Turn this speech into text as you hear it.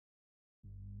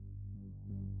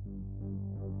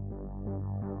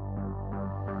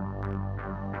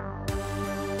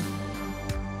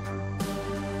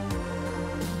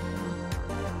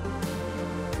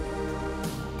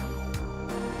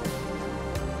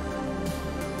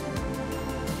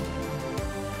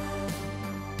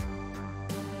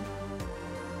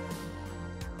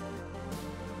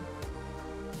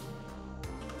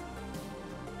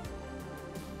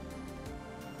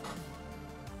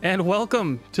And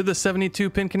welcome to the 72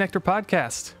 Pin Connector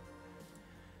Podcast.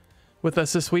 With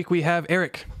us this week, we have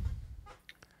Eric.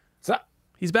 What's up?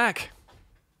 He's back.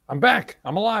 I'm back.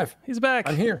 I'm alive. He's back.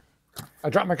 I'm here. I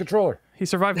dropped my controller. He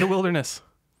survived the wilderness.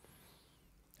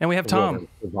 And we have Tom.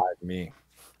 Survived me.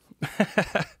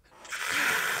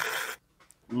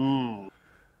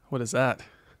 What is that?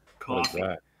 What is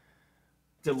that?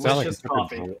 Delicious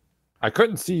coffee. I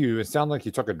couldn't see you. It sounded like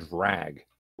you took a drag.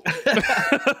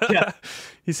 Yeah.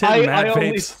 He's hitting mad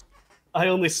vapes. I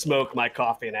only smoke my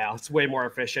coffee now. It's way more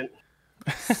efficient.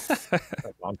 That's what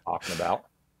I'm talking about.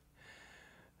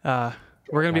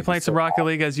 We're going to be playing some Rocket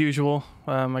League as usual.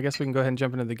 I guess we can go ahead and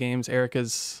jump into the games. Eric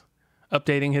is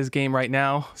updating his game right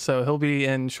now, so he'll be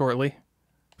in shortly.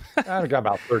 I've got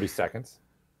about 30 seconds.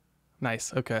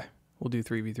 Nice. Okay. We'll do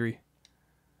 3v3.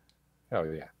 Hell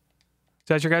yeah.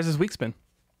 So how's your guys' week's been?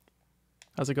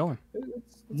 How's it going?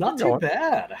 It's Not going. too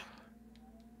bad.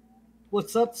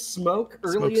 What's up, Smoke?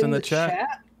 Early Smoke's in the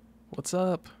chat? What's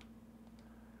up?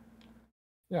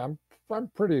 Yeah, I'm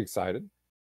pretty excited.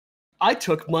 I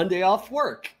took Monday off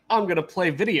work. I'm going to play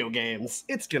video games.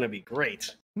 It's going to be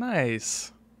great.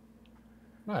 Nice.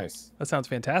 Nice. That sounds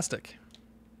fantastic.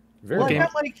 Very Well, good.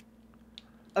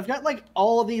 I've got like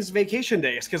all of these vacation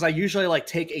days because I usually like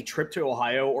take a trip to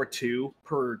Ohio or two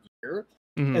per year.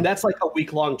 Mhm. And that's like a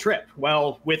week-long trip.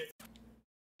 Well, with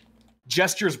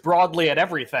gestures broadly at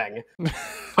everything,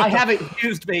 I haven't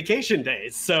used vacation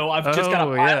days, so I've just got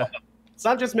a pile of them. So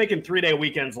I'm just making 3-day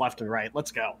weekends left and right.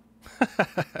 Let's go.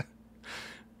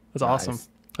 That's awesome. Nice.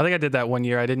 I think I did that one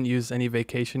year. I didn't use any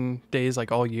vacation days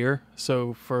like all year.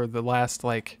 So for the last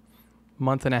like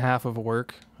month and a half of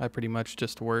work, I pretty much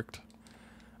just worked.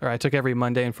 Or I took every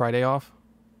Monday and Friday off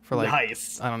for like,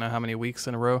 Nice. I don't know how many weeks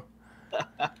in a row.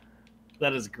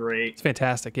 That is great. It's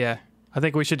fantastic. Yeah. I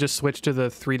think we should just switch to the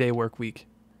 3-day work week.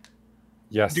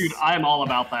 Yes. Dude, I'm all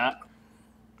about that.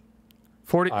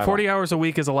 40 hours a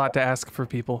week is a lot to ask for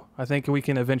people. I think we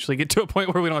can eventually get to a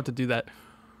point where we don't have to do that.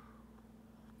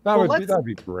 That'd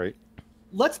be great.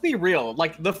 Let's be real.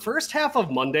 Like, the first half of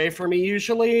Monday for me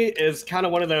usually is kind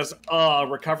of one of those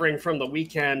recovering from the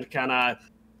weekend, kind of,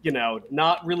 you know,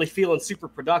 not really feeling super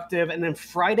productive. And then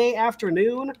Friday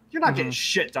afternoon, you're not getting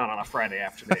shit done on a Friday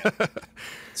afternoon.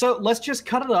 So let's just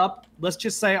cut it up. Let's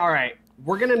just say, all right,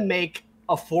 we're going to make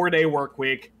a 4-day work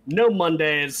week. No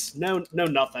Mondays, no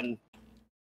nothing.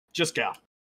 Just go.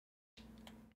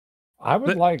 I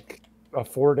would like a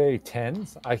 4-day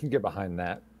 10s. I can get behind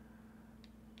that.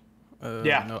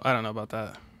 Yeah. No, I don't know about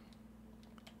that.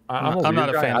 I'm not a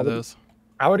weird guy. fan of those.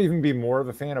 I would even be more of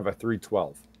a fan of a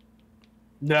 312.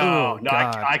 No,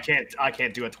 God. I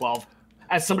can't do a 12.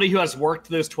 As somebody who has worked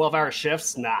those 12-hour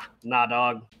shifts, nah,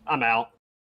 dog. I'm out.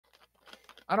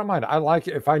 I don't mind. I like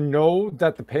it. If I know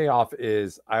that the payoff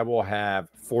is I will have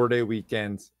 4-day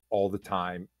weekends all the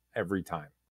time, every time,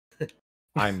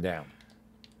 I'm down.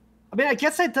 I mean, I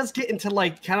guess that does get into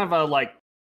like kind of a like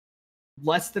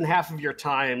less than half of your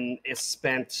time is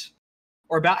spent,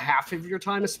 or about half of your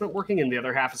time is spent working, and the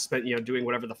other half is spent, you know, doing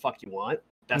whatever the fuck you want.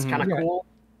 That's kind of cool.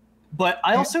 But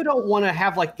I also don't want to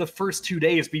have like the first 2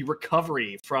 days be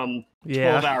recovery from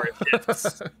 12-hour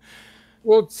shifts.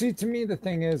 Well, see, to me, the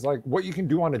thing is like what you can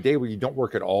do on a day where you don't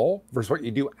work at all versus what you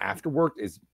do after work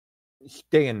is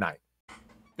day and night.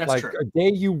 That's like true. a day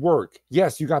you work,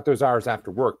 yes, you got those hours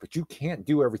after work, but you can't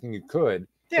do everything you could.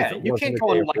 Yeah, you can't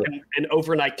go on like an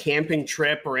overnight camping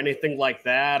trip or anything like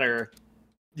that, or,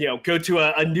 you know, go to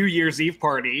a New Year's Eve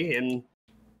party and,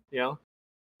 you know,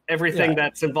 everything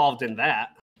that's involved in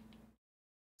that.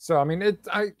 So, I mean,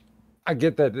 I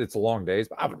get that it's long days,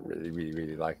 but I would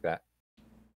really like that.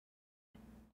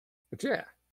 But yeah.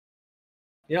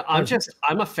 Yeah,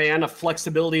 I'm a fan of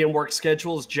flexibility in work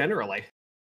schedules generally.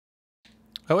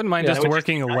 I wouldn't mind just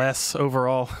working less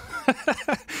overall.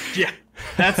 Yeah,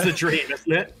 that's the dream,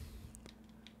 isn't it?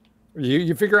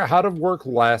 You figure out how to work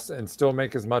less and still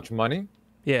make as much money?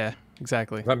 Yeah,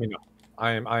 exactly. Let me know.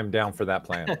 I am down for that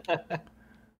plan.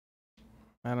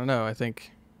 I don't know. I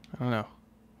don't know.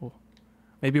 Well,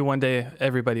 maybe one day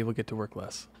everybody will get to work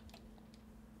less.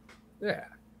 Yeah.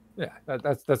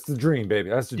 That's the dream, baby.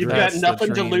 That's the dream. You've got nothing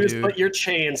to dream, lose dude. but your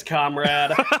chains,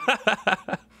 comrade.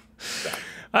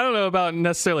 I don't know about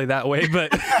necessarily that way, but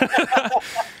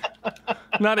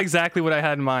not exactly what I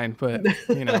had in mind, but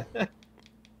you know.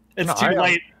 It's too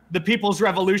late. The People's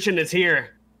Revolution is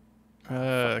here.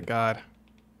 God.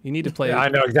 You need to play. Yeah, I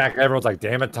know exactly. Everyone's like,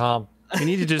 damn it, Tom. You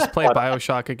need to just play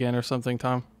BioShock again or something,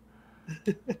 Tom.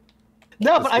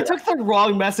 No, but I took the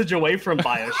wrong message away from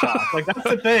BioShock. Like, that's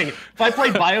the thing. If I play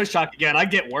BioShock again, I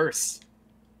get worse.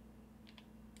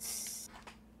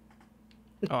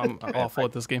 Oh, I'm awful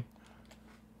at this game.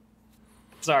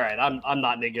 It's all right. I'm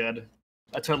not any good.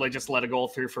 I totally just let it go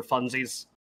through for funsies.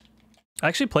 I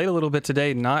actually played a little bit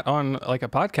today, not on like a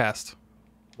podcast.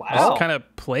 Wow. Just kind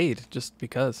of played just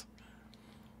because.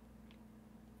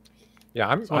 Yeah,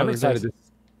 I'm excited.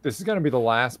 This is going to be the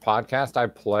last podcast I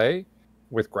play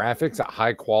with graphics at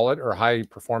high quality or high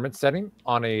performance setting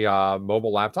on a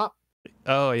mobile laptop.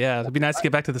 Oh yeah, it'd be nice to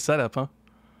get back to the setup, huh?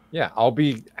 Yeah, I'll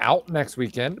be out next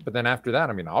weekend, but then after that,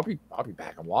 I mean, I'll be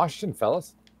back in Washington,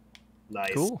 fellas.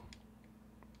 Nice. Cool.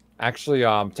 Actually,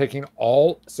 taking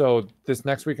so this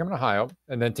next week I'm in Ohio,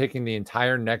 and then taking the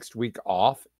entire next week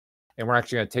off, and we're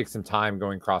actually going to take some time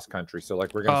going cross country. So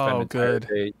like we're going to spend the entire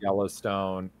day at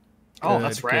Yellowstone. Oh,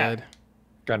 that's rad.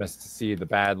 Gonna see the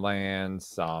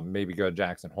Badlands, maybe go to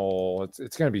Jackson Hole.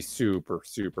 It's gonna be super,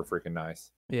 super freaking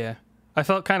nice. Yeah. I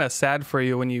felt kind of sad for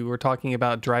you when you were talking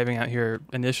about driving out here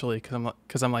initially,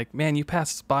 because I'm like, man, you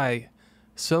passed by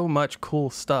so much cool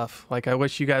stuff. Like, I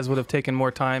wish you guys would have taken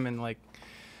more time and like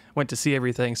went to see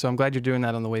everything. So I'm glad you're doing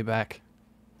that on the way back.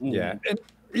 Yeah, and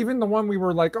even the one we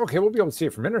were like, okay, we'll be able to see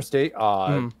it from interstate,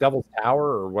 Devil's Tower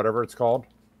or whatever it's called.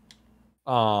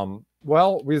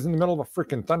 Well, we was in the middle of a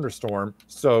freaking thunderstorm,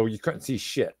 so you couldn't see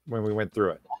shit when we went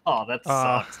through it. Oh, that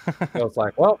sucks. So it's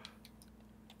like, well,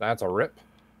 that's a rip.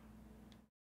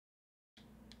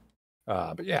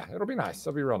 But yeah, it'll be nice.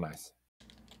 It'll be real nice.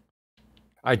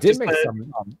 I did make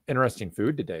some interesting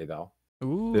food today, though.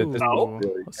 Ooh, really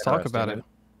let's talk about it.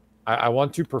 I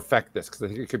want to perfect this because I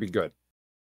think it could be good.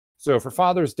 So for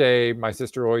Father's Day, my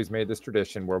sister always made this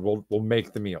tradition where we'll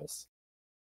make the meals.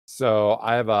 So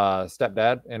I have a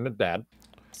stepdad and a dad.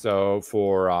 So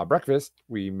for breakfast,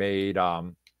 we made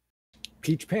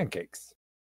peach pancakes,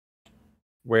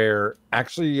 where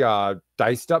actually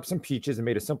diced up some peaches and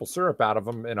made a simple syrup out of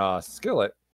them in a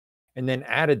skillet, and then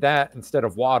added that instead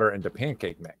of water into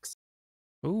pancake mix.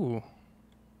 Ooh.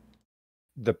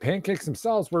 The pancakes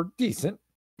themselves were decent.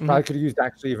 Probably could have used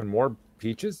actually even more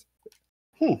peaches.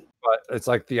 But it's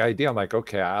like the idea. I'm like,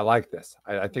 okay, I like this.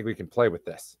 I think we can play with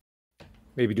this.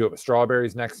 Maybe do it with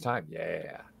strawberries next time.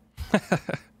 Yeah.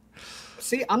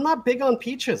 See, I'm not big on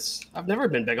peaches. I've never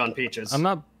been big on peaches. I'm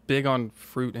not big on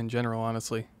fruit in general,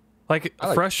 honestly. Like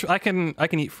fresh, I can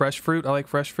eat fresh fruit. I like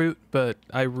fresh fruit, but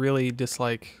I really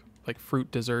dislike like fruit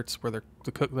desserts where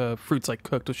the fruit's like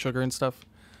cooked with sugar and stuff.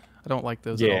 I don't like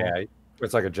those. Yeah, at all.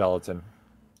 It's like a gelatin,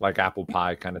 like apple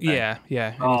pie kind of thing. Yeah.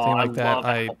 Anything like that,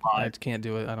 I can't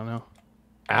do it. I don't know.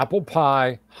 Apple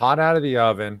pie, hot out of the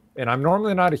oven, and I'm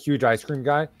normally not a huge ice cream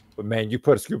guy, but man, you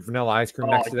put a scoop of vanilla ice cream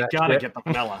next to that. You gotta get the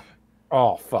vanilla.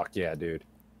 Oh fuck yeah, dude,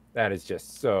 that is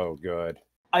just so good.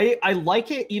 I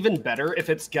like it even better if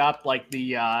it's got like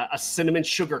the a cinnamon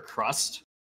sugar crust.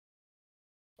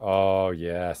 Oh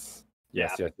yes. I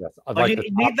Like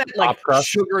you need that like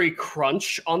sugary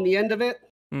crunch on the end of it.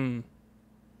 Mm.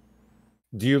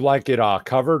 Do you like it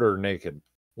covered or naked?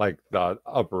 Like the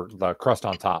crust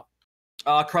on top?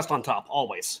 Crust on top,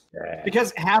 always. Yeah.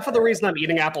 Because half of the reason I'm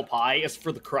eating apple pie is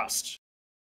for the crust.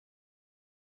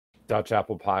 Dutch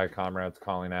apple pie, comrades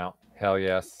calling out. Hell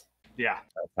yes. Yeah.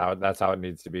 That's how it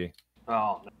needs to be.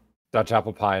 Oh. Dutch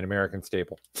apple pie, an American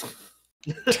staple.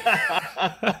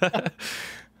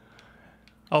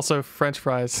 Also, French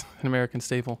fries, an American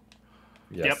staple.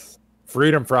 Yes. Yep.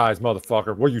 Freedom fries,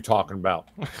 motherfucker. What are you talking about?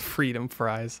 Freedom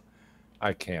fries.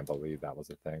 I can't believe that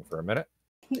was a thing for a minute.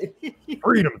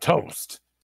 Freedom toast.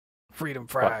 Freedom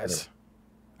fries.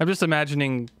 I'm just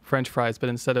imagining French fries, but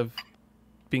instead of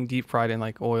being deep fried in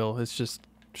like oil, it's just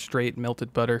straight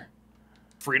melted butter.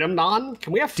 Freedom naan?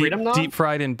 Can we have freedom naan? Deep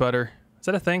fried in butter. Is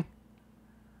that a thing?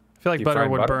 I feel like Deep butter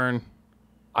would butter? burn.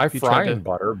 I fry in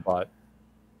butter, but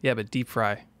yeah, but deep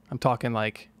fry. I'm talking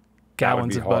like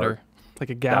gallons of butter. Like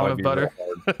a gallon of butter.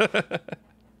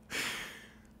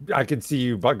 I could see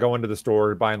you going to the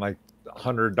store buying like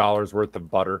 $100 worth of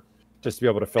butter just to be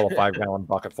able to fill a 5-gallon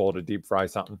bucket full to deep fry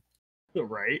something.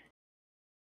 Right.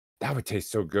 That would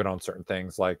taste so good on certain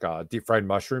things, like deep fried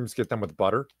mushrooms. Get them with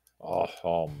butter.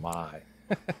 Oh my!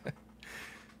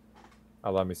 I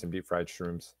love me some deep fried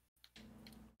shrooms.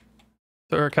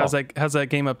 So Eric, how's that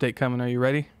game update coming? Are you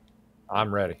ready?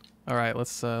 I'm ready. All right,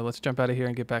 let's jump out of here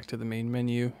and get back to the main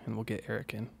menu, and we'll get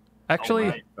Eric in. Actually,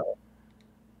 right.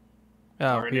 he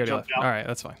already left. All right,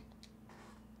 that's fine.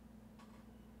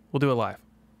 We'll do it live.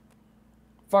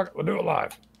 Fuck it, we'll do it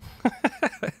live.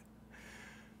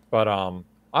 But I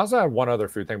also had one other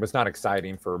food thing, but it's not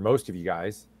exciting for most of you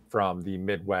guys from the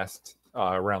Midwest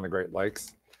around the Great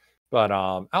Lakes. But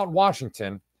out in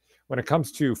Washington, when it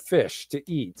comes to fish to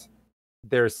eat,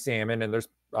 there's salmon and there's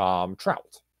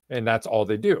trout, and that's all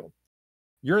they do.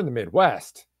 You're in the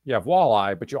Midwest, you have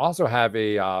walleye, but you also have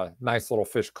a nice little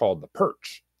fish called the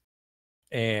perch.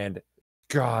 And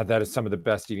God, that is some of the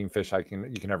best eating fish you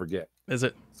can ever get. Is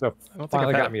it? So I don't think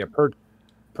finally I've had got me a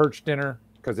perch dinner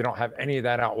because they don't have any of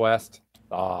that out west.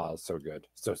 Ah, so good,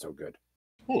 so good.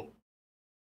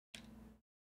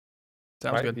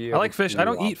 Sounds good. I like fish. I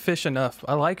don't eat fish enough.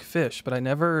 I like fish, but I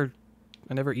never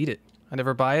eat it. I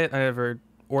never buy it. I never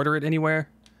order it anywhere.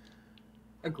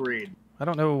 Agreed. I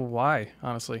don't know why,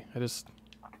 honestly. I just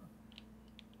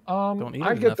don't eat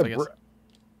it enough, I guess.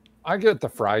 I get the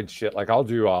fried shit. Like I'll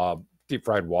do deep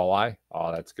fried walleye.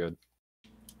 Oh, that's good.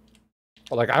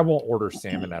 But like I won't order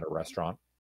salmon at a restaurant.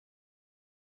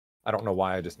 I don't know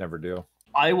why. I just never do.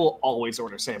 I will always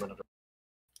order salmon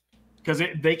because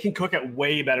they can cook it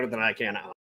way better than I can.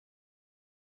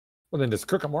 Well, then just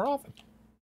cook it more often.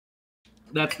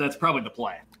 That's probably the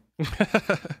play.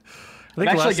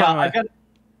 I got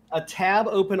a tab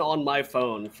open on my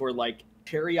phone for like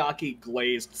teriyaki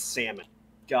glazed salmon.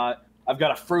 I've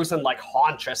got a frozen like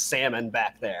haunch of salmon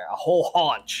back there, a whole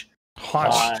haunch.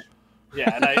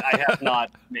 Yeah, and I have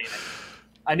not made it.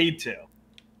 I need to.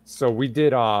 So we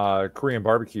did Korean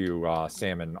barbecue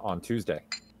salmon on Tuesday.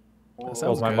 It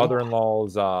was my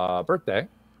mother-in-law's birthday,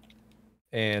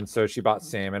 and so she bought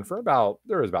salmon for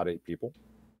there was about 8 people.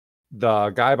 The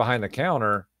guy behind the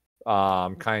counter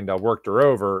kind of worked her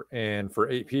over, and for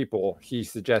 8 people, he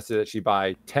suggested that she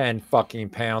buy 10 fucking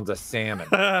pounds of salmon.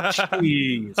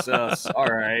 Jesus. All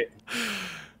right.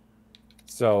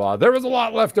 So there was a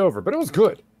lot left over, but it was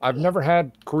good. I've never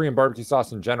had Korean barbecue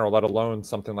sauce in general, let alone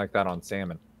something like that on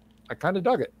salmon. I kind of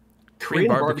dug it. Korean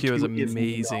barbecue is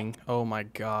amazing. Oh my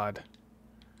God.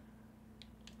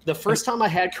 The first time I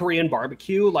had Korean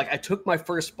barbecue, like I took my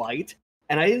first bite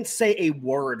and I didn't say a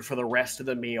word for the rest of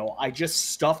the meal. I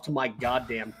just stuffed my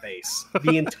goddamn face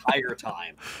the entire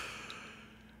time.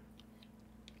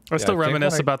 I still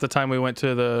reminisce about the time when we went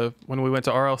to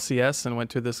RLCS and went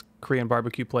to this Korean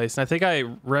barbecue place. And I think I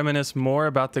reminisce more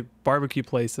about the barbecue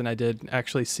place than I did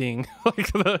actually seeing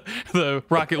like the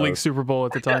Rocket League Super Bowl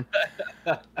at the time.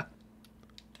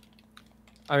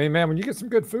 I mean, man, when you get some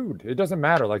good food, it doesn't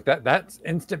matter. Like that's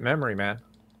instant memory, man.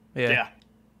 Yeah.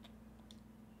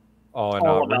 Oh,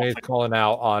 and Renee's calling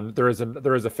out on there is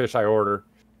a fish I order.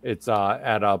 It's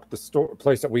at the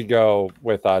place that we go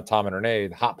with Tom and Renee,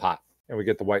 the Hot Pot. And we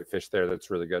get the white fish there.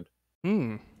 That's really good.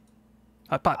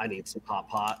 Hot pot. I need some hot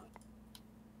pot.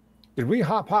 Did we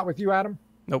hot pot with you, Adam?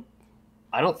 Nope.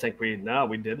 I don't think we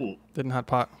didn't. Didn't hot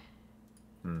pot.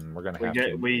 We're gonna have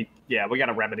to. We got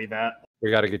to remedy that.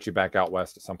 We got to get you back out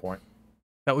west at some point.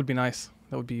 That would be nice.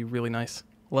 That would be really nice.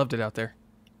 Loved it out there.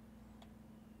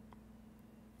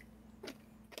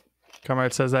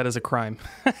 Comrade says that is a crime.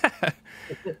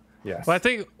 Yes. Well, I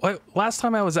think last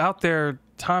time I was out there,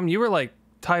 Tom, you were like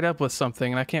tied up with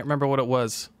something, and I can't remember what it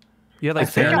was. You had like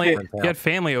family. You had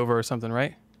family over or something,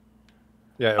 right?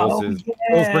 Yeah, it was. It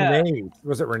was Renee's.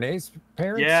 Was it Renee's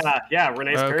parents? Yeah.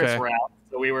 Renee's parents were out,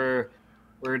 so we were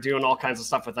doing all kinds of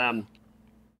stuff with them.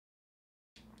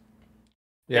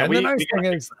 Yeah, and the nice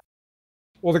thing is,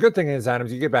 well, the good thing is, Adam,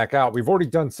 you get back out. We've already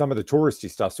done some of the touristy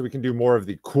stuff, so we can do more of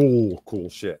the cool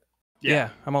shit. Yeah,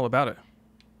 I'm all about it.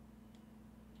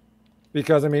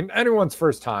 Because I mean, anyone's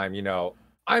first time,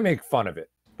 I make fun of it,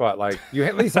 but like you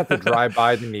at least have to drive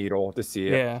by the Needle to see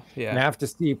it. Yeah. You have to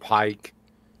see Pike.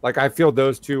 Like I feel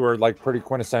those two are like pretty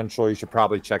quintessential. You should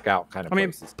probably check out kind of.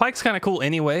 Places. Pike's kind of cool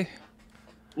anyway.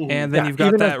 And then you've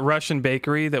got that Russian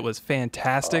bakery that was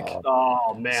fantastic.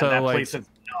 Oh man, so, that place is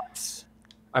nuts.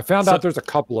 I found out there's a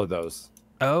couple of those.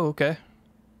 Oh, okay.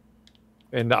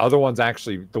 And the other ones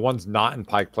actually, the ones not in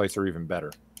Pike Place are even better.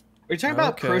 Are you talking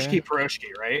about Pierogi,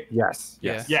 right? Yes.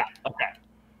 Yeah. Okay.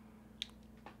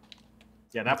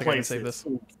 Yeah, that place is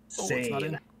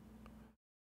insane.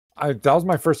 That was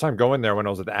my first time going there when I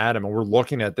was with Adam, and we're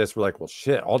looking at this. We're like, well,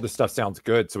 shit, all this stuff sounds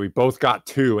good. So we both got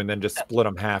 2 and then just split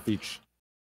them half each.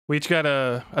 We each got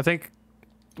I think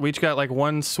we each got like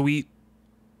 1 sweet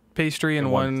pastry and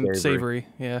 1 savory.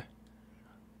 Yeah.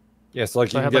 Yeah, so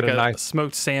like I had like a nice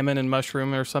smoked salmon and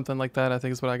mushroom or something like that, I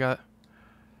think is what I got.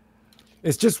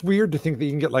 It's just weird to think that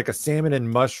you can get like a salmon and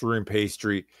mushroom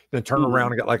pastry, then turn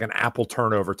around and get like an apple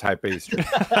turnover type pastry.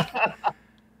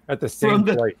 At the same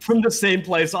place. From the same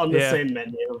place on the same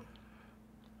menu.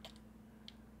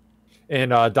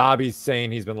 And Dobby's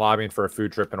saying he's been lobbying for a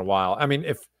food trip in a while. I mean,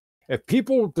 if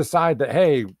people decide that,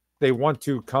 hey, they want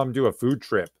to come do a food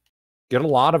trip, get a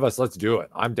lot of us, let's do it.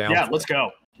 I'm down. Yeah, let's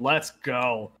go. Let's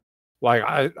go. Like,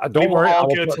 I don't worry. We will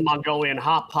all go to Mongolian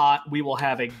Hot Pot. We will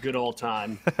have a good old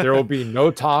time. There will be no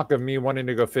talk of me wanting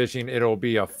to go fishing. It'll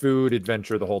be a food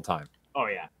adventure the whole time. Oh,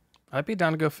 yeah. I'd be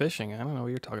down to go fishing. I don't know what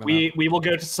you're talking about. We will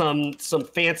go to some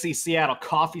fancy Seattle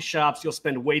coffee shops. You'll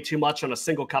spend way too much on a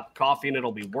single cup of coffee, and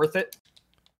it'll be worth it.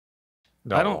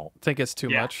 No, I don't think it's too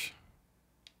much.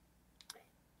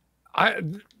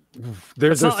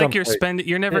 There's it's not like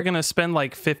you're never gonna spend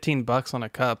like $15 on a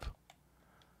cup.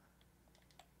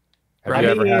 Have you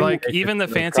ever had Like even the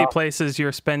fancy places,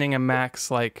 you're spending a max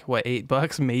like what,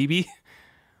 $8 maybe.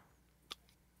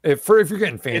 If you're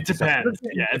getting fancy, it depends.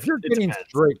 If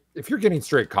you're getting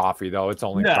straight coffee though, it's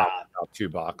only probably about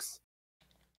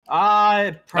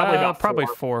 $2. Probably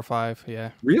 4 or 5.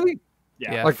 Yeah. Really?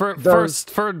 Yeah. Like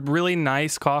for really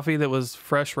nice coffee that was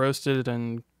fresh roasted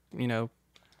and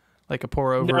like a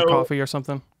pour over coffee or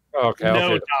something. Okay.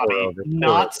 No, Tommy,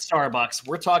 not Starbucks.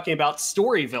 We're talking about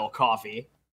Storyville coffee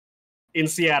in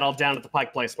Seattle down at the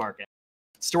Pike Place Market.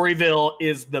 Storyville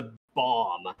is the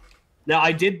bomb. Now,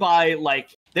 I did buy,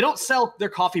 like, they don't sell their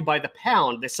coffee by the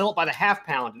pound. They sell it by the half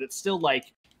pound, and it's still,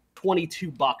 like,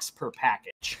 $22 per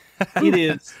package. It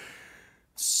is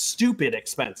stupid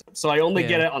expensive. So I only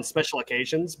get it on special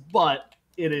occasions, but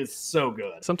it is so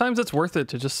good. Sometimes it's worth it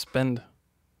to just spend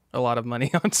a lot of money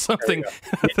on something.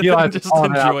 Just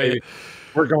enjoy it.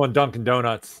 We're going Dunkin'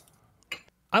 Donuts.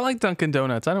 I like Dunkin'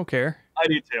 Donuts. I don't care. I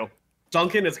do too.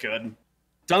 Dunkin' is good.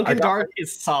 Dunkin' Dark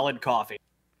is solid coffee.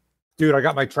 Dude, I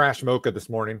got my trash mocha this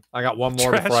morning. I got one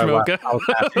more trash mocha.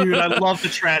 Dude, I love the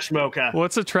trash mocha.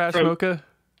 What's a trash mocha?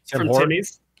 From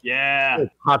Timmy's? Yeah.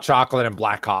 Hot chocolate and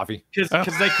black coffee.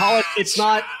 Because they call it, it's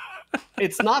not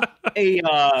a,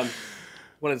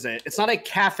 what is it? It's not a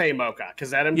cafe mocha,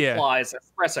 because that implies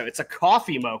espresso. It's a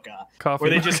coffee mocha. Where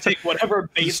they just take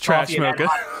whatever base coffee and add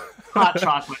hot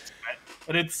chocolate to it.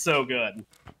 But it's so good.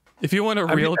 If you want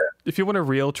a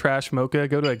real trash mocha,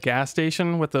 go to a gas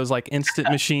station with those like instant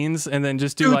machines, and then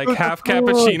just do like half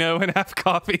cappuccino and half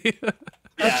coffee.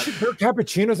 Their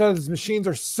cappuccinos out of these machines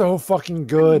are so fucking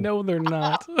good. No, they're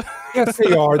not. Yes,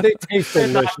 they are. They taste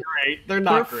delicious. Not great. They're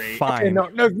not great. Fine.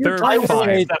 Okay, no, they're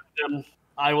fine.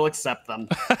 I will accept them.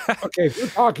 Okay, if you're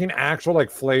talking actual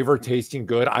like flavor tasting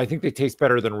good, I think they taste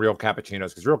better than real cappuccinos,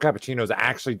 because real cappuccinos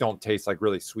actually don't taste like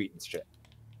really sweet and shit.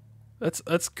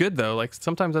 That's good though. Like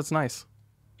sometimes that's nice.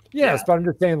 Yes, but I'm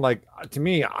just saying, like, to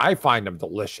me, I find them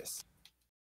delicious.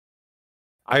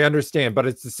 I understand, but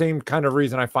it's the same kind of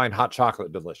reason I find hot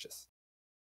chocolate delicious.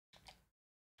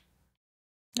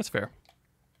 That's fair.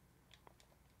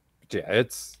 But yeah,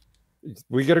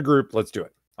 we get a group. Let's do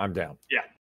it. I'm down. Yeah.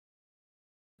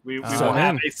 We will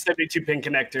have a 72-pin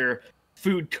connector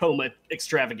food coma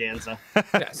extravaganza.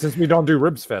 Yeah, since we don't do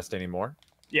Ribs Fest anymore.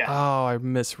 Yeah. Oh, I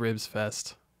miss Ribs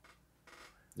Fest.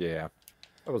 Yeah,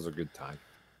 that was a good time.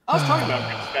 I was talking about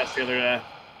Ribs Fest the other day.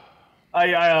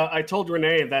 I told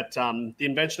Renee that the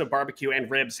invention of barbecue and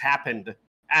ribs happened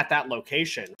at that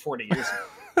location 40 years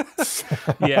ago.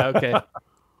 Yeah, okay.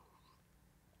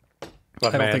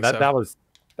 But man, that was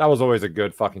always a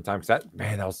good fucking time.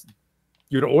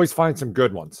 You'd always find some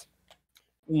good ones.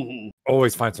 Mm-hmm.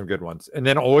 Always find some good ones, and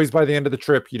then always by the end of the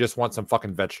trip, you just want some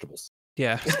fucking vegetables.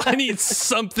 Yeah, I need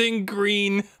something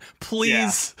green,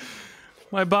 please. Yeah.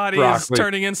 My body is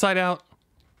turning inside out.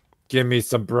 Give me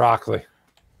some broccoli. I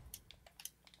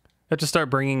have to start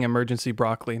bringing emergency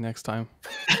broccoli next time.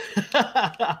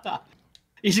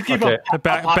 You should keep a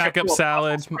backup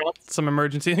salad, some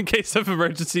emergency in case of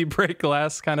emergency break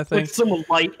glass kind of thing. With some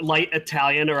light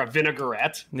Italian or a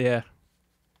vinaigrette. Yeah.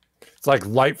 It's like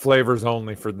light flavors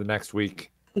only for the next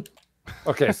week.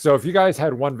 Okay, so if you guys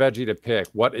had one veggie to pick,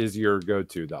 what is your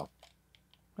go-to though?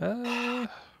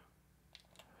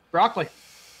 Broccoli.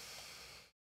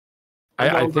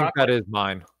 I think that is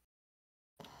mine.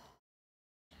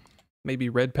 Maybe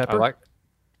red pepper.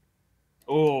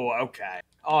 Oh, okay.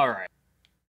 All right.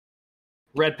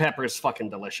 Red pepper is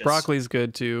fucking delicious. Broccoli's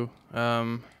good too.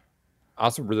 I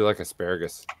also really like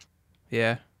asparagus.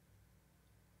 Yeah.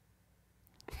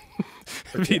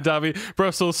 Dobby,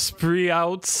 Brussels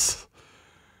sprouts.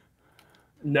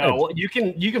 No, you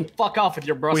can fuck off with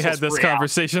your Brussels sprouts. We had this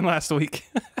conversation last week.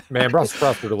 Man, Brussels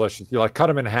sprouts are delicious. You like cut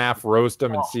them in half, roast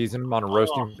them, and season them on a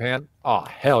roasting pan. Oh,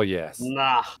 hell yes.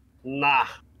 Nah.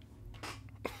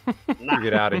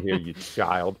 Get out of here, you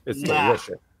child. It's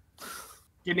delicious.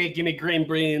 Give me green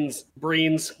beans.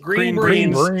 Green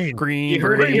beans.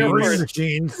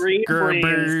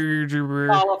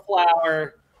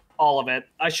 Cauliflower. All of it.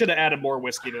 I should have added more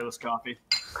whiskey to this coffee.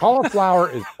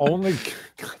 Cauliflower is only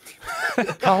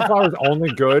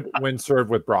good when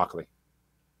served with broccoli.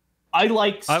 I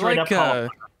like straight up cauliflower.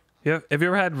 Yeah. Have you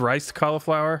ever had rice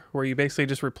cauliflower, where you basically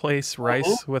just replace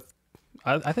rice with?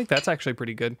 I think that's actually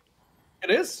pretty good.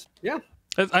 It is. Yeah.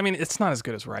 I mean, it's not as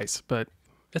good as rice, but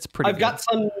it's pretty. I've got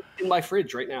some in my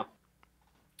fridge right now.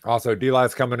 Also,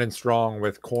 D-Light's coming in strong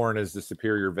with corn as the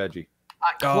superior veggie.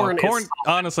 Corn.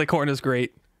 Honestly, corn is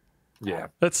great. Yeah.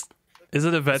 Is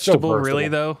it a vegetable really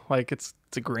though? Like it's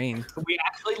It's a grain. We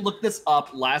actually looked this up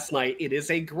last night. It is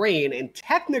a grain, and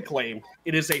technically,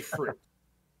 it is a fruit.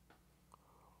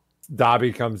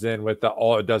 Dobby comes in with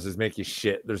all it does is make you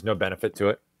shit. There's no benefit to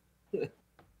it.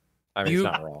 I mean, he's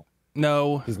not wrong.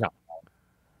 No. He's not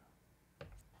wrong.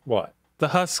 What? The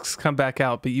husks come back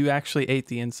out, but you actually ate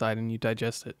the inside and you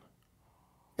digest it.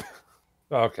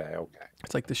 Okay.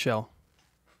 It's like the shell.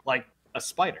 Like a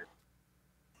spider.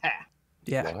 Ha.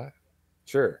 Yeah. What?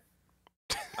 Sure.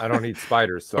 I don't eat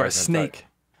spiders. So Or I a can snake.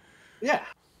 Yeah.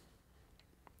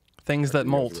 Things that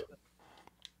molt.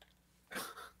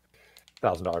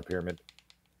 $1,000 pyramid.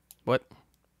 What?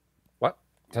 What?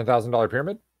 $10,000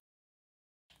 pyramid?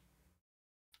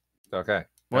 Okay.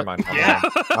 What? Never mind. Yeah.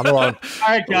 I'm alone. All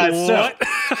right, guys. So,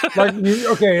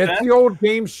 Okay, it's the old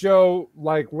game show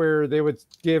like where they would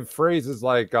give phrases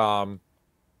like a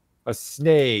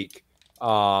snake,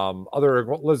 other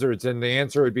lizards, and the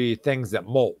answer would be things that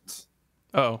molt.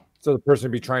 Oh. So the person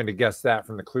would be trying to guess that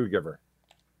from the clue giver.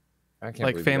 I can't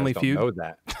Like believe Family you guys Feud? don't know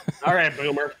that. all right,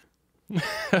 Boomer.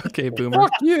 Okay, Boomer.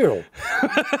 Fuck you.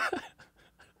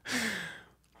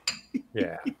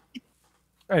 Yeah.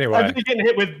 Anyway, I've been getting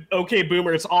hit with okay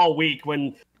boomers all week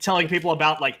when telling people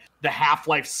about like the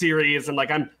Half-Life series and like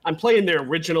I'm playing the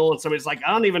original and somebody's like,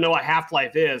 I don't even know what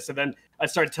Half-Life is. And then I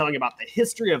started telling about the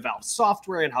history of Valve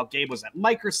Software and how Gabe was at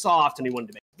Microsoft and he wanted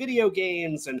to make video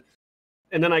games and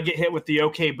then I get hit with the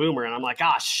okay boomer and I'm like,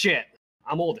 ah shit,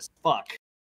 I'm old as fuck.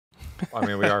 I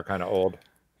mean, we are kind of old,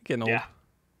 Getting old. Yeah.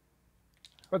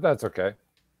 but that's okay.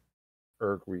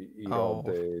 We eat all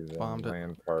Oh, day, then bombed it.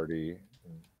 land party.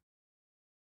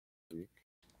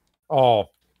 Oh,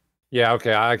 yeah,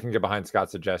 okay. I can get behind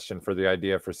Scott's suggestion for the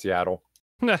idea for Seattle.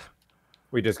 Nah.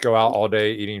 We just go out all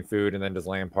day eating food and then just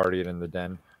land party it in the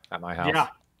den at my house.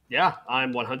 Yeah,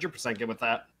 I'm 100% good with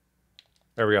that.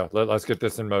 There we go. Let's get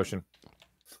this in motion.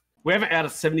 We haven't had a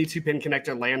 72-pin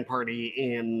connector LAN party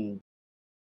in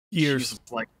Years. Jesus,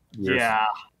 like, Years. yeah,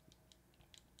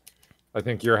 I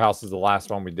think your house is the last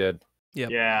one we did.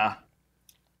 Yep. yeah.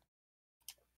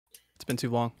 It's been too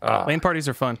long. Ah. Lane parties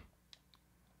are fun.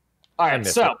 All I right,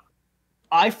 miss so it.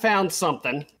 I found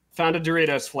a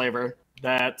Doritos flavor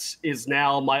that is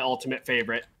now my ultimate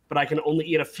favorite, but I can only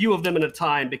eat a few of them at a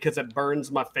time because it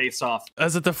burns my face off.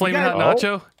 Is it the Flamin' Hot got-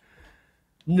 Nacho?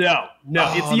 No,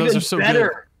 Oh, it's those even are so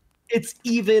better. It's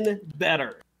even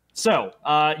better. So,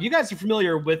 you guys are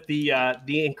familiar with the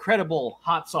incredible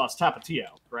hot sauce Tapatio,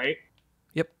 right?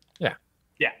 Yep. Yeah.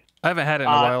 Yeah. I haven't had it in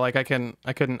a while. Like I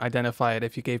couldn't identify it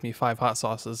if you gave me 5 hot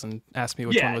sauces and asked me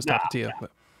which Yeah, one was nah, Tapatio. nah.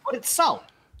 But But it's solid.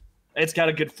 It's got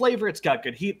a good flavor. It's got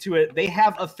good heat to it. They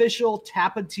have official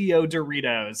Tapatio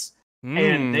Doritos,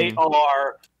 and they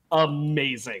are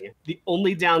amazing. The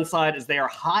only downside is they are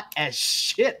hot as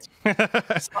shit. So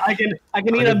I can eat a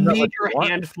didn't know what meager you want.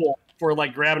 handful for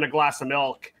like grabbing a glass of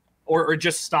milk or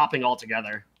just stopping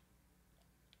altogether.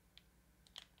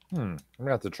 I'm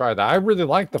gonna have to try that. I really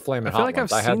like the Flamin' I feel Hot like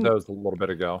ones. I've I had seen- those a little bit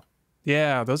ago.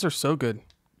 Yeah, those are so good.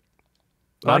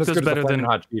 I Not like as those good as better the Flamin' than.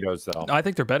 Hot Cheetos, though. I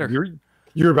think they're better.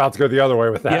 You're about to go the other way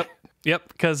with that. Yep.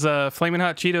 Because Flamin'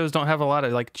 Hot Cheetos don't have a lot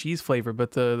of like cheese flavor,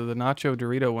 but the Nacho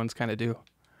Dorito ones kind of do.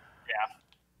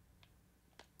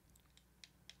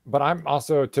 But I'm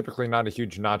also typically not a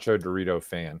huge Nacho Dorito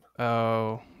fan.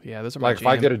 Oh, yeah, those are my Like if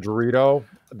I jam. get a Dorito,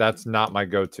 that's not my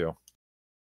go-to.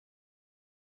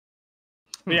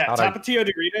 But yeah, How'd I- Tapatio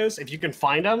Doritos, if you can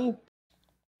find them,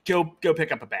 go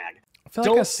pick up a bag. I feel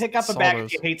like I Don't pick up a saw bag those.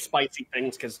 if you hate spicy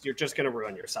things because you're just going to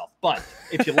ruin yourself. But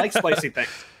if you like spicy things,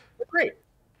 they're great.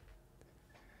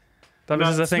 That No,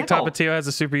 means I think smell. Tapatio has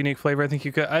a super unique flavor. I think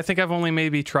you could. I think I've only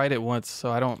maybe tried it once,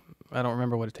 so I don't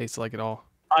remember what it tastes like at all.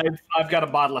 I've got a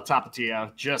bottle of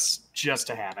Tapatio just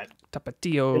to have it.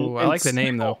 Tapatio. And- I and like the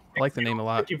name though. Smiggle, I like the name a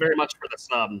lot. Thank you very much for the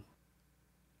sub.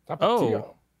 Tapatio.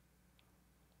 Oh,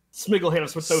 Smiggle hit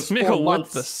us with those 4 Smiggle with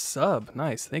months. the sub.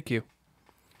 Nice, thank you.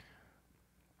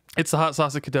 It's the hot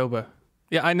sauce of Qdoba.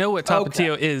 Yeah, I know what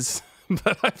Tapatio is,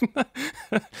 but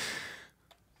I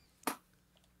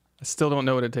still don't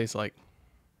know what it tastes like.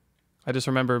 I just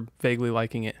remember vaguely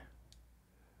liking it.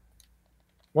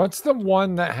 What's the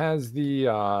one that has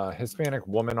the Hispanic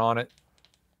woman on it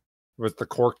with the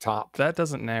cork top? That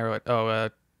doesn't narrow it. Oh,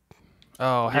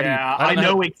 how do you? Yeah, I I don't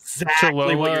know exactly what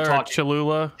Cholula you're or talking.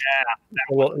 Cholula.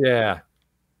 Well, yeah,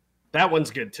 That one's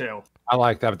good too. I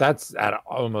like that. But that's at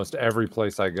almost every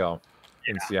place I go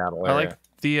in Seattle I area. like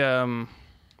the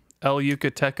El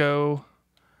Yucateco.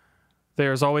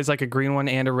 There's always like a green one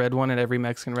and a red one at every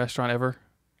Mexican restaurant ever.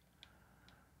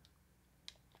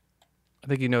 I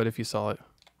think you know it if you saw it.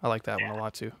 I like that one a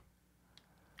lot too.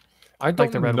 I like the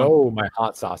don't red know my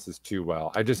hot sauces too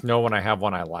well. I just know when I have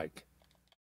one I like.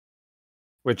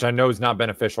 which I know is not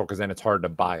beneficial because then it's hard to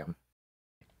buy them.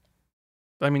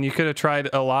 I mean, you could have tried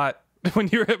a lot when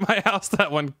you were at my house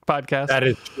that one podcast. That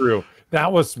is true.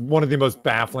 That was one of the most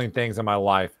baffling things in my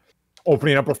life.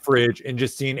 Opening up a fridge and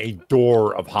just seeing a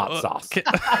door of hot sauce.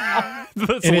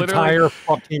 An entire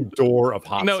fucking door of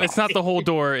hot sauce. No, it's not the whole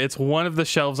door. It's one of the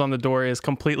shelves on the door is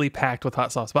completely packed with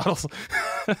hot sauce bottles.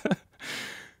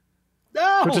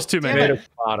 No, which is too many.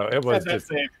 It was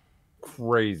just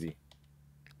crazy.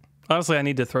 Honestly, I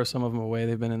need to throw some of them away.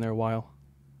 They've been in there a while.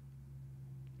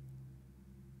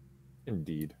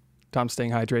 Indeed. Tom's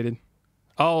staying hydrated.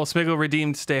 Oh, Smiggle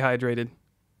redeemed stay hydrated.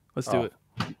 Let's do it.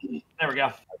 There we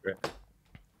go.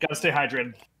 Gotta stay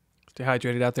hydrated. Stay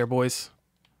hydrated out there, boys.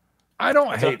 I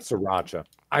don't hate sriracha.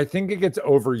 I think it gets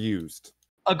overused.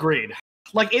 Agreed.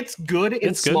 Like, it's good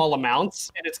in small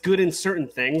amounts, and it's good in certain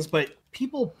things, but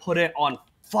people put it on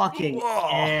fucking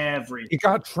everything. It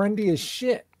got trendy as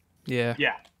shit. Yeah.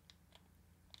 Yeah.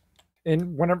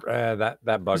 And whenever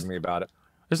that bugged me about it.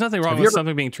 There's nothing wrong with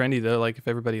something being trendy though. Like if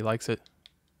everybody likes it,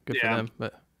 good for them.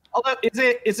 But although, is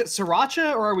it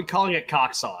sriracha or are we calling it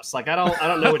cock sauce? Like I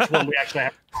don't know which one we actually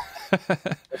have.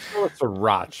 Let's go with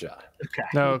sriracha. Okay.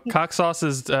 No, cock sauce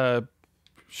is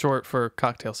short for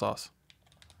cocktail sauce.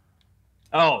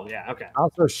 Oh yeah. Okay.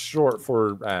 Also short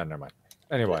for never mind.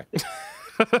 Anyway,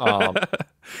 have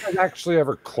you actually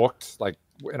ever cooked like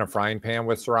in a frying pan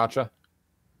with sriracha?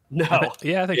 No.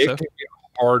 Yeah, I think it so. Can be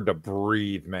hard to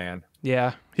breathe, man.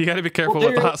 Yeah, you got to be careful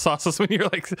with the hot sauces when you're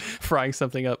like frying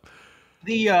something up.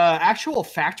 The actual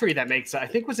factory that makes it, I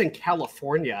think, was in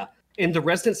California, and the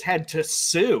residents had to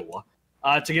sue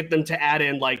to get them to add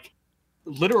in like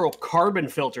literal carbon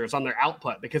filters on their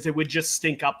output because it would just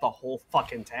stink up the whole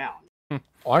fucking town.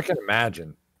 Oh, I can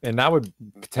imagine, and that would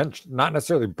potentially not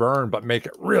necessarily burn, but make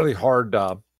it really hard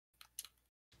to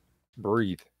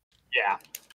breathe. Yeah.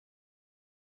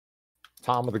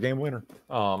 Tom with the game winner.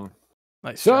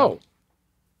 Nice. So,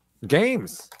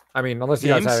 games. I mean, unless you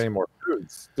guys have any more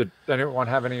foods. Did anyone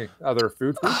have any other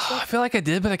food? I feel like I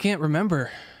did, but I can't remember.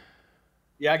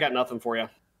 Yeah, I got nothing for you.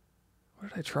 What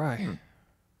did I try? In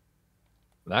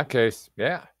that case,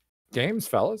 yeah. Games,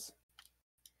 fellas.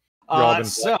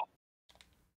 So,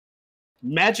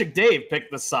 Magic Dave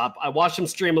picked this up. I watched him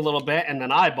stream a little bit, and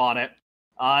then I bought it.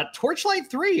 Torchlight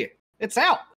 3. It's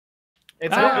out.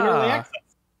 It's out in early access.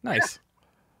 Nice.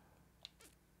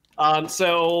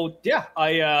 So yeah,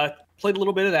 I played a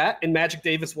little bit of that, and Magic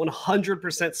Dave is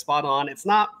 100% spot on. It's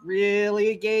not really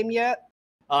a game yet.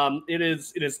 It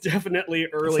is definitely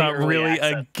early. It's not really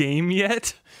access. a game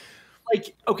yet.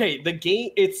 Like, okay, the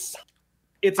game. It's.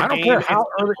 I don't care how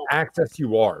early access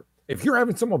you are. If you're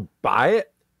having someone buy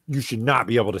it, you should not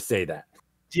be able to say that.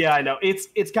 Yeah, I know.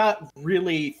 It's got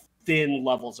really thin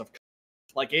levels of.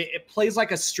 Like it plays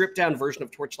like a stripped down version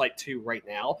of Torchlight 2 right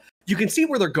now. You can see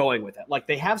where they're going with it. Like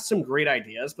they have some great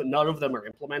ideas, but none of them are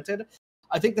implemented.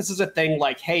 I think this is a thing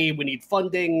like, hey, we need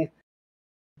funding.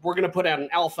 We're going to put out an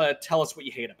alpha. Tell us what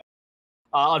you hate about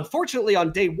it. Unfortunately,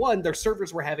 on day one, their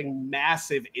servers were having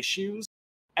massive issues.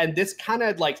 And this kind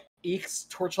of like ekes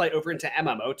Torchlight over into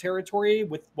MMO territory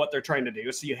with what they're trying to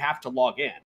do. So you have to log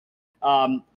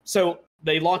in. So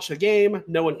they launched the game.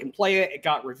 No one can play it. It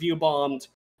got review bombed.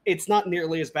 It's not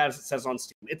nearly as bad as it says on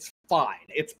Steam. It's fine.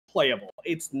 It's playable.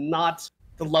 It's not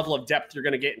the level of depth you're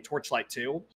going to get in Torchlight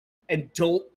 2. And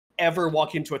don't ever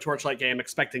walk into a Torchlight game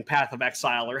expecting Path of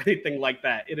Exile or anything like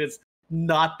that. It is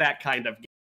not that kind of game.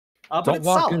 But it's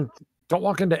solid. Don't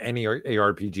walk into any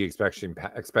ARPG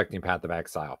expecting Path of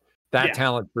Exile. That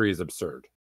talent tree is absurd.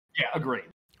 Yeah, agreed.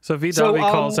 So VW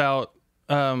calls out,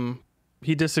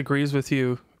 he disagrees with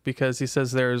you because he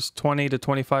says there's 20 to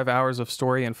 25 hours of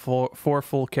story and four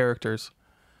full characters.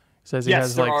 He says he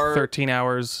has like 13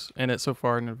 hours in it so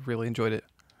far and really enjoyed it.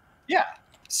 Yeah.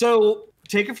 So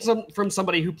take it from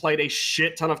somebody who played a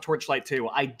shit ton of Torchlight 2.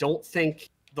 I don't think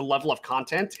the level of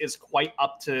content is quite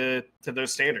up to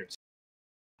those standards.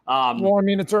 Well, I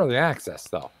mean, it's early access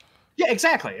though. Yeah,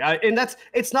 exactly. And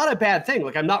it's not a bad thing.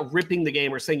 Like, I'm not ripping the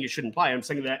game or saying you shouldn't buy it. I'm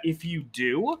saying that if you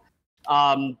do,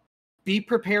 be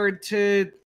prepared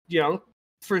to,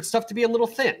 for stuff to be a little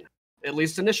thin, at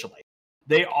least initially.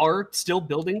 They are still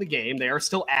building the game. They are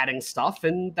still adding stuff,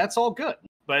 and that's all good.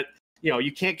 But,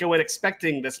 you can't go in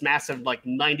expecting this massive,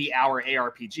 90-hour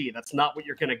ARPG. That's not what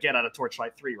you're going to get out of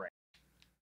Torchlight 3 right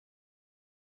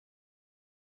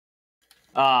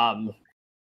now.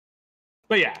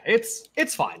 But yeah,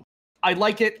 it's fine. I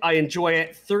like it. I enjoy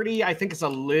it. 30, I think, is a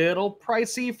little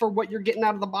pricey for what you're getting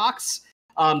out of the box.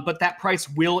 But that price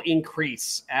will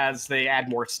increase as they add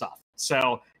more stuff.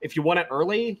 So if you want it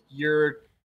early, you're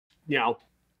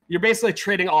basically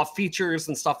trading off features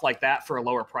and stuff like that for a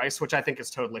lower price, which I think is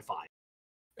totally fine.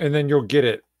 And then you'll get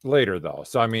it later, though.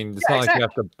 So, I mean, it's not like you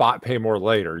have to pay more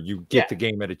later. You get the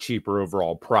game at a cheaper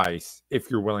overall price if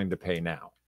you're willing to pay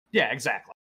now. Yeah,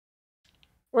 exactly.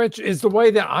 Which is the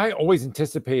way that I always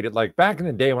anticipated. Like, back in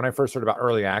the day when I first heard about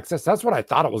early access, that's what I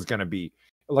thought it was going to be.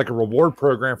 Like a reward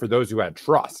program for those who had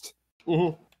trust.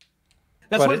 Mm-hmm.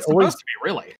 That's what it's supposed to be,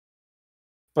 really.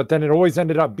 But then it always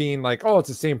ended up being like, oh, it's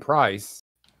the same price.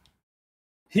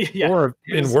 Yeah. Or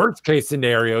in worst case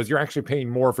scenarios, you're actually paying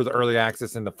more for the early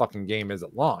access than the fucking game is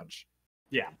at launch.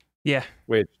 Yeah. Yeah.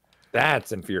 Which,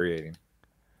 that's infuriating.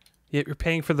 Yeah, you're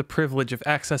paying for the privilege of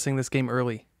accessing this game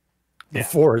early.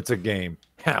 Before it's a game.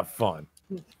 Have fun.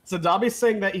 So Dobby's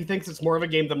saying that he thinks it's more of a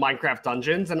game than Minecraft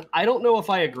Dungeons, and I don't know if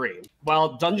I agree.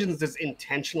 While Dungeons is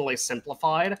intentionally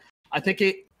simplified, I think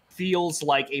it feels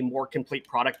like a more complete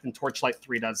product than Torchlight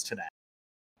 3 does today.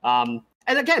 And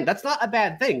again, that's not a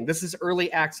bad thing. This is early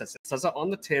access. It says it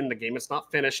on the tin. The game is not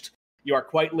finished. You are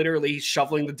quite literally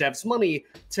shoveling the devs' money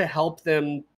to help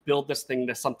them build this thing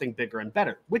to something bigger and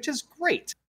better, which is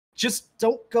great. Just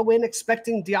don't go in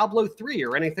expecting Diablo 3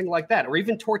 or anything like that, or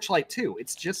even Torchlight 2.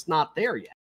 It's just not there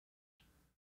yet.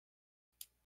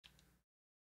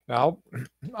 I'll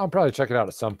probably check it out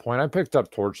at some point. I picked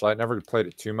up Torchlight, never played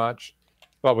it too much.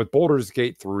 But with Baldur's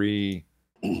Gate 3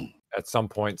 at some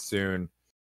point soon,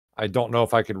 I don't know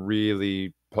if I could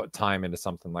really put time into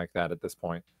something like that at this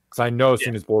point. Because I know as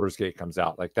soon as Baldur's Gate comes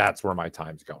out, like that's where my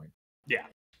time's going. Yeah.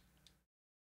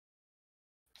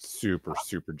 Super,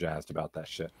 super jazzed about that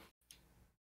shit.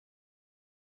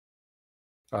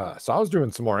 So I was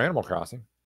doing some more Animal Crossing.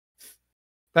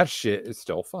 That shit is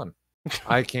still fun.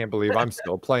 I can't believe I'm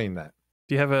still playing that.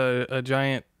 Do you have a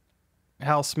giant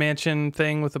house mansion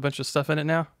thing with a bunch of stuff in it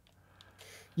now?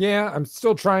 Yeah, I'm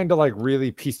still trying to like really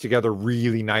piece together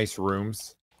really nice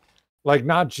rooms. Like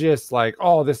not just like,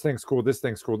 oh, this thing's cool, this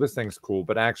thing's cool, this thing's cool,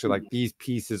 but actually like these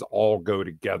pieces all go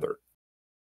together.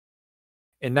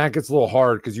 And that gets a little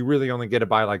hard because you really only get to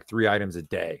buy like 3 items a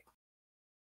day.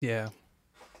 Yeah.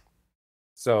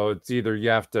 So it's either you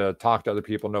have to talk to other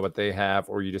people, know what they have,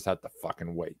 or you just have to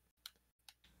fucking wait.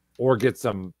 Or get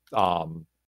some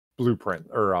blueprints,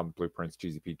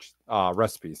 GZP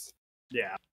recipes.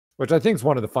 Yeah. Which I think is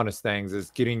one of the funnest things is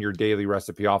getting your daily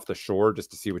recipe off the shore just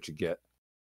to see what you get.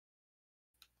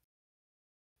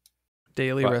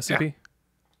 Daily recipe?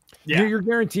 Yeah. You're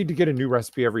guaranteed to get a new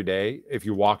recipe every day. If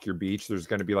you walk your beach, there's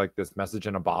going to be like this message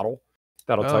in a bottle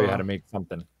that'll tell you how to make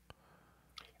something.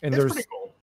 And That's pretty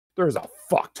cool. There's a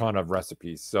fuck ton of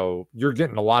recipes. So you're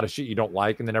getting a lot of shit you don't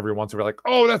like. And then every once in a while, like,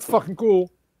 oh, that's fucking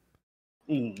cool.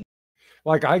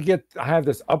 Like I have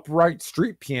this upright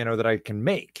street piano that I can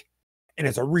make. And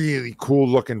it's a really cool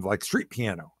looking like street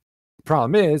piano. The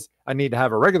problem is I need to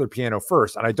have a regular piano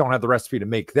first. And I don't have the recipe to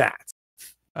make that.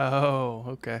 Oh,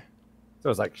 okay. So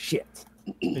it's like, shit.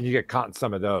 And you get caught in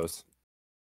some of those.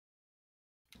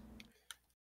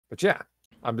 But yeah,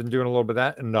 I've been doing a little bit of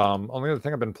that. And only other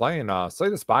thing I've been playing, Slay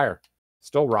the Spire.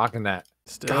 Still rocking that.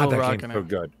 God, that game's so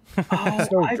good. Oh,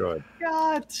 so good.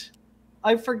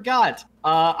 I forgot.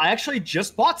 I actually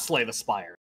just bought Slay the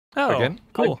Spire. Oh, again?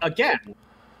 Cool. Again.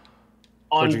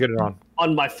 Where'd you get it on?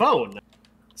 On my phone.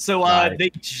 So Nice. they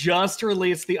just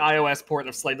released the iOS port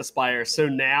of Slay the Spire. So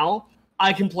now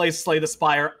I can play Slay the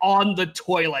Spire on the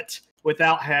toilet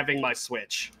without having my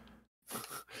Switch. I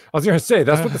was going to say,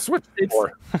 that's what the Switch is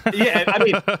for. Yeah, I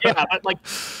mean, yeah, but like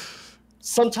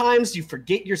sometimes you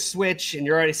forget your Switch and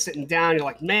you're already sitting down. You're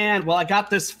like, man, well, I got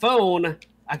this phone.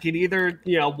 I could either,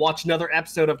 watch another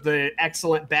episode of the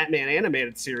excellent Batman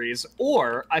animated series,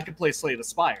 or I could play Slay the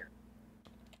Spire.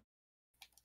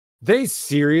 They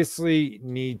seriously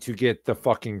need to get the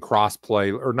fucking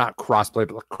crossplay, or not crossplay,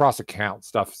 but cross-account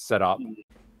stuff set up.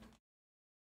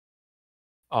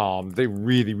 They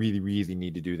really, really, really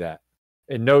need to do that.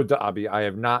 And no, Dobby, I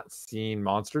have not seen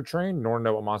Monster Train, nor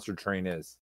know what Monster Train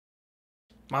is.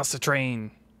 Monster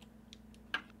Train.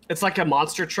 It's like a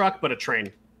monster truck, but a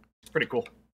train. It's pretty cool.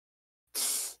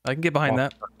 I can get behind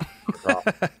that.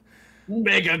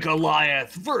 Mega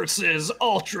Goliath versus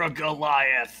Ultra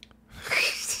Goliath.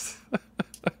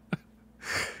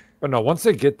 But no, once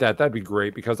they get that, that'd be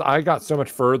great because I got so much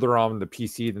further on the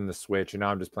PC than the Switch, and now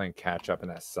I'm just playing catch up,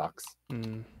 and that sucks.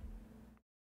 You're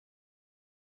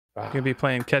gonna be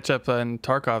playing catch up and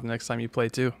Tarkov next time you play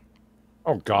too.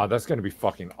 Oh god, that's gonna be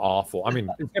fucking awful. I mean,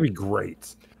 it's gonna be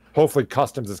great. Hopefully,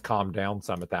 customs has calmed down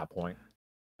some at that point.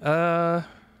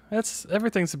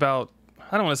 Everything's about.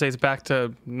 I don't want to say it's back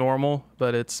to normal,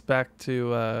 but it's back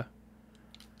to. I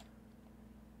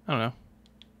don't know.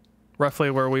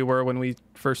 Roughly where we were when we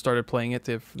first started playing it,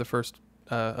 the first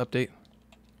update.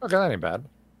 Okay, that ain't bad.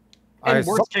 In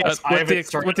worst case,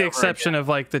 with the exception of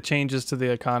like the changes to the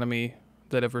economy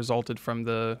that have resulted from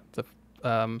the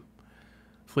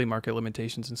flea market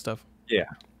limitations and stuff. Yeah.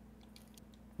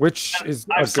 Which is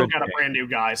I've still got a brand new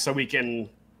guy, so we can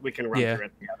run through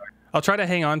it together. I'll try to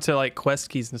hang on to like quest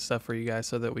keys and stuff for you guys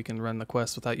so that we can run the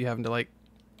quest without you having to like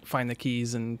find the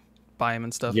keys and buy them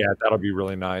and stuff. Yeah, that'll be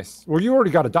really nice. Well, you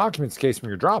already got a documents case from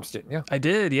your drops, didn't you? I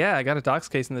did, yeah. I got a docs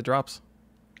case in the drops.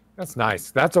 That's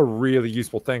nice. That's a really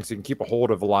useful thing, so you can keep a hold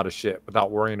of a lot of shit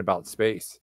without worrying about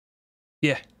space.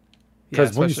 Yeah.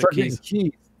 Because when you start getting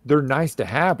keys, they're nice to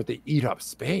have, but they eat up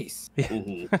space.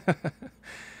 Yeah.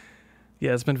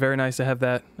 Yeah, it's been very nice to have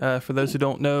that. For those who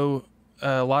don't know,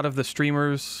 a lot of the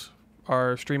streamers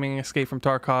are streaming Escape from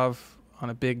Tarkov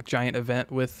on a big giant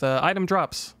event with item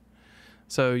drops.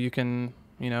 So you can,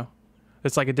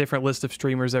 it's like a different list of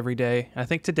streamers every day. I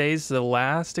think today's the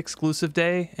last exclusive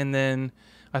day, and then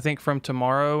I think from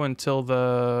tomorrow until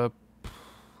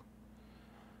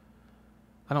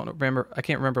I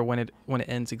can't remember when it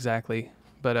ends exactly,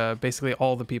 but basically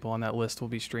all the people on that list will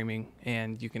be streaming,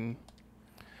 and you can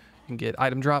get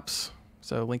item drops.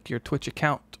 So link your Twitch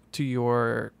account to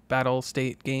your Battle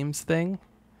State Games thing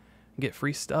and get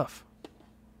free stuff.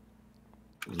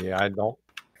 Yeah, I don't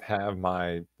have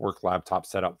my work laptop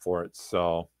set up for it,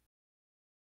 so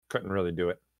couldn't really do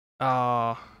it.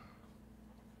 That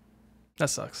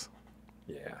sucks.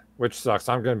 Yeah, which sucks.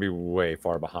 I'm going to be way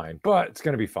far behind, but it's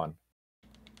going to be fun.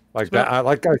 Like that,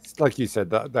 like you said,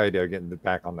 the idea of getting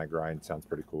back on that grind sounds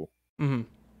pretty cool. Mm-hmm.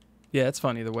 Yeah, it's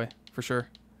fun either way, for sure.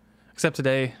 Except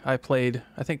today, I played,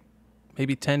 I think,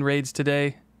 maybe 10 raids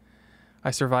today.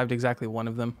 I survived exactly one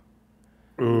of them.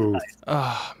 Ooh.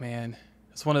 Oh, man.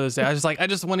 It's one of those days. I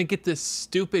just want to get this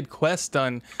stupid quest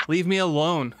done. Leave me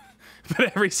alone.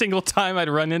 But every single time I'd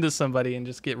run into somebody and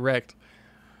just get wrecked.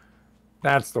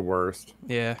 That's the worst.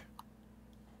 Yeah.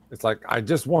 It's like, I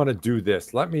just want to do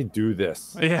this. Let me do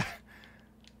this. Yeah.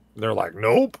 They're like,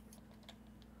 nope.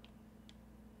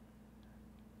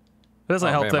 It doesn't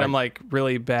help that I'm like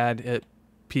really bad at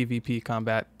PvP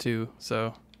combat too.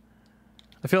 So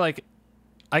I feel like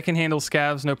I can handle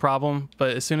scavs no problem,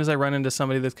 but as soon as I run into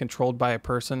somebody that's controlled by a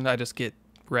person, I just get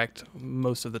wrecked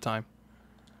most of the time.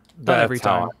 Not every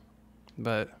time.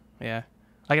 But yeah.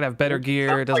 I could have better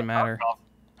gear, it doesn't matter.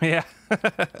 Yeah.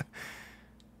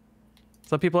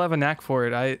 Some people have a knack for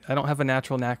it. I don't have a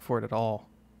natural knack for it at all.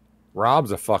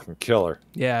 Rob's a fucking killer.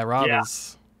 Yeah,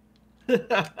 Rob's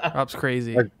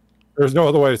crazy. Like, there's no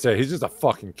other way to say it. He's just a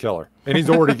fucking killer. And he's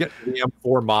already getting to the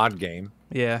M4 mod game.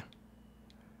 Yeah.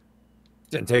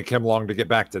 Didn't take him long to get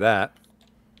back to that.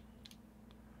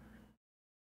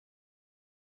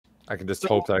 I can just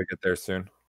hope that I get there soon.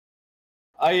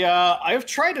 I've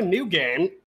tried a new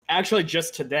game, actually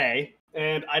just today,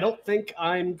 and I don't think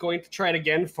I'm going to try it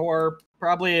again for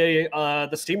probably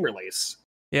the Steam release.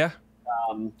 Yeah.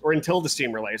 Or until the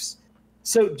Steam release.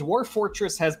 So Dwarf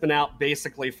Fortress has been out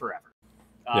basically forever.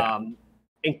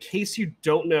 In case you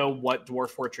don't know what Dwarf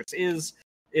Fortress is,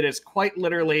 it is quite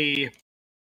literally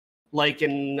like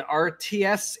an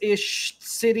RTS-ish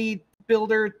city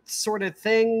builder sort of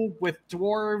thing with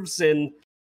dwarves and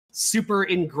super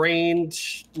ingrained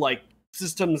like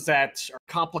systems that are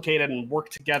complicated and work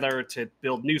together to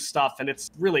build new stuff, and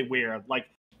it's really weird. Like,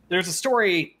 there's a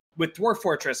story with Dwarf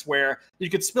Fortress where you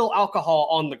could spill alcohol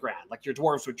on the ground. Like, your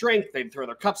dwarves would drink, they'd throw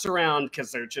their cups around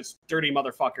because they're just dirty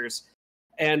motherfuckers.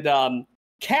 And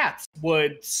cats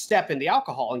would step in the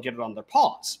alcohol and get it on their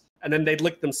paws, and then they'd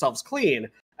lick themselves clean.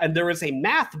 And there was a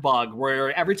math bug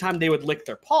where every time they would lick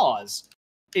their paws,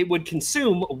 it would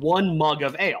consume 1 mug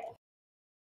of ale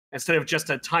instead of just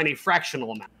a tiny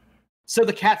fractional amount. So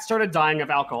the cat started dying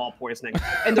of alcohol poisoning.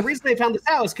 And the reason they found this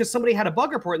out is because somebody had a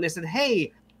bug report and they said,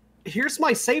 hey, here's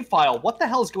my save file. What the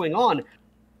hell is going on?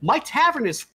 My tavern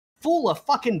is full of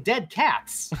fucking dead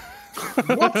cats.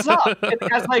 What's up? And the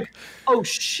guy's like, oh,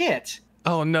 shit.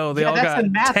 Oh, no, they all got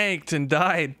tanked and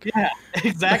died. Yeah,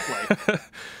 exactly.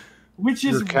 Which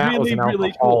is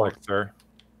really cool. Sir.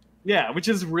 Yeah, which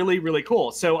is really, really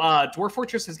cool. So Dwarf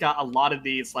Fortress has got a lot of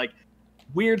these like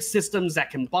weird systems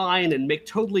that combine and make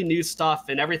totally new stuff,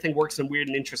 and everything works in weird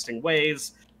and interesting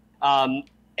ways.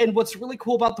 And what's really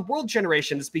cool about the world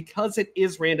generation is because it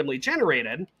is randomly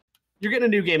generated, you're getting a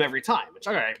new game every time, which,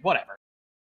 all right, whatever.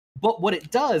 But what it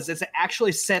does is it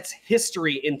actually sets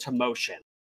history into motion.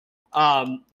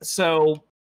 So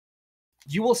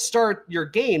you will start your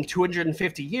game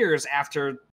 250 years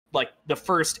after like the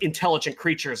first intelligent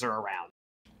creatures are around.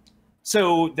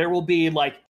 So there will be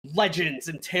like legends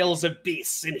and tales of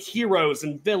beasts and heroes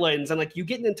and villains, and like you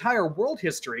get an entire world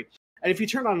history. And if you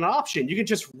turn on an option, you can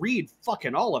just read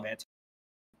fucking all of it.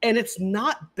 and it's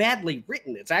not badly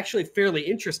written. It's actually fairly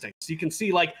interesting. So you can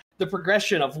see like the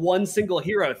progression of one single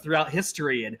hero throughout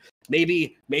history, and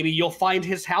maybe you'll find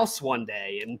his house one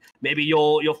day, and maybe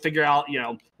you'll figure out, you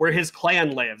know, where his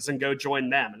clan lives and go join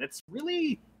them. And it's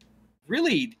really,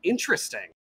 really interesting.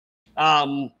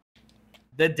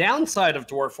 The downside of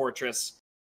Dwarf Fortress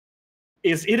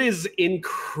is it is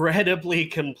incredibly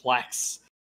complex.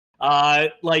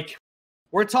 Like,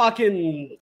 we're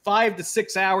talking 5 to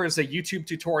 6 hours of YouTube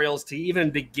tutorials to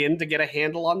even begin to get a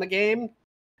handle on the game,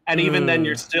 and even then,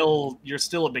 you're still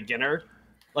a beginner.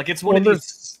 Like, it's one of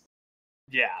these.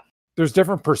 Yeah. There's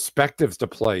different perspectives to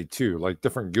play too, like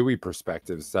different GUI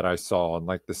perspectives that I saw, and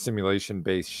like the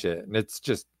simulation-based shit, and it's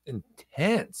just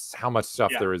intense how much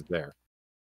stuff there is there.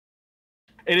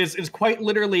 It's quite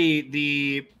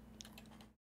literally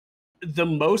the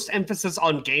most emphasis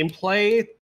on gameplay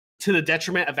to the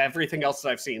detriment of everything else that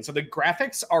I've seen. So the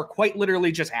graphics are quite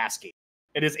literally just ASCII.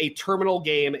 It is a terminal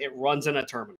game. It runs in a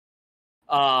terminal.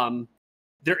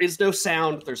 There is no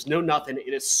sound. There's no nothing.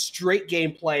 It is straight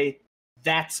gameplay.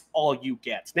 That's all you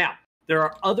get. Now, there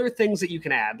are other things that you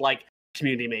can add, like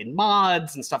community-made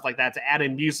mods and stuff like that, to add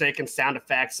in music and sound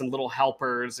effects and little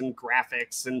helpers and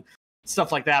graphics and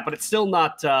stuff like that. But it's still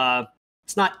not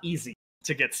it's not easy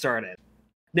to get started.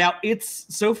 Now,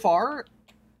 so far,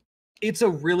 it's a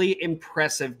really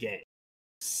impressive game.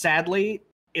 Sadly,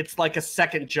 it's like a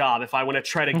second job if I want to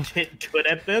try to get good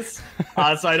at this.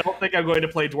 So I don't think I'm going to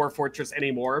play Dwarf Fortress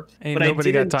anymore. Ain't but nobody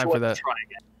I did got time enjoy for that. trying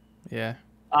it. Yeah.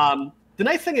 The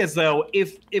nice thing is, though,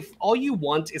 if all you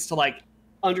want is to like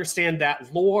understand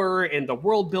that lore and the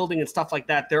world building and stuff like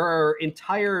that, there are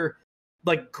entire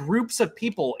like groups of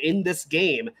people in this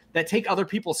game that take other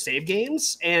people's save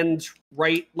games and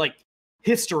write like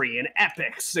history and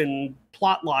epics and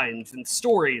plot lines and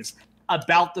stories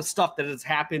about the stuff that has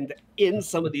happened in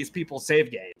some of these people's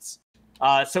save games.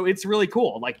 So it's really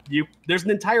cool. Like there's an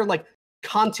entire like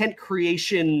content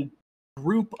creation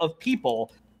group of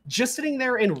people just sitting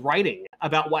there and writing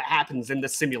about what happens in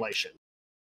this simulation.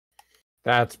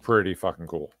 That's pretty fucking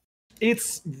cool.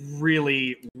 It's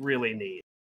really, really neat.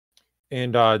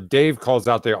 And Dave calls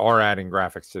out they are adding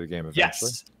graphics to the game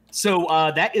eventually. Yes. So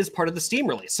that is part of the Steam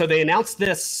release. So they announced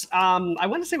this. I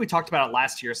want to say we talked about it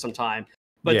last year sometime,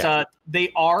 but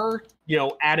they are, you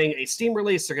know, adding a Steam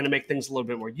release. They're going to make things a little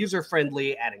bit more user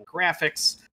friendly, adding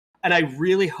graphics, and I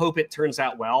really hope it turns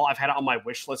out well. I've had it on my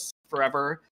wish list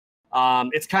forever.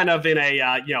 It's kind of in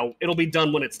a you know, it'll be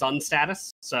done when it's done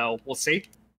status. So we'll see.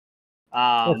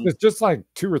 It's just like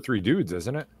 2 or 3 dudes,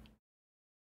 isn't it?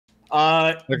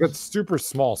 Like it's super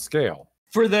small scale.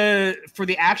 For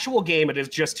the actual game, it is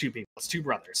just 2 people. It's 2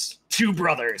 brothers. 2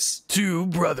 brothers. 2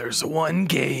 brothers, 1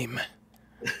 game.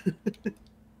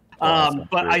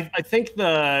 But I think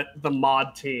the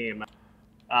mod team,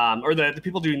 or the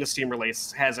people doing the Steam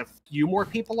release, has a few more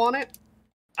people on it.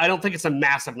 I don't think it's a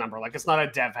massive number. Like, it's not a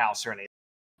dev house or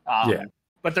anything.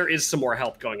 But there is some more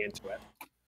help going into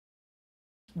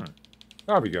it.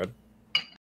 That'll be good.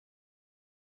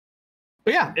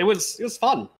 But yeah, it was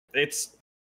fun. It's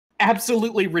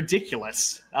absolutely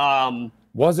ridiculous.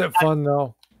 Was it fun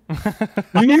though?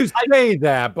 You say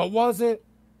that, but was it?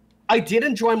 I did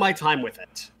enjoy my time with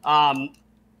it.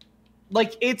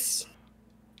 Like, it's,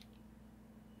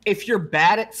 if you're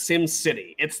bad at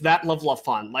SimCity, it's that level of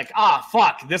fun. Like,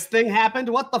 fuck, this thing happened?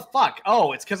 What the fuck?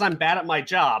 Oh, it's because I'm bad at my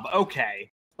job. Okay.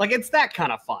 Like, it's that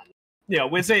kind of fun. You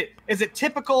know, is it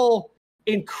typical,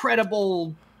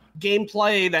 incredible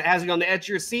gameplay that has you on the edge of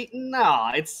your seat? No,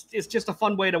 it's just a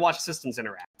fun way to watch systems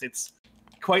interact. It's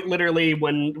quite literally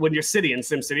when your city in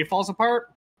SimCity falls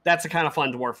apart, that's the kind of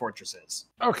fun Dwarf Fortress is.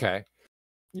 Okay.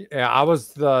 Yeah, I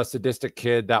was the sadistic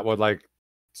kid that would like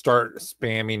start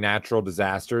spamming natural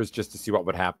disasters just to see what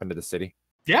would happen to the city.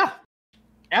 Yeah,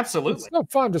 absolutely. It's no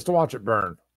fun just to watch it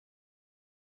burn.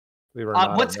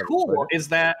 What's cool is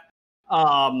that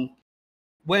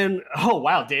when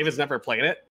Dave has never played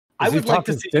it. I would like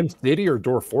to see SimCity or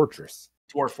Dwarf Fortress.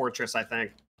 Dwarf Fortress, I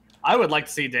think. I would like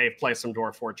to see Dave play some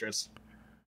Dwarf Fortress.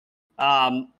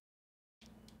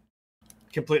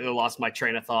 Completely lost my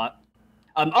train of thought.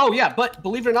 But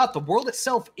believe it or not, the world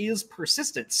itself is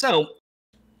persistent. So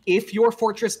if your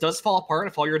fortress does fall apart,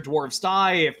 if all your dwarves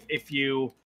die, if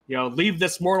you leave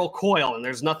this mortal coil and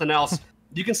there's nothing else,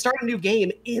 you can start a new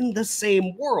game in the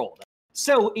same world.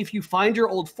 So if you find your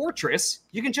old fortress,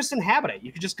 you can just inhabit it.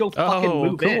 You can just go fucking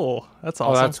move in. Cool. That's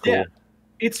awesome. Oh, that's cool. Yeah,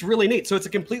 it's really neat. So it's a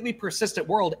completely persistent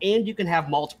world, and you can have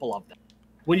multiple of them.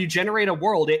 When you generate a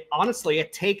world,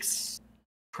 it takes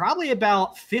probably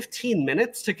about 15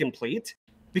 minutes to complete,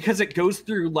 because it goes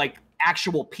through like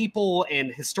actual people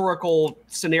and historical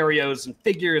scenarios and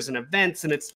figures and events,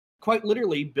 and it's quite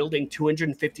literally building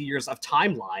 250 years of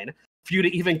timeline for you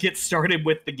to even get started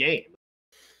with the game.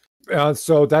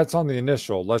 So that's on the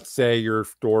initial. Let's say your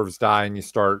dwarves die and you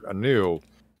start anew.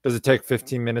 Does it take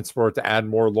 15 minutes for it to add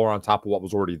more lore on top of what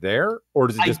was already there? Or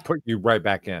does it just put you right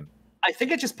back in? I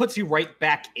think it just puts you right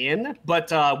back in.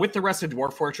 But with the rest of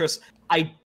Dwarf Fortress,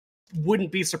 I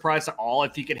wouldn't be surprised at all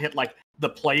if you could hit like the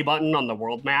play button on the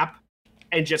world map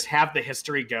and just have the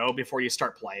history go before you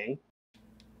start playing.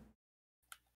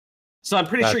 So I'm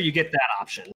pretty sure you get that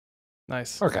option.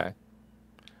 Nice. Okay.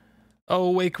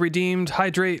 Oh, wake redeemed.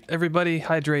 Hydrate, everybody.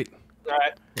 Hydrate. All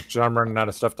right. Which I'm running out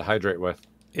of stuff to hydrate with.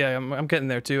 Yeah, I'm getting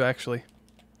there too, actually.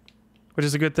 Which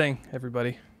is a good thing,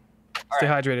 everybody. Stay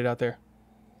hydrated out there.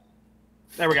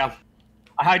 There we go.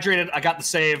 I hydrated. I got the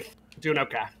save. Doing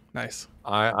okay. Nice.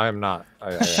 I'm not.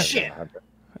 Shit.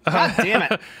 God damn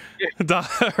it.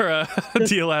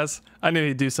 DLS. I knew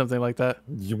he'd do something like that.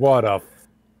 What up?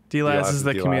 DLS is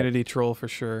the community troll for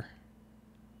sure.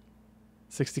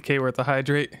 60k worth of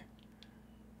hydrate.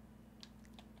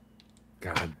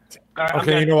 God. Right,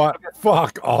 okay, you know what?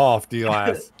 Fuck off,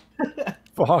 D-Laz.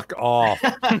 Fuck off.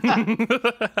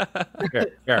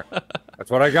 Here. That's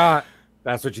what I got.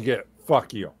 That's what you get.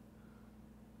 Fuck you.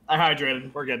 I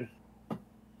hydrated. We're good.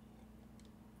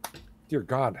 Dear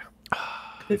God.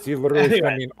 Is he literally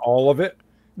spending all of it?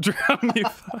 Drown you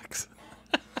fucks.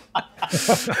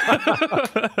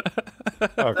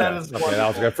 Okay, That is that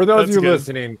was good. For those of you good.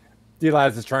 listening,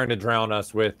 D-Laz is trying to drown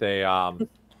us with a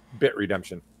bit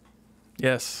redemption.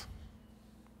 Yes.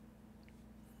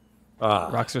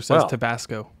 Roxer says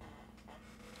Tabasco.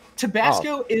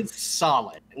 Tabasco is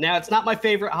solid. Now, it's not my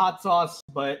favorite hot sauce,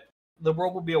 but the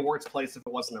world would be a worse place if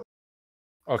it wasn't.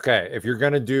 Okay, if you're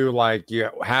gonna do like you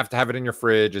have to have it in your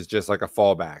fridge, it's just like a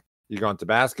fallback. You going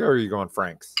Tabasco or you going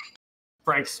Frank's?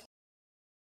 Frank's.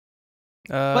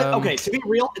 But okay, to be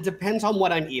real, it depends on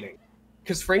what I'm eating.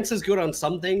 Because Frank's is good on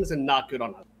some things and not good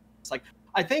on others. It's like,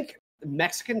 I think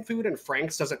Mexican food and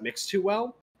Frank's doesn't mix too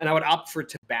well, and I would opt for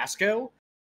Tabasco.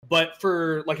 But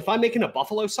for, like, if I'm making a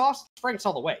buffalo sauce, Frank's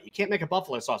all the way. You can't make a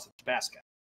buffalo sauce with Tabasco.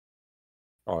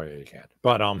 Oh, yeah, you can.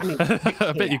 But,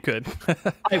 I bet you could.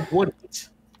 I wouldn't.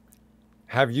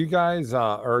 Have you guys,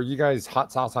 are you guys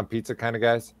hot sauce on pizza kind of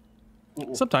guys?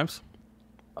 Sometimes.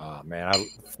 Oh, man,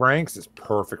 Frank's is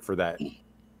perfect for that.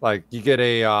 Like, you get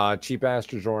a cheap-ass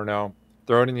DiGiorno,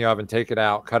 throw it in the oven, take it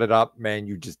out, cut it up, man,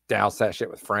 you just douse that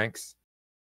shit with Frank's.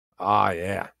 Ah,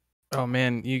 yeah. Oh,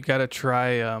 man, you gotta try,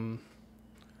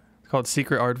 it's called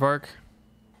Secret Aardvark.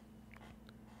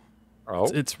 Oh.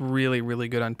 It's really, really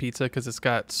good on pizza because it's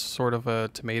got sort of a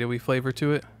tomatoey flavor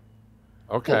to it.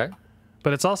 Okay.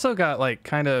 But it's also got, like,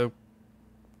 kind of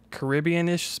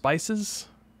Caribbean-ish spices.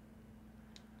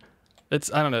 I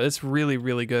don't know, it's really,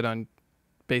 really good on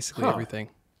basically everything.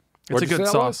 It's What'd a you good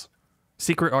say that sauce. was?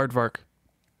 Secret Aardvark.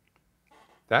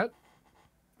 Okay,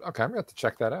 I'm gonna have to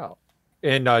check that out.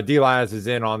 And D-Laz is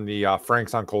in on the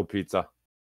Frank's on cold pizza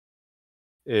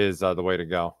is the way to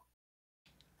go.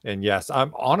 And yes,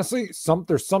 I'm honestly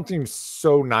there's something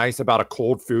so nice about a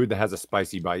cold food that has a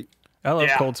spicy bite. I love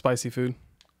cold spicy food.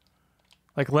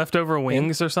 Like leftover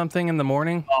wings or something in the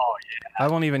morning. Oh yeah. I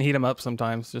won't even heat them up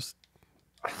sometimes. Just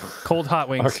cold hot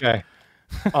wings. Okay.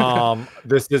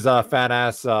 This is a fat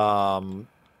ass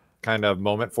kind of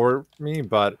moment for me,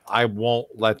 but I won't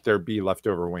let there be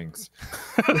leftover wings.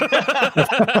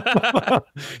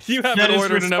 You haven't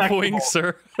ordered enough wings,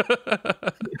 sir.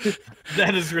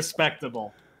 That is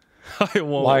respectable. I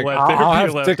won't let there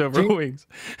be leftover wings.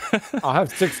 I'll have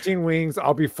 16 wings.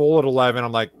 I'll be full at 11.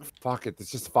 I'm like, fuck it.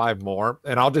 It's just 5 more,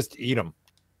 and I'll just eat them.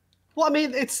 Well, I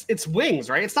mean, it's wings,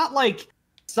 right? It's not like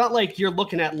you're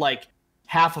looking at like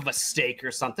half of a steak or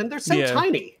something. They're so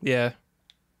tiny. Yeah.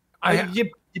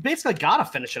 You basically gotta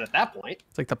finish it at that point.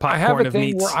 It's like the popcorn of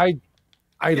meats. Where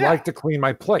I like to clean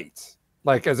my plates.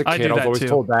 Like as a kid, I was always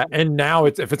told that, and now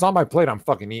if it's on my plate, I'm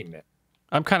fucking eating it.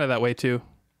 I'm kind of that way too.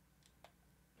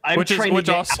 Which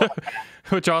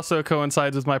also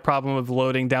coincides with my problem of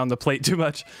loading down the plate too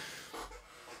much.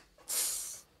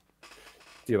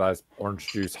 D-Laz orange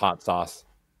juice, hot sauce.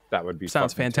 That would be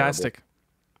sounds fantastic. Terrible.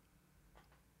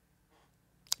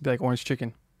 Be like orange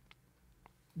chicken.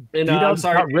 And I'm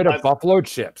sorry, got rid of buffalo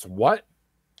chips. What?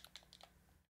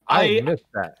 I missed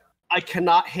that. I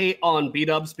cannot hate on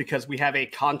B-dubs because we have a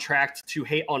contract to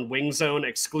hate on Wing Zone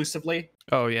exclusively.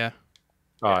 Oh yeah.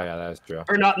 Oh yeah, that's true.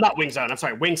 Or not Wing Zone. I'm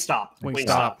sorry, Wingstop.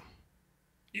 Wingstop.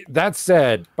 That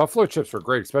said, buffalo chips were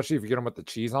great, especially if you get them with the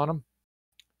cheese on them.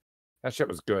 That shit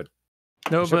was good.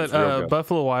 No, but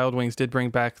Buffalo Wild Wings did bring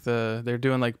back they're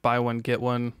doing like buy one get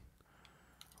one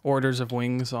orders of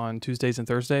wings on Tuesdays and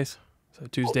Thursdays. So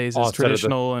Tuesdays Oh, is instead of the-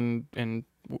 traditional and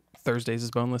Thursdays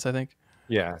is boneless, I think.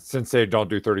 Yeah, since they don't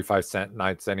do 35-cent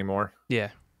nights anymore.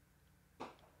 Yeah.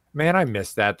 Man, I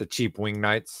miss that, the cheap wing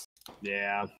nights.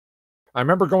 Yeah. I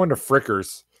remember going to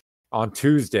Frickers on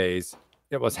Tuesdays.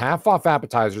 It was half off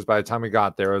appetizers by the time we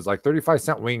got there. It was like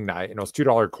 35-cent wing night, and it was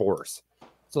 $2 course.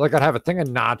 So like I'd have a thing of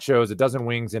nachos, a dozen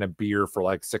wings, and a beer for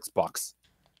like $6.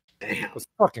 Damn. It was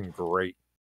fucking great.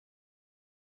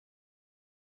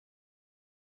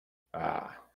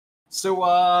 So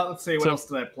let's see, what else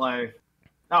did I play?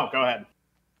 Oh, go ahead.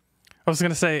 I was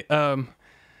gonna say, I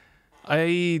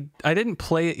didn't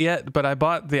play it yet, but I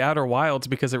bought The Outer Wilds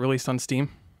because it released on Steam.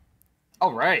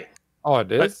 All right. Oh,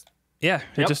 it is? Yeah,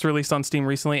 it just released on Steam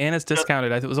recently, and it's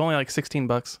discounted. It was only like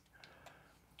 $16.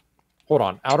 Hold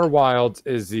on. Outer Wilds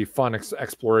is the fun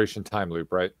exploration time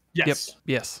loop, right? Yes.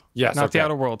 Yes. Yes. Not okay. The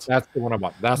Outer Worlds. That's the one I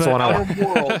want. That's But the one I want. Outer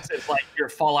Worlds is like your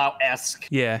Fallout-esque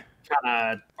Yeah.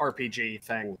 kind of RPG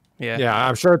thing. Yeah. Yeah,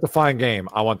 I'm sure it's a fine game.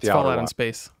 I want the It's Outer Fallout in Wilds.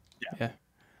 space. Yeah.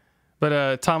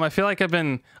 But Tom, I feel like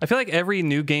every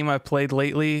new game I've played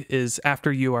lately is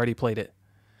after you already played it.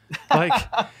 Like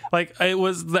it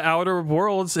was The Outer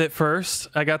Worlds at first.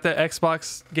 I got the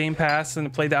Xbox Game Pass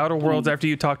and played The Outer Worlds after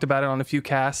you talked about it on a few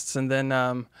casts, and then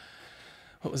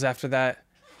what was after that?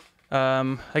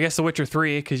 I guess The Witcher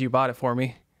 3 because you bought it for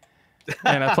me.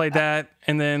 And I played that,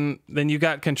 and then you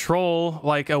got Control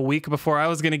like a week before I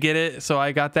was gonna get it, so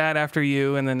I got that after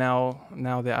you, and then now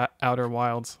The Outer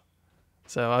Wilds.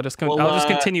 So I'll just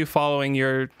continue following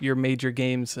your major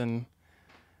games and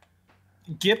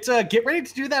get ready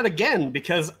to do that again,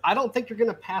 because I don't think you're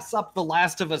gonna pass up The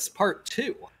Last of Us Part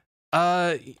 2.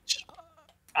 I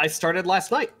started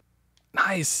last night.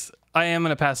 Nice. I am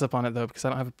gonna pass up on it though because I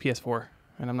don't have a PS4,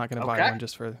 and I'm not gonna buy one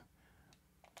just for.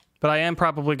 But I am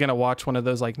probably gonna watch one of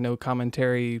those like no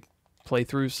commentary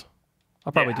playthroughs.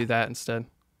 I'll probably do that instead.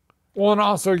 Well, and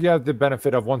also you have the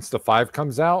benefit of once the 5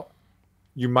 comes out,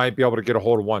 you might be able to get a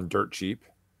hold of one dirt cheap.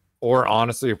 Or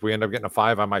honestly, if we end up getting a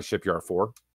 5, I might ship you our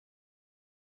 4.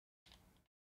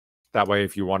 That way,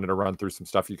 if you wanted to run through some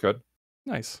stuff, you could.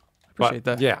 Nice. Appreciate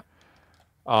that. Yeah.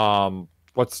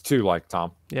 What's 2 like,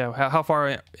 Tom? Yeah. How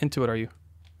far into it are you?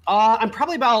 I'm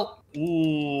probably about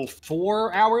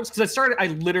 4 hours because I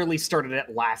literally started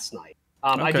it last night.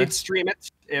 I did stream it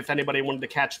if anybody wanted to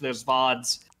catch those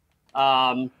VODs.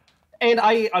 And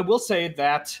I will say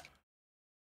that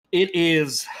it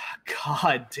is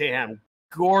goddamn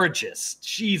gorgeous.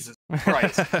 Jesus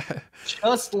Christ.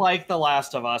 Just like The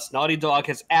Last of Us, Naughty Dog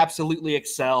has absolutely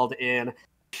excelled in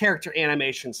character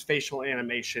animations, facial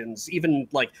animations, even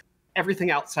like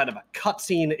everything outside of a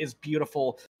cutscene is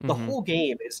beautiful. The whole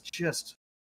game is just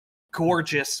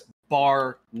gorgeous,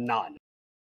 bar none.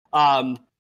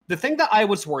 The thing that I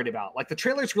was worried about, like the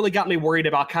trailers really got me worried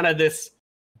about kind of this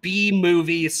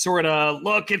B-movie sort of,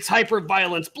 look, it's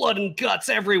hyper-violence, blood and guts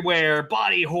everywhere,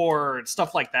 body horror,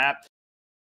 stuff like that.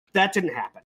 That didn't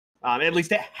happen. At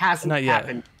least it hasn't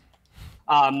happened.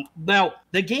 Now,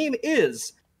 the game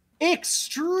is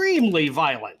extremely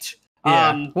violent.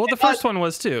 Yeah. Well, the first one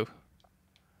was too.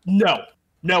 No,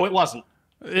 it wasn't.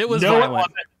 It was violent. It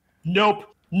wasn't. Nope.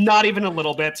 Not even a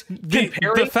little bit.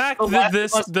 The fact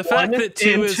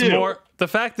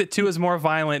that 2 is more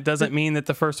violent doesn't mean that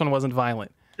the first one wasn't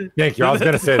violent. Thank you. I was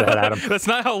going to say that, Adam. That's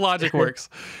not how logic works.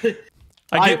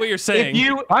 I get what you're saying.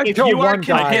 I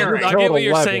get what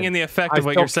you're saying in the effect of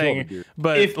what you're saying.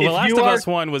 But The Last of Us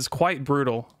 1 was quite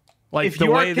brutal. Like the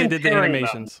way they did the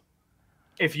animations.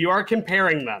 If you are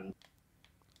comparing them,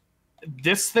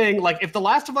 this thing, like if The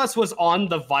Last of Us was on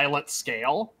the violent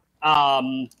scale,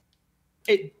 Last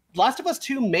of Us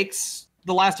 2 makes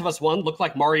The Last of Us 1 look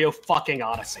like Mario fucking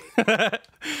Odyssey.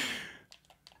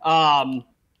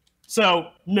 So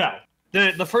no,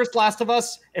 the first Last of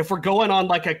Us, if we're going on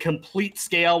like a complete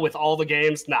scale with all the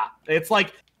games, nah, it's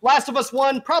like Last of Us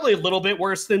 1 probably a little bit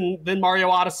worse than Mario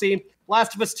Odyssey.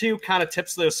 Last of Us 2 kind of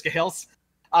tips those scales.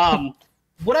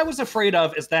 What I was afraid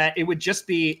of is that it would just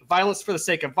be violence for the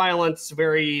sake of violence,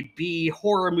 very B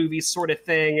horror movie sort of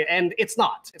thing, and it's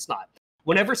not. It's not.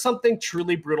 Whenever something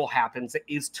truly brutal happens, it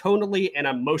is tonally and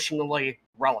emotionally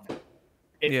relevant.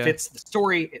 It fits the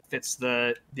story. It fits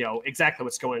the, exactly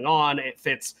what's going on. It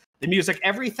fits the music.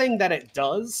 Everything that it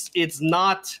does, it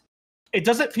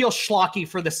doesn't feel schlocky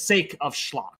for the sake of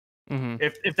schlock.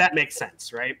 If that makes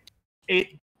sense, right? It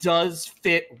does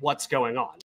fit what's going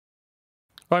on.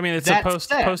 Well, I mean, it's a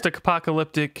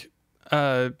post-apocalyptic,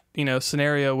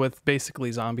 scenario with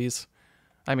basically zombies.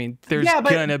 I mean, there's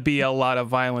gonna be a lot of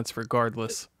violence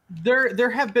regardless. There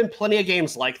have been plenty of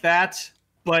games like that,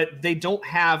 but they don't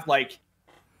have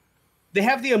they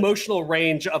have the emotional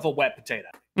range of a wet potato.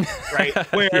 right?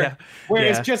 Where Yeah.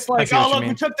 it's Yeah. just I like, see what oh you look, we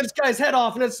mean. took this guy's head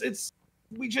off, and it's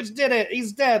we just did it.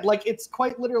 He's dead. Like it's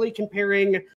quite literally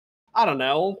comparing. I don't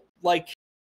know. Like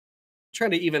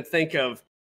trying to even think of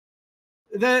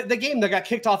the game that got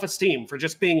kicked off of Steam for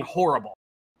just being horrible,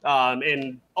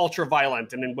 and ultra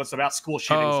violent, and it was about school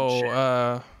shootings and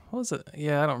shit. What was it?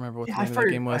 Yeah, I don't remember what the Yeah, name of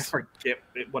the game I was. forget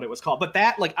what it was called. But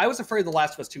that, like, I was afraid The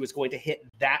Last of Us 2 was going to hit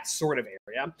that sort of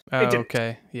area. Oh, It didn't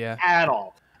okay. Yeah. at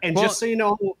all. And Well- just so you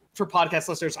know, for podcast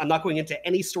listeners, I'm not going into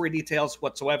any story details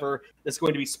whatsoever. It's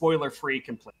going to be spoiler-free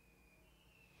completely.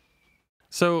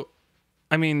 So,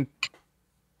 I mean,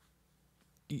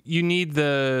 you need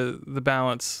the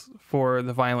balance for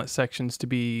the violent sections to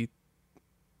be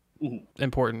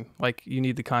important. Like you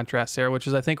need the contrast there, which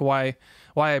is I think why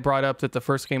I brought up that the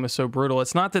first game was so brutal.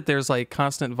 It's not that there's like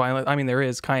constant violence. I mean, there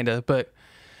is kind of, but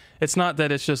it's not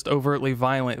that it's just overtly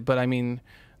violent. But I mean,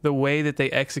 the way that they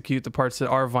execute the parts that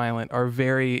are violent are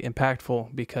very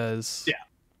impactful because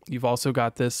you've also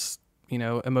got this, you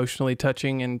know, emotionally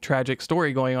touching and tragic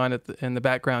story going on in the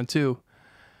background too.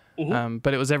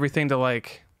 But it was everything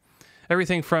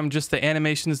from just the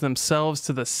animations themselves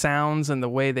to the sounds and the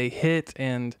way they hit,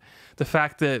 and the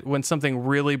fact that when something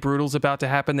really brutal is about to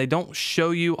happen, they don't show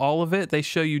you all of it. They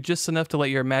show you just enough to let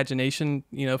your imagination,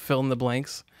 you know, fill in the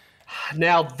blanks.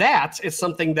 Now that is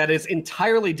something that is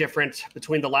entirely different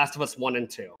between The Last of Us 1 and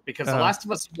 2, because The Last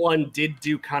of Us 1 did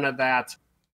do kind of that,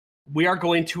 we are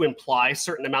going to imply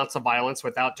certain amounts of violence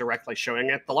without directly showing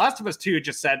it. The Last of Us 2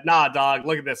 just said, nah, dog,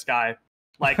 look at this guy.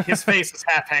 Like, his face is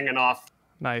half hanging off.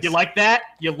 Nice. You like that?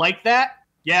 You like that?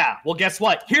 Yeah. Well, guess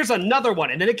what? Here's another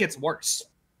one, and then it gets worse.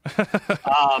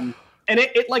 And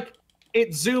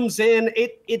it zooms in.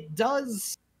 It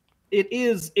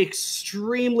is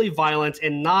extremely violent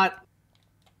and not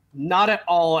at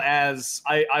all as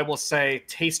I will say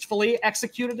tastefully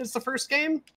executed as the first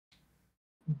game,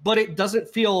 but it doesn't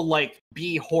feel like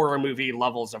B horror movie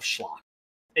levels of schlock.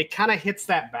 It kind of hits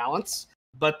that balance,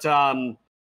 but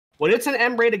when it's an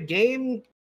M-rated game,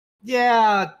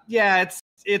 yeah, it's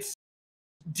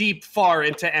deep far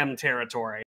into M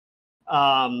territory.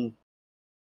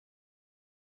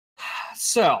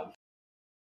 So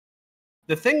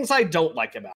the things I don't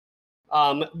like about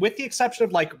it, with the exception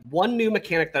of like one new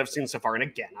mechanic that I've seen so far, and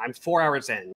again, I'm 4 hours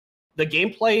in, the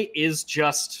gameplay is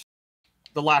just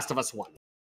The Last of Us 1.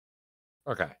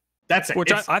 Okay. That's it.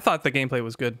 Which I thought the gameplay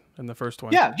was good in the first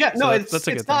one. Yeah, So no, that's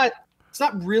a good thing. It's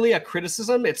not really a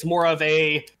criticism. It's more of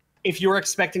a, if you're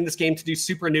expecting this game to do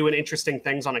super new and interesting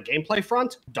things on a gameplay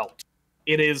front, don't.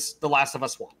 It is The Last of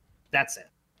Us 1. That's it.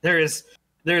 There's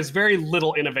very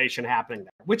little innovation happening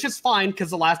there, which is fine because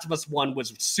The Last of Us 1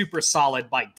 was super solid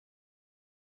by.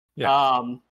 Yeah.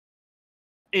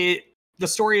 The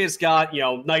story has got, you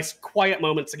know, nice quiet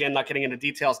moments, again, not getting into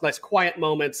details, nice quiet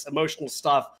moments, emotional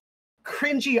stuff,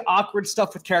 cringy, awkward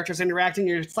stuff with characters interacting.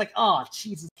 You're just like, oh,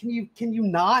 Jesus, can you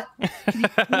not?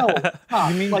 No.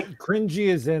 You mean like cringy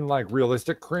is in like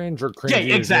realistic cringe, or cringy?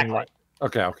 Yeah, exactly. Is in like,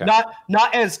 okay.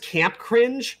 Not as camp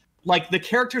cringe. Like the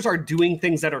characters are doing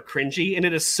things that are cringy, and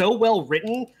it is so well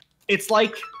written. It's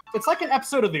like an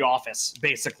episode of The Office,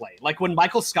 basically. Like when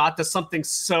Michael Scott does something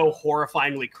so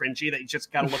horrifyingly cringy that you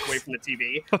just gotta look away from the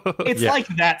TV. It's like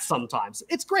that sometimes.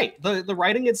 It's great. The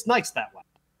writing is nice that way.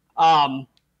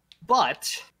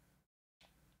 But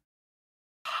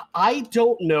I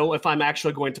don't know if I'm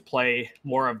actually going to play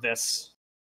more of this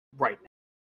right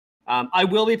now. I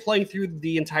will be playing through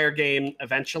the entire game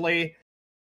eventually.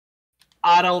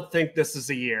 I don't think this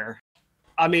is a year.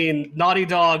 I mean, Naughty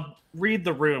Dog, read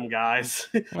the room, guys.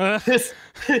 the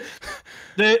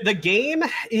game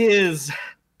is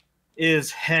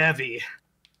heavy,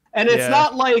 and it's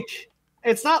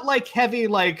not like heavy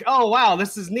like, oh wow,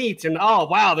 this is neat, and oh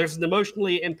wow, there's an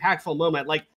emotionally impactful moment.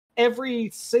 Like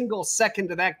every single second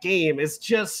of that game is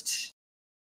just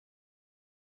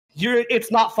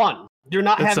it's not fun. You're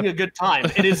not having a good time.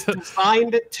 It is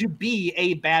designed to be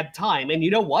a bad time. And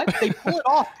you know what? They pull it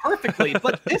off perfectly.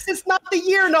 But this is not the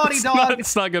year, Naughty Dog.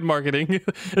 It's not good marketing.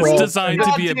 It's designed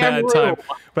to be a bad time.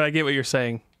 But I get what you're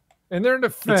saying. And they're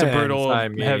defense. It's a brutal,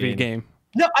 heavy game.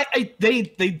 No, they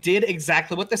did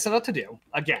exactly what they set out to do.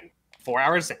 Again, 4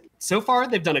 hours in. So far,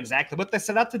 they've done exactly what they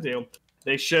set out to do.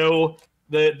 They show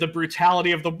the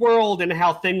brutality of the world and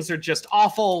how things are just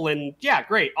awful. And yeah,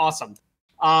 great, awesome.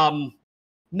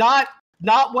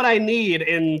 Not what I need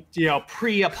in, you know,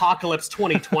 pre-apocalypse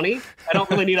 2020. I don't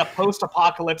really need a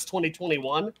post-apocalypse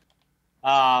 2021.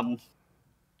 But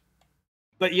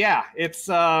yeah, it's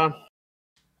I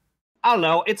don't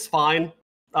know, it's fine.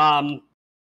 Do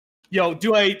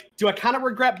I kind of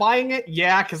regret buying it?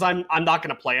 Yeah, because I'm not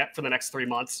gonna play it for the next 3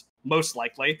 months, most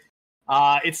likely.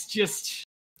 It's just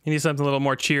You need something a little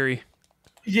more cheery.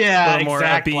 Yeah, a little more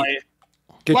exactly. upbeat.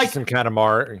 Get you some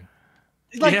Katamari.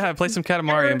 Yeah, play some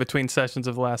Katamari in between sessions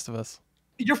of The Last of Us.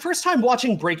 Your first time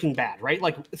watching Breaking Bad, right?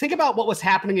 Like, think about what was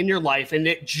happening in your life, and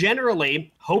it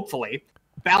generally, hopefully,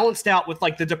 balanced out with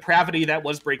like the depravity that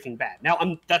was Breaking Bad.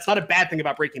 Now, that's not a bad thing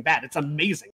about Breaking Bad. It's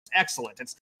amazing. It's excellent.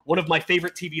 It's one of my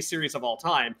favorite TV series of all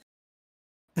time.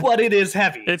 But it is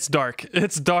heavy. It's dark.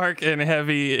 It's dark and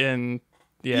heavy and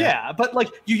Yeah, but like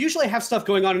you usually have stuff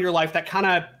going on in your life that kind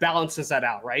of balances that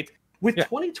out, right? With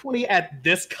 2020 at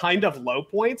this kind of low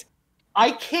point,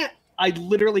 I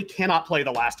literally cannot play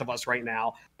The Last of Us right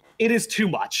now. It is too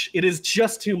much. It is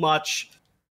just too much.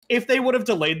 If they would have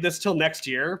delayed this till next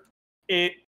year,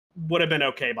 it would have been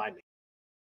okay by me.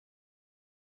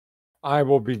 I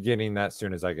will be getting that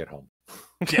soon as I get home.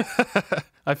 Yeah.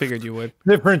 I figured you would.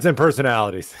 Difference in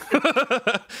personalities.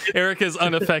 Eric is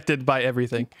unaffected by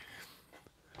everything.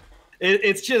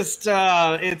 It's just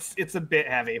it's a bit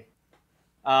heavy.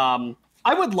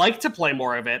 I would like to play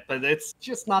more of it, but it's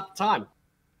just not the time.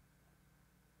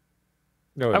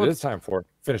 No, it is time for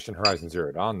finishing Horizon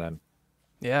Zero Dawn. Then,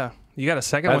 yeah, you got a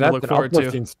second one to look forward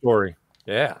to. Story,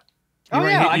 yeah.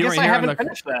 I guess I haven't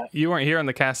finished that. You weren't here on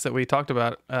the cast that we talked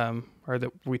about, or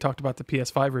that we talked about the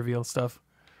PS5 reveal stuff.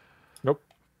 Nope,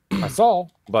 I saw,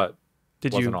 but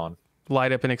did wasn't you on.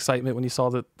 Light up in excitement when you saw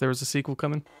that there was a sequel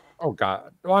coming? Oh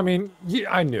God! Well, I mean,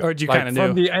 yeah, I knew. Or did you kind of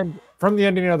know from the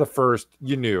ending of the first?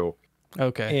 You knew.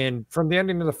 Okay. And from the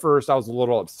ending of the first, I was a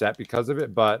little upset because of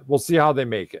it, but we'll see how they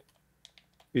make it.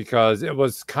 Because it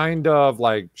was kind of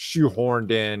like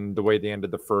shoehorned in the way they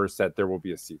ended the first that there will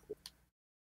be a sequel.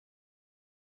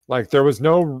 Like there was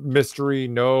no mystery,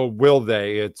 no will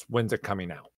they. It's when's it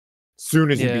coming out?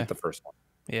 Soon as you beat the first one.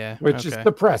 Yeah. Which is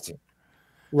depressing.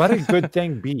 Let a good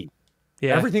thing be.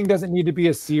 Yeah. Everything doesn't need to be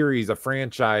a series, a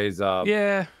franchise.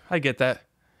 Yeah, I get that.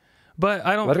 But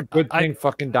I don't let a good thing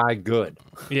fucking die good.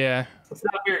 Yeah. It's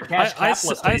not your cash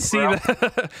capitalist. I see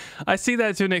that. I see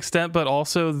that to an extent, but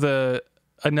also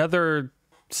another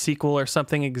sequel or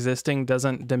something existing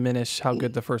doesn't diminish how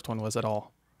good the first one was at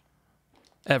all.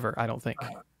 Ever, I don't think.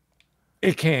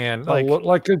 It can.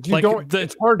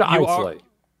 It's hard to isolate.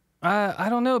 I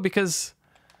don't know, because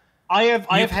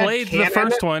I played the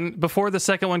first one before the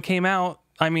second one came out.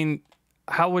 I mean,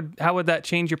 how would that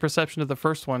change your perception of the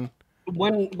first one?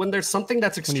 When there's something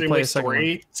that's extremely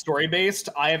story based,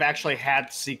 I have actually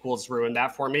had sequels ruin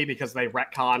that for me because they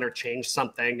retcon or changed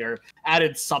something or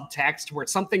added subtext where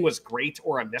something was great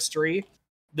or a mystery.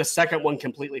 The second one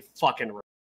completely fucking ruined.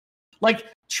 Like,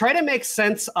 try to make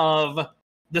sense of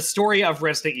the story of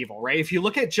Resident Evil, right? If you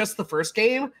look at just the first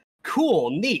game,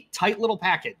 cool, neat, tight little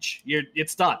package.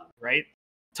 It's done, right?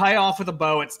 Tie it off with a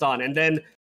bow, it's done. And then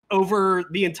over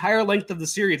the entire length of the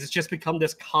series, it's just become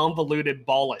this convoluted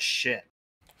ball of shit.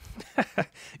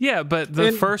 Yeah, but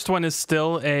the first one is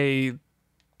still a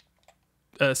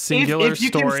singular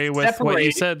story with what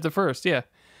you said the first. Yeah.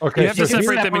 Okay. You have to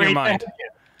separate them in your mind.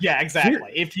 Yeah,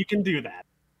 exactly. If you can do that.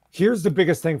 Here's the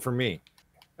biggest thing for me.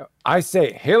 I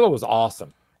say Halo was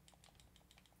awesome.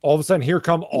 All of a sudden, here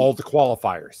come all the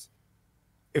qualifiers.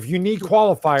 If you need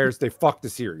qualifiers, they fuck the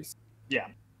series. Yeah.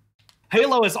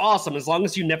 Halo is awesome as long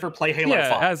as you never play Halo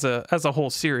 5. As a whole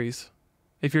series.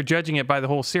 If you're judging it by the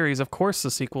whole series, of course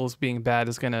the sequels being bad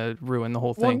is going to ruin the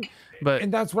whole thing.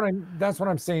 And that's what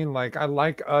I'm saying. Like, I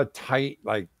like a tight,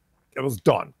 like, it was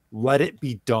done. Let it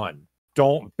be done.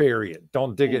 Don't bury it.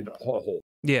 Don't dig it a hole.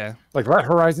 Yeah. Like, let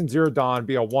Horizon Zero Dawn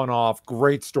be a one-off,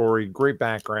 great story, great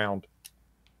background.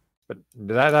 But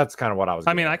that's kind of what I was.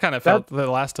 I mean, I kind of felt The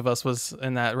Last of Us was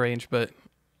in that range, but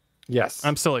yes,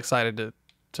 I'm still excited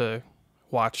to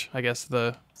watch, I guess,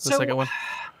 the second one.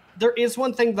 There is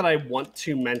one thing that I want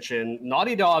to mention.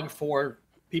 Naughty Dog, for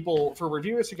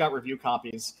reviewers who got review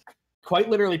copies, quite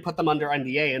literally put them under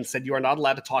NDA and said you are not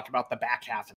allowed to talk about the back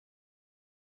half of it.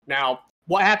 Now,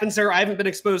 what happens there? I haven't been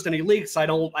exposed to any leaks. I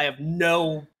have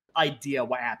no idea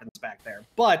what happens back there.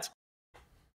 But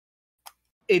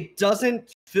it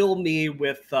doesn't fill me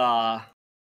with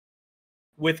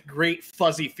great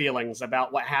fuzzy feelings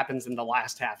about what happens in the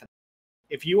last half of it.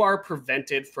 If you are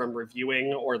prevented from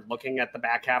reviewing or looking at the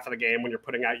back half of the game when you're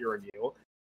putting out your review,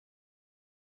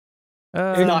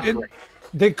 it's not great.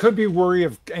 They could be worried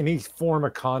of any form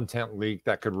of content leak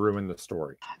that could ruin the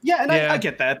story. Yeah, and I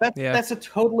get that. That's a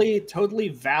totally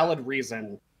valid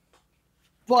reason.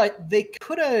 But they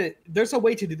could have. There's a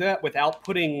way to do that without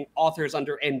putting authors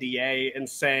under NDA and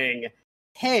saying,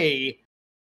 "Hey,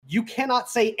 you cannot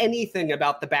say anything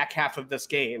about the back half of this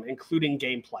game, including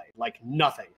gameplay. Like,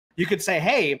 nothing." You could say,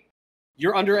 "Hey,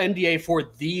 you're under NDA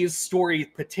for these story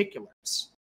particulars,"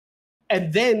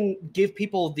 and then give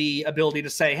people the ability to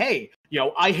say, hey,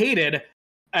 I hated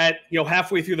at,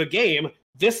 halfway through the game,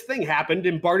 this thing happened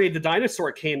and Barney the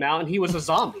dinosaur came out and he was a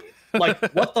zombie. Like,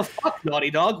 what the fuck,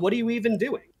 Naughty Dog? What are you even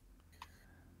doing?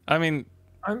 I mean,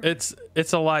 it's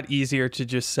a lot easier to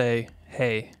just say,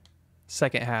 hey,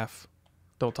 second half,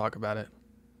 don't talk about it.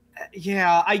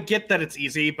 Yeah, I get that it's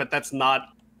easy, but that's not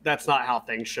how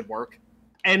things should work.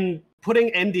 And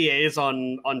putting NDAs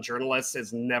on journalists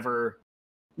is never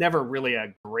really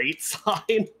a great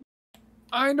sign.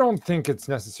 I don't think it's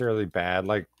necessarily bad.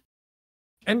 Like,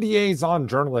 NDAs on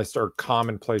journalists are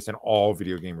commonplace in all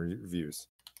video game reviews.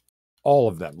 All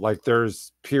of them. Like,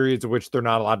 there's periods in which they're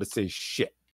not allowed to say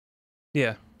shit.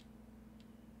 Yeah.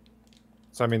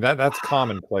 So, I mean, that's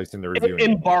commonplace in the review.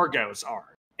 Embargoes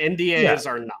are. NDAs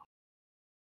are not.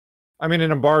 I mean,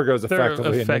 an embargo is They're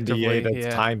effectively an NDA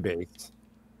that's time-based.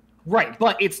 Right,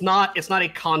 but it's not a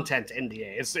content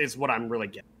NDA, is what I'm really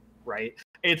getting, right?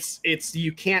 It's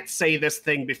you can't say this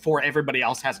thing before everybody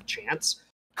else has a chance.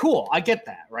 Cool, I get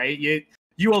that, right?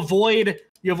 You avoid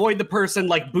the person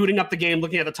like booting up the game,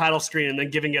 looking at the title screen, and then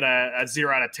giving it a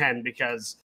 0 out of 10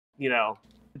 because,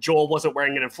 Joel wasn't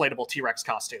wearing an inflatable T-Rex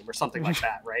costume or something like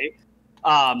that, right?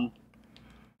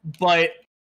 But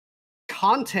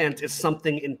content is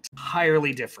something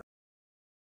entirely different.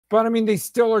 But I mean, they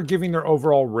still are giving their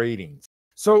overall ratings.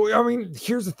 So, I mean,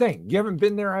 here's the thing. You haven't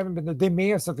been there, I haven't been there. They may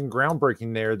have something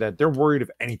groundbreaking there that they're worried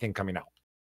of anything coming out.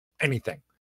 Anything.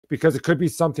 Because it could be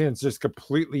something that's just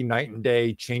completely night and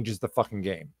day, changes the fucking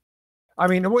game. I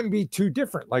mean, it wouldn't be too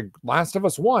different. Like Last of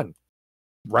Us 1,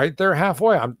 right there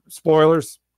halfway.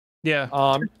 Spoilers.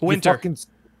 Yeah. Winter.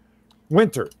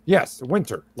 Winter. Yes,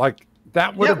 winter. Like,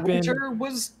 that would have been... Winter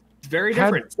was very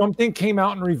different. Had something came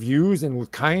out in reviews and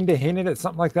kind of hinted at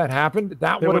something like that happened,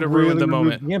 that would have ruined the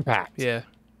moment. The impact. Yeah.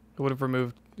 It would have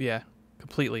removed,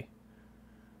 completely.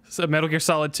 So Metal Gear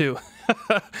Solid 2.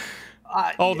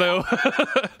 Although...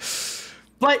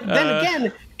 But then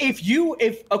again,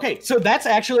 okay, so that's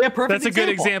actually a perfect example. That's a good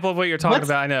example of what you're talking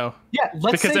about, I know. Yeah,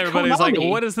 because everybody's like,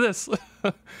 what is this?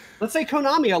 Let's say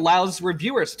Konami allows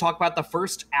reviewers to talk about the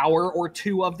first hour or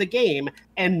two of the game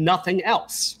and nothing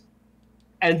else.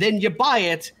 And then you buy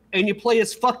it and you play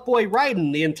as fuckboy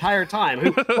Raiden the entire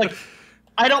time.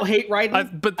 I don't hate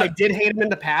Raiden, I did hate him in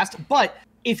the past, but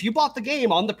if you bought the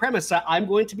game on the premise that I'm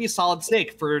going to be Solid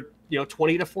Snake for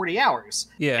 20 to 40 hours,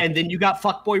 and then you got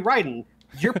fuckboy Raiden,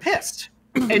 you're pissed.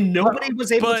 And nobody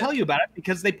was able to tell you about it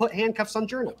because they put handcuffs on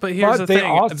journals. But here's the thing. They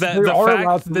are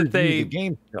allowed to review the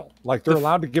game still. Like, they're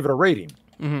allowed to give it a rating.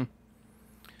 Mm-hmm.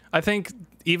 I think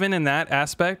even in that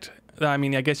aspect, I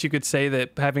mean, I guess you could say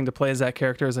that having to play as that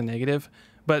character is a negative,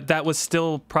 but that was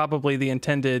still probably the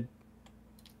intended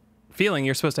feeling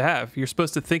you're supposed to have. You're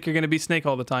supposed to think you're going to be Snake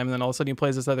all the time, and then all of a sudden you play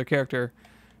as this other character,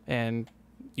 and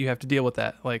you have to deal with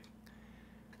that. Like,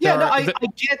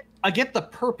 I get the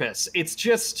purpose. It's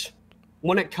just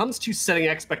when it comes to setting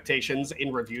expectations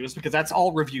in reviews, because that's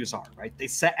all reviews are, right? They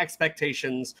set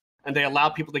expectations and they allow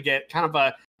people to get kind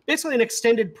of basically an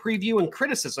extended preview and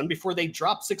criticism before they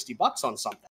drop $60 on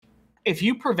something. If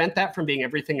you prevent that from being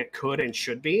everything it could and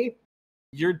should be,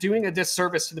 you're doing a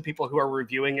disservice to the people who are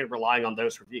reviewing and relying on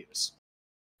those reviews.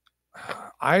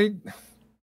 I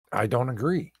don't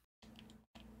agree.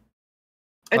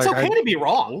 It's okay to be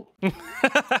wrong.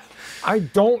 I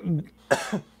don't...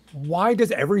 Why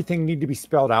does everything need to be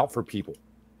spelled out for people?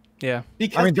 Yeah.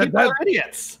 Because people are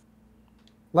idiots.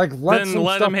 Like, let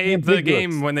them hate the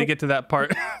game when they get to that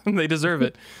part. They deserve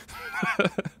it.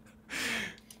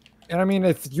 And I mean,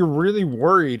 if you're really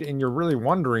worried and you're really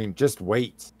wondering, just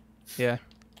wait. Yeah.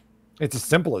 It's as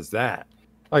simple as that.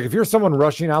 Like, if you're someone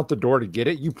rushing out the door to get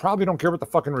it, you probably don't care what the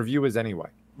fucking review is anyway.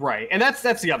 Right, and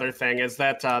that's the other thing is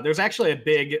that there's actually a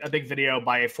big video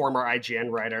by a former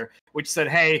IGN writer which said,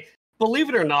 hey, believe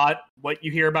it or not, what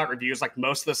you hear about reviews, like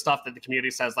most of the stuff that the community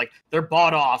says, like they're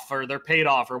bought off or they're paid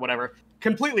off or whatever,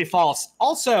 completely false.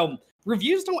 Also,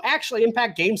 reviews don't actually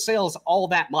impact game sales all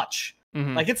that much.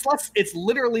 Mm-hmm. Like it's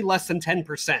literally less than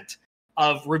 10%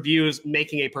 of reviews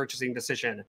making a purchasing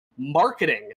decision.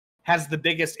 Marketing has the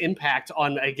biggest impact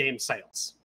on a game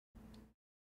sales.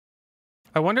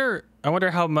 I wonder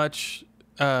how much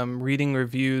reading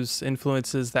reviews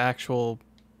influences the actual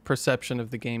perception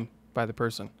of the game by the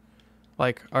person.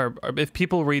 Like, if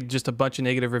people read just a bunch of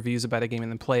negative reviews about a game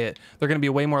and then play it, they're going to be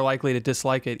way more likely to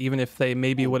dislike it, even if they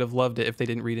maybe would have loved it if they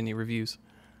didn't read any reviews.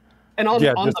 And on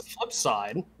the flip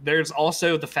side, there's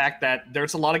also the fact that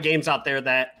there's a lot of games out there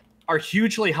that are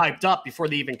hugely hyped up before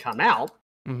they even come out.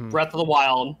 Mm-hmm. Breath of the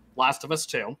Wild, Last of Us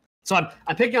 2. So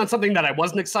I'm picking on something that I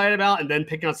wasn't excited about, and then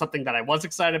picking on something that I was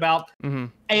excited about. Mm-hmm.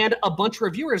 And a bunch of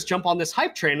reviewers jump on this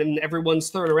hype train, and everyone's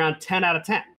throwing around 10 out of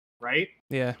 10, right?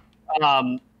 Yeah.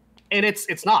 And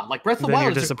it's not. Like, Breath of the Then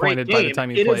Wild you're is a great disappointed game. by the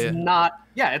time you play it.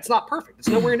 It's not perfect. It's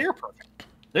nowhere near perfect.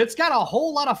 It's got a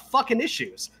whole lot of fucking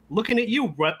issues. Looking at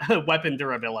you, weapon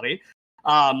durability.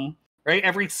 Right?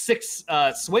 Every 6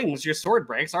 swings, your sword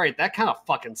breaks. All right, that kind of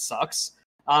fucking sucks.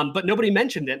 But nobody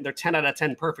mentioned it, and they're 10 out of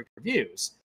 10 perfect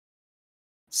reviews.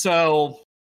 So,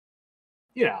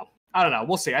 you know, I don't know.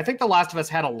 We'll see. I think The Last of Us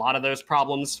had a lot of those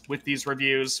problems with these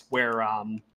reviews where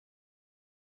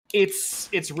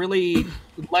it's really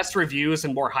less reviews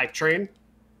and more hype train.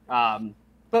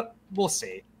 But we'll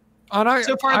see.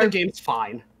 So far, the game's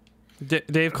fine.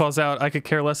 Dave calls out, I could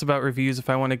care less about reviews. If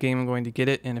I want a game, I'm going to get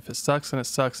it. And if it sucks, then it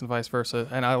sucks, and vice versa.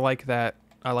 And I like that.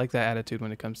 I like that attitude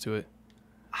when it comes to it.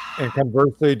 And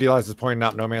conversely, D-Lice is pointing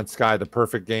out No Man's Sky, the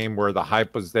perfect game where the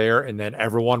hype was there, and then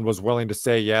everyone was willing to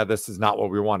say, yeah, this is not what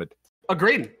we wanted.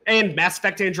 Agreed. And Mass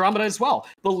Effect Andromeda as well.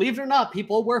 Believe it or not,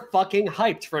 people were fucking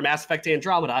hyped for Mass Effect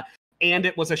Andromeda, and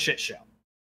it was a shit show.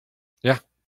 Yeah.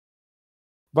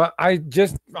 But I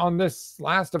just, on this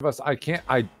Last of Us, I can't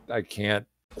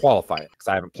qualify it because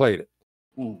I haven't played it.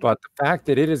 But the fact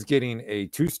that it is getting a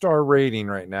 2-star rating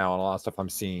right now on a lot of stuff I'm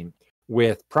seeing,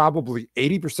 with probably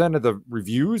 80% of the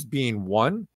reviews being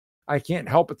 1, I can't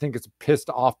help but think it's pissed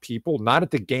off people, not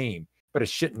at the game, but a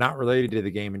shit not related to the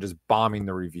game and just bombing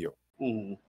the review.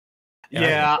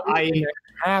 Yeah, it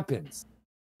happens.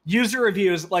 User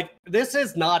reviews, like, this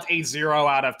is not a 0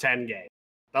 out of 10 game.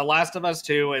 The Last of Us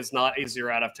 2 is not a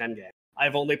 0 out of 10 game.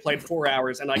 I've only played 4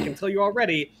 hours, and I can tell you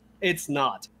already, it's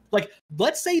not. Like,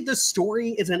 let's say the story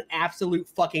is an absolute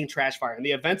fucking trash fire, and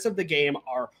the events of the game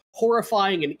are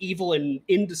horrifying and evil in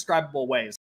indescribable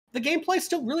ways. The gameplay's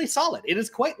still really solid. It is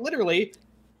quite literally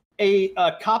a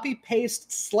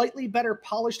copy-paste, slightly better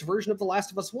polished version of The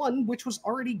Last of Us 1, which was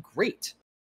already great.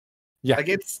 Yeah. Like,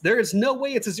 there is no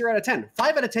way it's a 0 out of 10.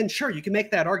 5 out of 10, sure, you can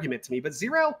make that argument to me, but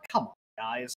 0? Come on,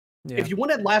 guys. Yeah. If you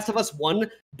wanted Last of Us 1,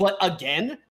 but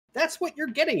again, that's what you're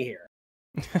getting here.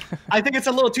 I think it's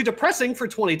a little too depressing for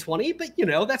 2020, but, you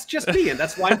know, that's just me, and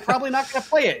that's why I'm probably not going to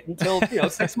play it until,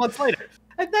 6 months later.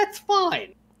 And that's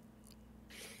fine.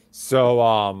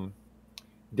 So,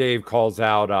 Dave calls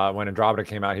out when Andromeda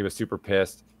came out, he was super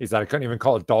pissed. He said, I couldn't even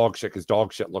call it dog shit because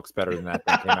dog shit looks better than that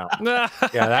came out.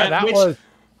 Yeah, that was...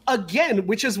 Again,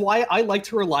 which is why I like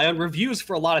to rely on reviews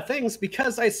for a lot of things,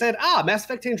 because I said, Mass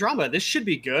Effect Andromeda, this should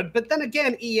be good. But then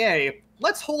again, EA,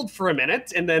 let's hold for a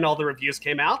minute. And then all the reviews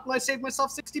came out, and I saved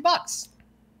myself $60.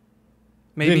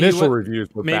 Maybe the initial reviews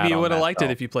were maybe bad you would have that, liked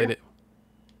it if you played it.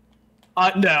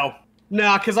 No,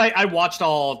 because I watched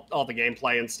all the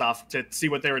gameplay and stuff to see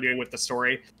what they were doing with the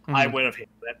story. Mm-hmm. I would have hated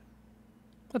it.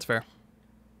 That's fair.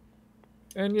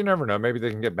 And you never know. Maybe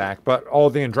they can get back. But all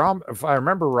the Andromeda, if I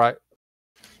remember right,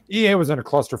 EA was in a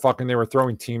clusterfuck and they were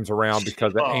throwing teams around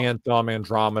because of Anthem,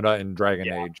 Andromeda, and Dragon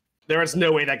Age. There is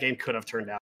no way that game could have turned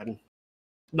out.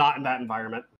 Not in that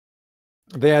environment.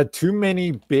 They had too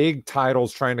many big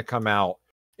titles trying to come out,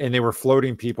 and they were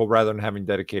floating people rather than having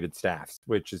dedicated staffs,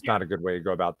 which is not a good way to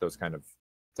go about those kind of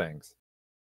things.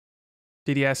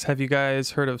 DDS, have you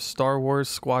guys heard of Star Wars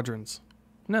Squadrons?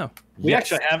 No. We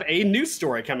actually have a news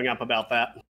story coming up about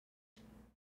that.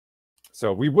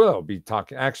 So we will be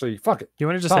talking. Actually, fuck it. You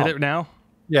want to just hit it now?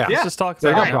 Yeah. Let's just talk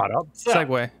about it. Brought up. So,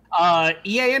 segue.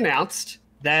 EA announced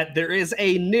that there is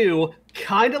a new,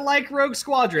 kind of like Rogue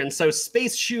Squadron, so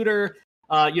space shooter,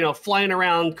 flying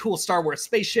around cool Star Wars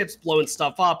spaceships, blowing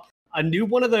stuff up. A new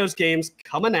one of those games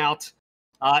coming out.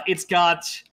 It's got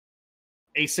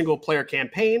a single-player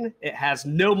campaign. It has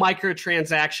no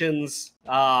microtransactions.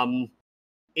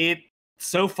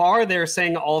 So far, they're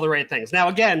saying all the right things. Now,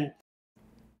 again,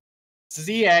 this is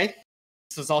EA.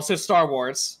 This is also Star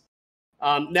Wars.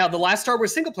 Now, the last Star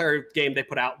Wars single-player game they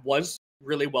put out was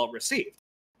really well received.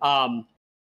 I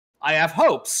have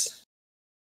hopes,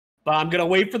 but I'm going to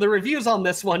wait for the reviews on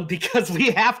this one because we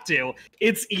have to.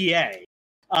 It's EA.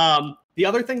 The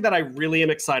other thing that I really am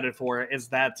excited for is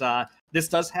that this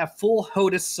does have full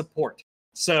HOTAS support.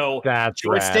 So that's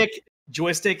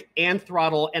joystick and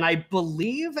throttle, and I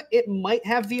believe it might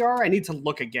have VR. I need to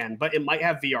look again, but it might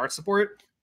have VR support.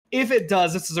 If it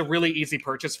does, this is a really easy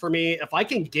purchase for me. If I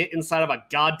can get inside of a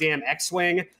goddamn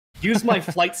X-Wing, use my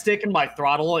flight stick and my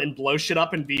throttle and blow shit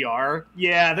up in VR,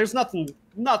 yeah, there's nothing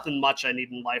much I need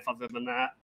in life other than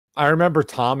that. I remember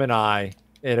Tom and I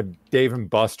at a Dave and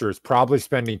Buster's probably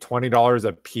spending $20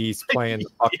 a piece playing the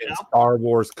fucking Star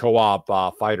Wars co-op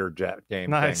fighter jet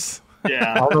game. Nice. Thing.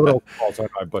 Yeah. I don't know what it was called, so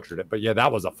I butchered it. But yeah,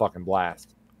 that was a fucking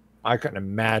blast. I couldn't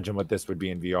imagine what this would be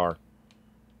in VR.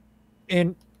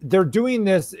 And they're doing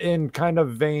this in kind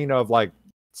of vein of like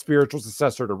spiritual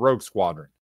successor to Rogue Squadron,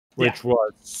 which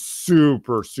was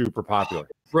super, super popular.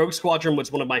 Rogue Squadron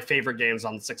was one of my favorite games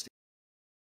on the 60.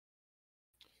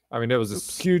 I mean, it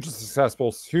was hugely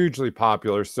successful, hugely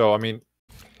popular. So, I mean,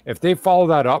 if they follow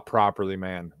that up properly,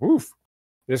 man, woof,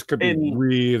 this could be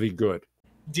really good.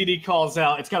 DD calls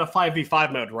out, it's got a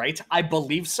 5v5 mode, right? I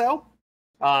believe so.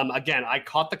 Again, I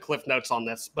caught the cliff notes on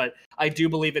this, but I do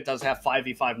believe it does have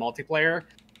 5v5 multiplayer.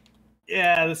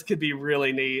 Yeah, this could be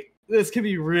really neat. This could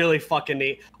be really fucking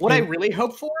neat. What I really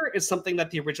hope for is something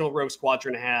that the original Rogue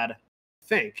Squadron had.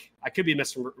 I could be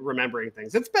misremembering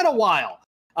things. It's been a while.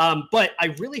 But I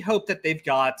really hope that they've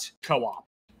got co-op.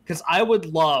 Because I would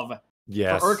love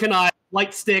for Urkanai,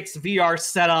 light sticks, VR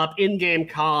setup, in-game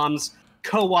comms,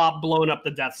 co-op blowing up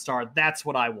the Death Star. That's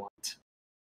what I want.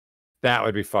 That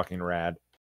would be fucking rad.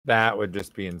 That would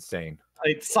just be insane.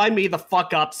 Sign me the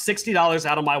fuck up. $60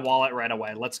 out of my wallet right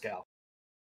away. Let's go.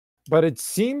 But it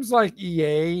seems like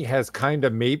EA has kind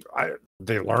of made...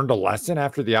 they learned a lesson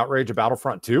after the outrage of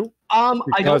Battlefront 2? I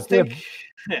don't think...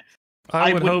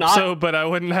 I would hope so, but I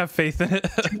wouldn't have faith in it.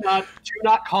 do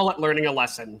not call it learning a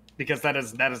lesson, because that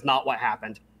is not what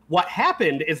happened. What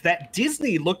happened is that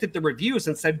Disney looked at the reviews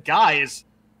and said, guys,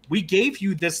 we gave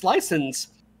you this license.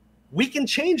 We can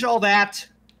change all that,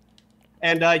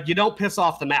 and you don't piss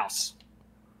off the mouse.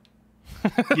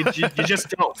 You just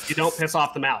don't. You don't piss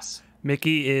off the mouse.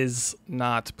 Mickey is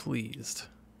not pleased.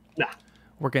 Nah.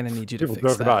 We're going to need you to People fix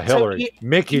talk that. about Hillary.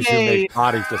 Mickey's who make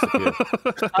bodies disappear.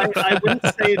 I wouldn't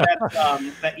say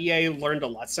that that EA learned a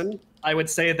lesson. I would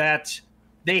say that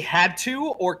they had to,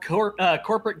 or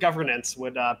corporate governance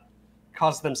would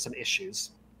cause them some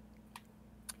issues.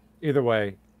 Either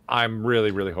way, I'm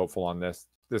really, really hopeful on this.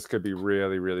 This could be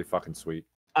really, really fucking sweet.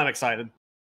 I'm excited.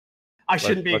 I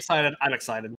shouldn't be excited. I'm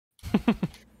excited.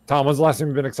 Tom, when's the last time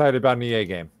you've been excited about an EA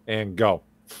game? And go.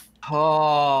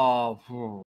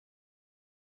 Oh...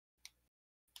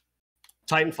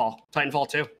 Titanfall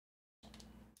 2.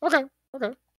 Okay.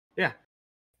 Yeah.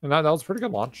 And that was a pretty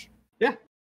good launch. Yeah,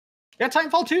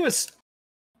 Titanfall 2 is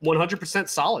 100%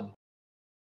 solid.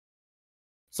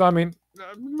 So, I mean,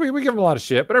 we give them a lot of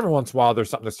shit, but every once in a while there's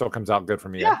something that still comes out good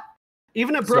from EA. Yeah.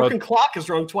 Even a broken clock is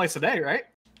wrong twice a day, right?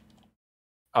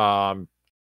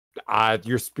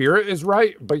 Your spirit is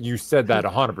right, but you said that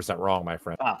 100% wrong, my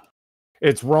friend. Ah.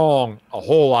 It's wrong a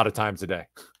whole lot of times a day.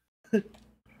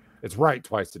 It's right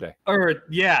twice a day. Or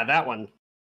yeah, that one.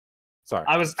 Sorry.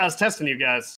 I was testing you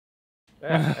guys.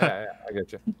 Yeah, I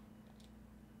get you.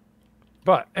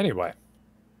 But anyway,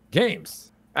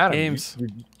 games. Adam, you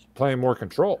playing more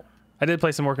Control. I did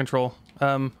play some more Control.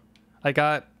 I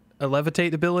got a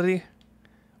levitate ability,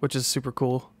 which is super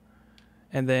cool.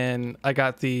 And then I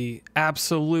got the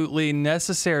absolutely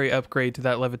necessary upgrade to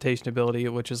that levitation ability,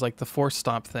 which is like the force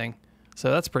stomp thing. So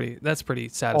that's pretty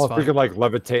satisfying. Oh, if we could like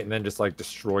levitate and then just like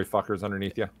destroy fuckers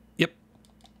underneath you. Yep.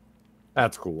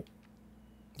 That's cool.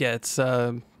 Yeah, it's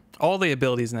all the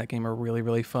abilities in that game are really,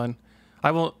 really fun.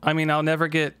 I'll never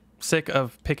get sick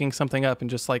of picking something up and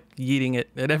just like yeeting it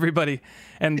at everybody.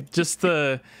 And just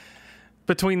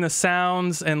between the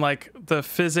sounds and like the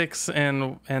physics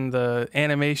and the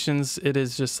animations, it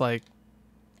is just like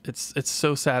it's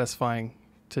so satisfying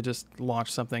to just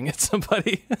launch something at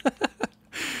somebody.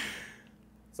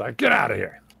 It's like, get out of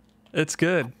here. It's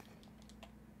good.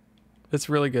 It's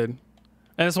really good.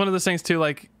 And it's one of those things too,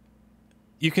 like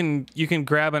you can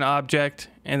grab an object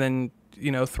and then,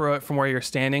 throw it from where you're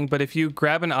standing. But if you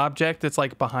grab an object that's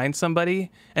like behind somebody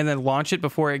and then launch it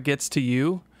before it gets to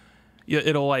you,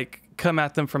 it'll like come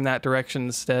at them from that direction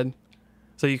instead.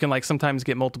 So you can like sometimes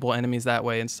get multiple enemies that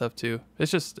way and stuff too.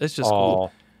 It's just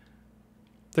cool.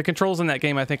 The controls in that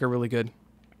game I think are really good.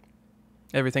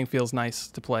 Everything feels nice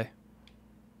to play.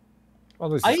 Well,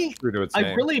 this is true to its name.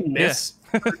 I really miss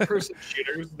third-person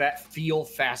shooters that feel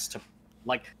fast.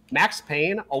 Like Max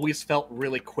Payne always felt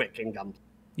really quick in gunplay.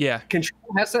 Yeah,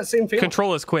 Control has that same feel.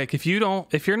 Control is quick. If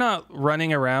you're not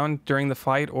running around during the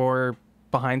fight or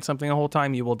behind something the whole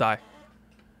time, you will die.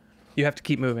 You have to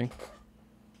keep moving,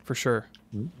 for sure.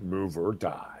 Move or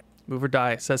die. Move or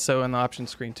die. It says so on the option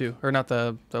screen too, or not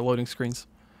the loading screens.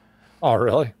 Oh,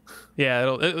 really? Yeah,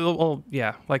 it'll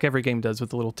yeah, like every game does with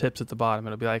the little tips at the bottom.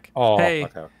 It'll be like, hey,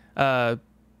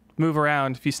 move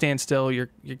around. If you stand still, you're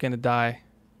gonna die.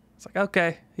 It's like,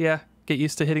 okay, yeah, get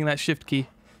used to hitting that shift key.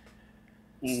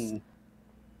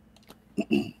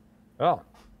 Well,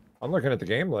 I'm looking at the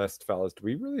game list, fellas. Do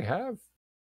we really have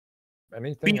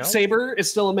anything else? Beat Saber is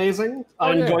still amazing.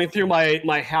 I'm going through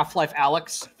my Half-Life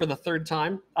Alyx for the third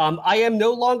time. I am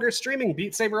no longer streaming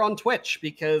Beat Saber on Twitch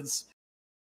because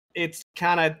it's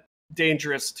kind of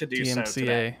dangerous to do so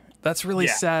today. That's really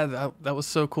sad. That was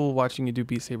so cool watching you do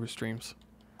Beat Saber streams.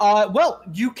 Well,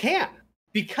 you can,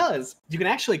 because you can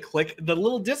actually click the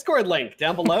little Discord link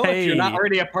down below if you're not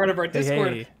already a part of our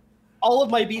Discord. Hey. All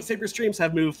of my Beat Saber streams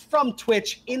have moved from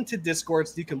Twitch into Discord,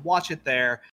 so you can watch it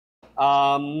there.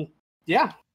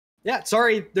 Yeah,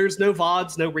 sorry, there's no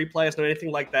VODs, no replays, no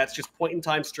anything like that. It's just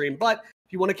point-in-time stream. But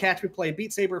if you want to catch me playing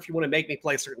Beat Saber, if you want to make me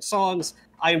play certain songs,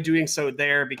 I am doing so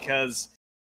there because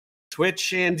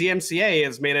Twitch and DMCA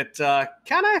has made it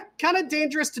kind of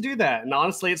dangerous to do that. And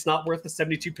honestly, it's not worth the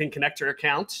 72-pin connector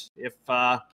account if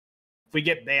we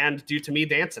get banned due to me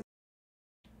dancing.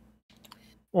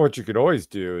 Well, what you could always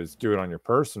do is do it on your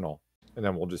personal, and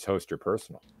then we'll just host your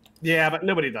personal. Yeah, but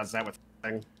nobody does that with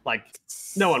thing. Like,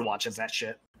 no one watches that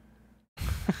shit.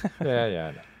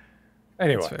 Yeah. No.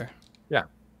 Anyway, yeah,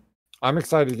 I'm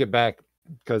excited to get back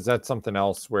because that's something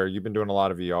else where you've been doing a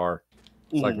lot of VR.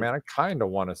 It's like, man, I kind of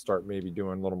want to start maybe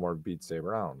doing a little more Beat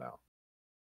Saber. I don't know.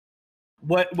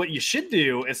 What you should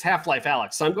do is Half-Life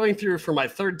Alyx. So I'm going through for my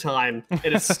third time.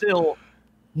 It is still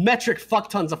metric fuck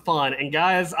tons of fun. And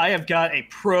guys, I have got a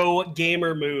pro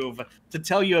gamer move to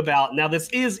tell you about. Now, this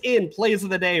is in Plays of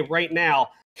the Day right now.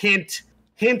 Hint,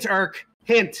 Irk,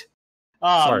 hint.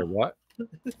 Sorry, what?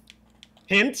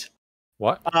 Hint.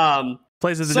 What?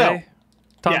 Plays of the Day.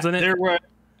 Tom's in it.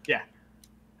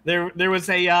 There was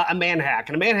a man hack,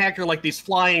 and a man hack are like these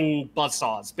flying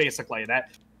buzzsaws, basically,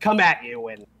 that come at you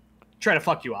and try to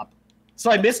fuck you up. So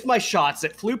I missed my shots.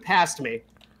 It flew past me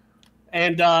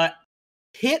and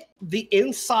hit the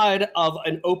inside of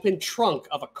an open trunk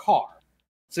of a car.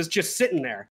 So it's just sitting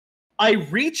there. I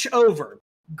reach over,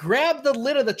 grab the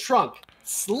lid of the trunk,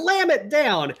 slam it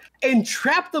down, and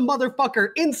trap the motherfucker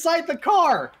inside the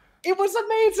car. It was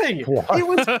amazing. What? It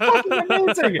was fucking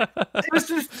amazing. It was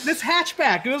just this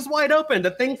hatchback. It was wide open.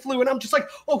 The thing flew, and I'm just like,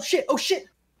 oh shit.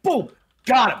 Boom.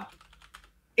 Got him.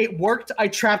 It worked. I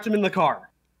trapped him in the car.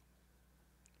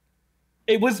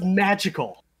 It was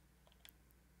magical.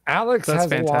 Alyx has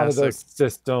fantastic. A lot of those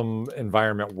system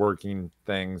environment working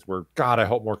things where, God, I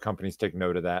hope more companies take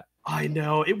note of that. I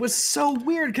know. It was so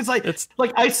weird because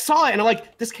I saw it and I'm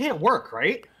like, this can't work,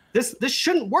 right? This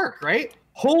shouldn't work, right?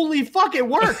 Holy fuck, it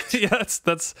worked. Yeah,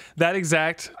 that's that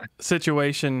exact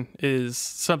situation is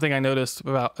something I noticed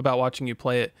about watching you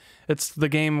play it. It's the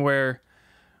game where,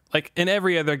 like in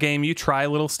every other game, you try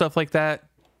little stuff like that,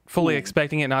 fully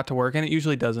expecting it not to work, and it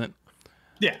usually doesn't.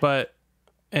 Yeah. But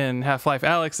in Half-Life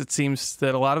Alyx, it seems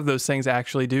that a lot of those things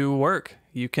actually do work.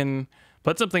 You can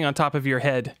put something on top of your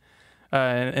head,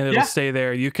 and it'll stay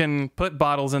there. You can put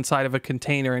bottles inside of a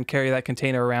container and carry that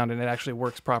container around, and it actually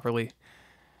works properly.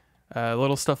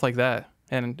 Little stuff like that,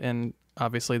 and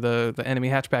obviously the enemy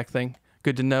hatchback thing.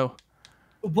 Good to know.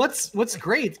 What's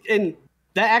great, and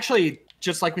that actually,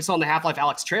 just like we saw in the Half-Life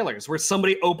Alyx trailers, where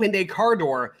somebody opened a car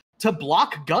door to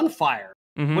block gunfire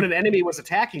when an enemy was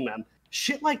attacking them.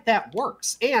 Shit like that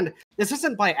works. And this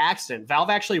isn't by accident. Valve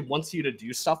actually wants you to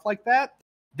do stuff like that.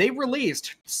 They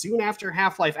released, soon after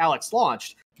Half-Life Alyx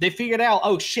launched, they figured out,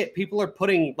 oh shit, people are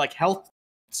putting like health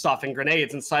stuff and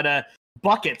grenades inside of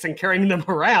buckets and carrying them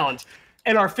around.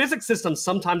 And our physics system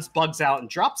sometimes bugs out and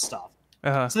drops stuff.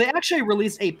 So they actually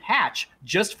released a patch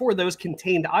just for those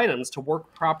contained items to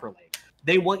work properly.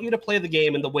 They want you to play the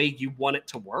game in the way you want it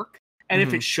to work. And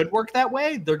if it should work that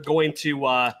way, they're going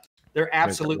to... they're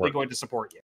absolutely going to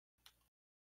support you.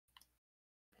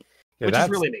 Yeah, which is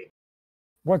really neat.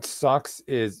 What sucks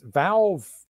is Valve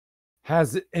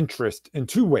has interest in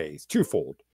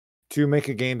twofold, to make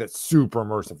a game that's super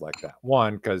immersive like that.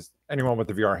 One, because anyone with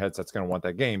the VR headset's going to want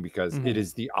that game because it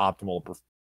is the optimal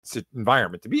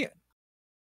environment to be in.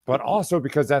 But also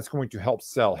because that's going to help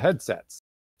sell headsets.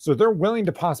 So they're willing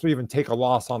to possibly even take a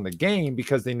loss on the game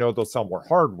because they know they'll sell more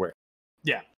hardware.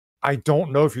 Yeah. I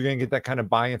don't know if you're going to get that kind of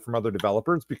buy-in from other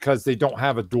developers because they don't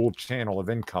have a dual channel of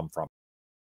income from it.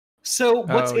 So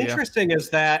what's interesting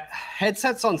is that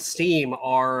headsets on Steam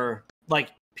are like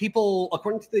people,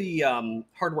 according to the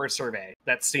hardware survey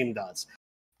that Steam does,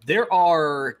 there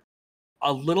are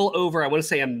a little over, I want to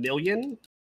say 1 million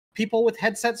people with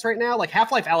headsets right now. Like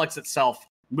Half-Life Alyx itself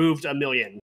moved 1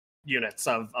 million units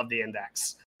of the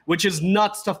index, which is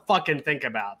nuts to fucking think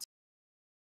about.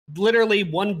 Literally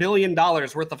 $1 billion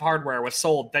worth of hardware was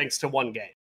sold thanks to one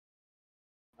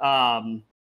game.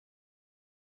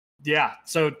 Yeah,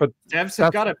 so devs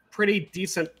have got a pretty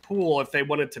decent pool if they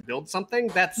wanted to build something.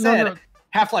 That said,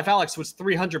 Half-Life Alyx was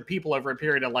 300 people over a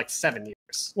period of like 7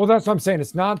 years. Well, that's what I'm saying.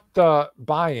 It's not the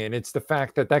buy-in. It's the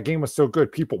fact that that game was so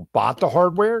good, people bought the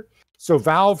hardware. So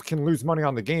Valve can lose money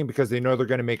on the game because they know they're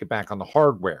going to make it back on the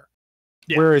hardware.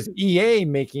 Yeah. Whereas EA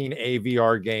making a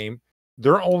VR game,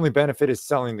 their only benefit is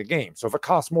selling the game. So if it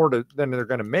costs more than they're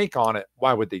going to make on it,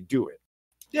 why would they do it?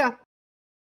 Yeah.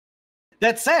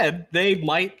 That said, they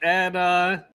might add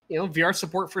VR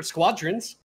support for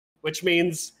Squadrons, which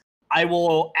means I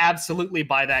will absolutely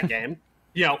buy that game.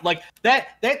 Like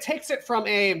that takes it from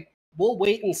a we'll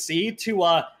wait and see to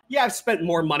I've spent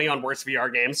more money on worse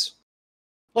VR games.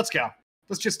 Let's go.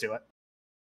 Let's just do it.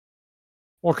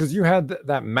 Well, because you had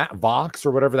that Vox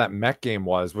or whatever that mech game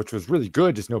was, which was really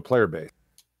good, just no player base.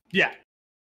 Yeah.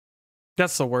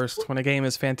 That's the worst, when a game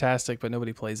is fantastic, but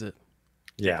nobody plays it.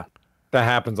 Yeah. That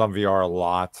happens on VR a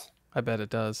lot. I bet it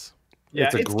does. Yeah,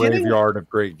 it's a graveyard of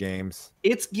great games.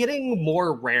 It's getting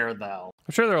more rare, though.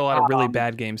 I'm sure there are a lot of really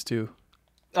bad games, too.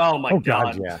 Oh, my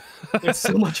God. Yeah. There's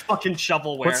so much fucking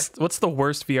shovelware. What's the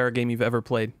worst VR game you've ever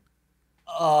played?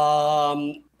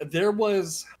 There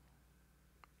was...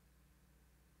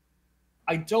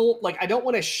 I don't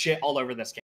want to shit all over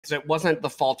this game because it wasn't the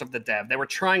fault of the dev. They were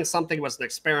trying something, it was an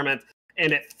experiment,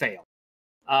 and it failed.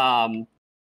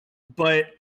 But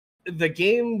the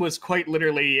game was quite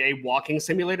literally a walking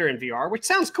simulator in VR, which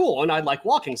sounds cool, and I like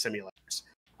walking simulators.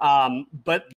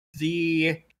 But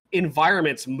the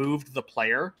environments moved the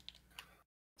player.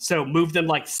 So moved them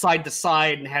like side to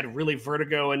side and had really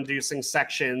vertigo-inducing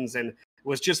sections, and it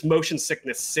was just motion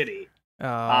sickness city. And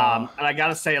I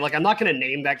gotta say, I'm not gonna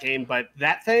name that game, but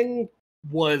that thing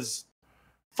was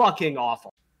fucking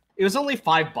awful. It was only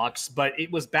 $5, but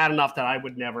it was bad enough that I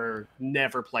would never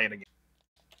play it again.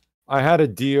 I had a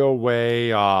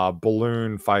DOA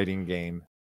balloon fighting game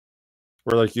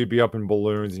where you'd be up in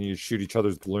balloons and you'd shoot each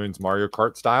other's balloons Mario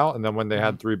Kart style, and then when they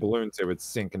had 3 balloons, they would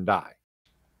sink and die.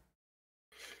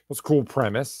 It was a cool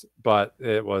premise, but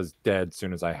it was dead as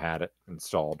soon as I had it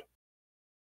installed.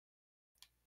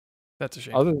 That's a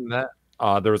shame. Other than that,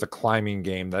 there was a climbing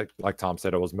game that, like Tom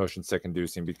said, it was motion sick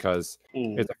inducing because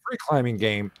it's a free climbing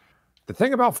game. The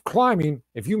thing about climbing,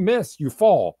 if you miss, you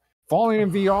fall. Falling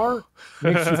in VR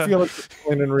makes you feel like you're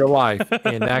falling in real life,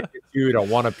 and that gets you to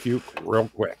want to puke real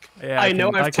quick. Yeah, I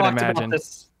know I've talked about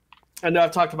this. I know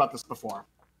I've talked about this before.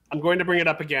 I'm going to bring it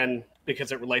up again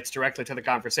because it relates directly to the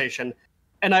conversation,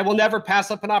 and I will never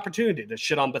pass up an opportunity to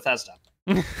shit on Bethesda.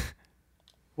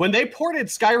 When they ported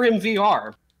Skyrim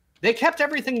VR, they kept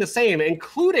everything the same,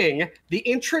 including the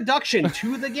introduction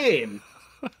to the game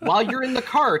while you're in the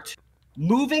cart,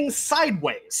 moving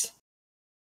sideways.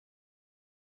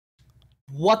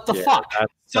 What the fuck?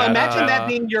 So imagine that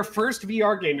being your first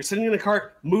VR game. You're sitting in the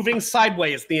cart, moving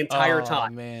sideways the entire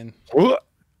time. Oh, man.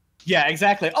 Yeah,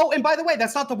 exactly. Oh, and by the way,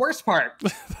 that's not the worst part.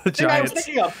 The Giants. I was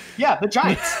thinking of, the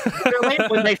Giants.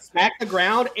 When they smack the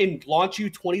ground and launch you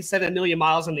 27 million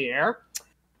miles in the air.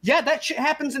 Yeah, that shit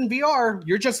happens in VR.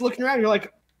 You're just looking around. You're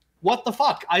like, what the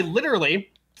fuck? I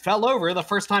literally fell over the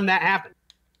first time that happened.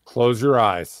 Close your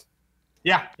eyes.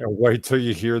 Yeah. And wait till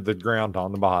you hear the ground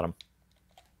on the bottom.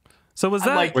 So is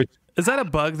that a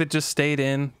bug that just stayed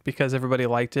in because everybody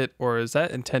liked it, or is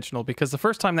that intentional? Because the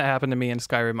first time that happened to me in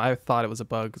Skyrim, I thought it was a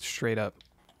bug straight up.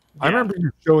 I remember you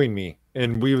showing me,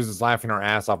 and we was just laughing our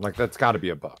ass off. I'm like, that's got to be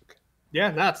a bug. Yeah,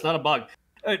 no, it's not a bug.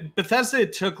 Bethesda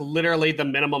took literally the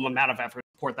minimum amount of effort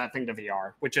to port that thing to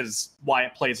VR, which is why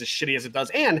it plays as shitty as it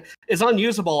does, and is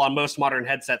unusable on most modern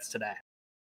headsets today.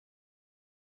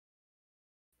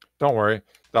 Don't worry.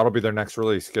 That'll be their next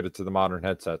release. Get it to the modern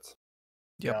headsets.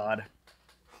 Yep. God.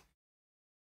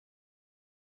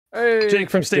 Hey,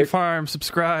 Jake from State Farm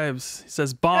subscribes. He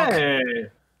says, bonk. Hey.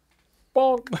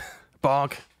 Bonk.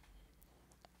 Bonk.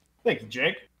 Thank you,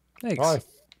 Jake. Thanks. All right.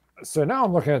 So now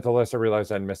I'm looking at the list. I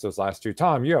realized I missed those last two.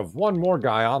 Tom, you have one more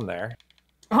guy on there.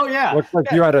 Oh, yeah. Looks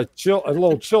like you had a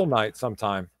little chill night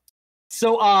sometime.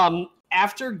 So,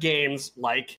 after games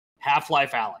like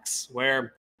Half-Life Alyx,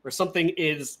 where something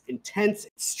is intense,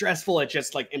 it's stressful, it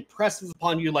just impresses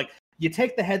upon you, you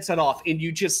take the headset off and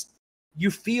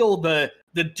you feel the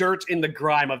dirt in the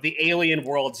grime of the alien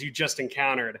worlds you just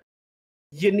encountered.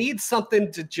 You need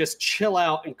something to just chill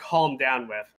out and calm down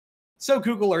with. So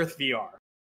Google Earth VR.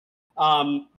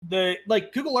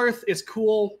 Google Earth is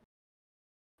cool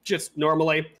just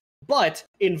normally, but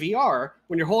in VR,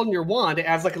 when you're holding your wand, it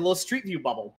has a little street view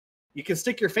bubble. You can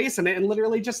stick your face in it and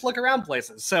literally just look around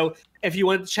places. So if you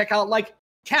want to check out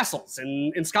castles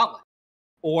in Scotland,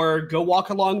 or go walk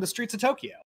along the streets of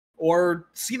Tokyo, or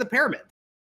see the pyramid,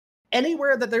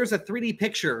 anywhere that there's a 3D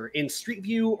picture in Street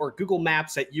View or Google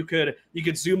Maps that you could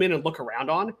zoom in and look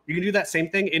around on, you can do that same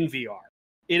thing in VR.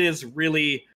 It is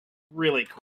really, really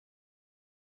cool.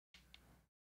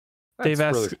 Dave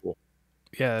That's asks, really cool.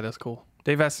 Yeah, that is cool.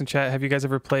 Dave asks in chat, have you guys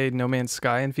ever played No Man's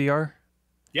Sky in VR?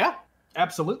 Yeah,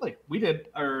 absolutely. We did,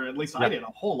 or at least I did a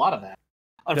whole lot of that.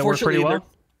 That worked pretty well?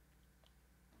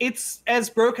 it's as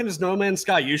broken as No Man's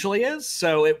Sky usually is,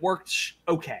 so it worked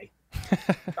okay.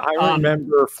 I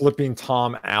remember flipping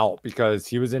Tom out because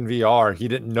he was in VR. He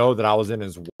didn't know that I was in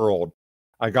his world.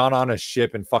 I got on a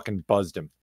ship and fucking buzzed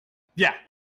him. Yeah.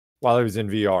 While he was in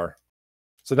VR.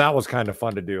 So that was kind of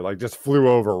fun to do. Like, just flew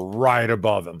over right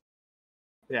above him.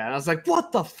 Yeah, and I was like,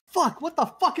 what the fuck? What the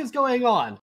fuck is going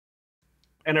on?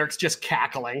 And Eric's just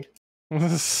cackling. And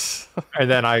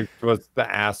then I was the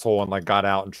asshole and like got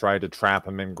out and tried to trap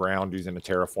him in ground using a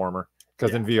terraformer.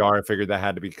 Because in VR, I figured that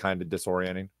had to be kind of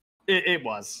disorienting. It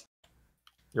was.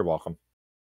 You're welcome.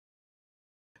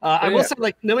 I will say,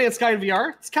 like, No Man's Sky in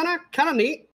VR, it's kind of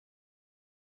neat.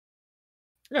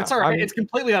 Yeah, it's all right. It's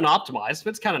completely unoptimized, but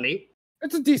it's kind of neat.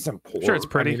 It's a decent port. Sure, it's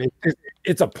pretty. I mean,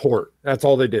 it's a port. That's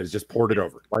all they did is just port it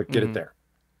over. Like, get it there.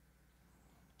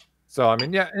 So, I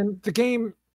mean, yeah, and the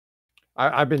game,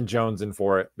 I've been jonesing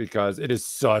for it because it is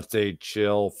such a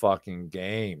chill fucking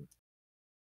game.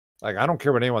 Like, I don't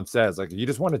care what anyone says. Like, if you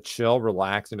just want to chill,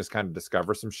 relax, and just kind of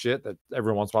discover some shit that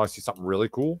every once in a while I see something really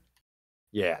cool.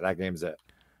 Yeah, that game's it.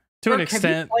 To an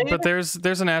extent, but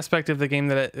there's an aspect of the game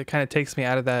that it kind of takes me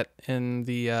out of that in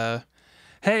the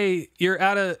hey, you're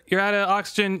out of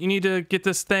oxygen, you need to get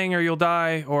this thing or you'll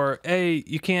die, or hey,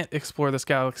 you can't explore this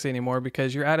galaxy anymore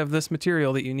because you're out of this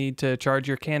material that you need to charge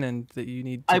your cannon, that you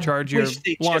need to charge your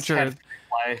launcher.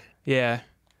 Yeah.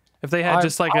 If they had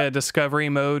just like a discovery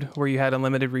mode where you had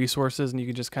unlimited resources and you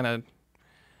could just kind of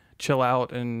chill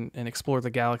out and explore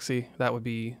the galaxy, that would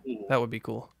be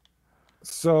cool.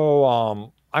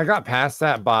 So I got past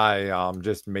that by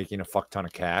just making a fuck ton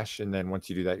of cash, and then once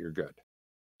you do that, you're good.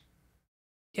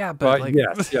 Yeah, but like,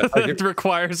 yes, it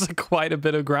requires quite a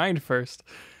bit of grind first.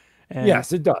 And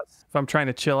yes, it does. If I'm trying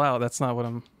to chill out, that's not what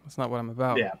I'm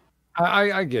about. Yeah,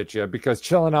 I get you, because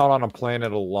chilling out on a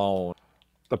planet alone,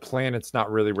 the planet's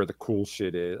not really where the cool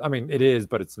shit is. I mean, it is,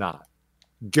 but it's not.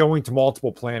 Going to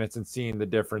multiple planets and seeing the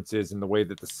differences in the way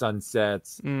that the sun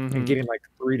sets and getting like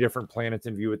 3 different planets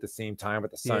in view at the same time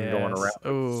with the sun going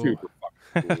around. Super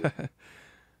fucking cool.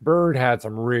 Bird had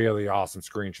some really awesome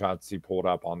screenshots he pulled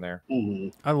up on there.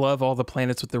 I love all the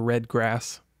planets with the red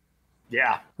grass.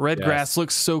 Yeah. Red grass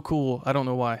looks so cool. I don't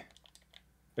know why.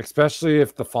 Especially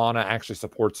if the fauna actually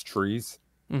supports trees.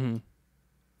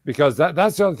 Because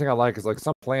that's the other thing I like is like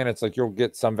some planets, like you'll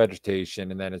get some vegetation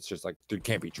and then it's just like there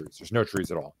can't be trees. There's no trees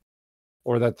at all.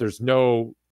 Or that there's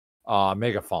no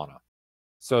megafauna.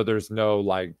 So there's no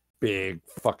like big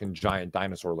fucking giant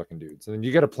dinosaur looking dudes. And then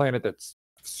you get a planet that's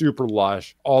super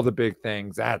lush, all the big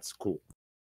things. That's cool.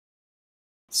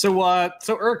 So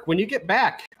Irk, when you get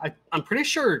back, I'm pretty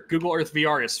sure Google Earth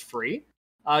VR is free.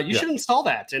 You should install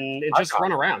that and just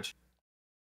run around.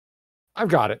 I've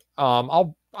got it.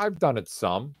 I've done it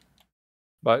some,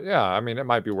 but yeah, I mean, it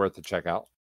might be worth to check out.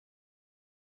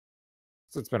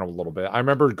 So it's been a little bit. I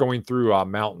remember going through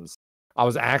mountains. I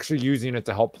was actually using it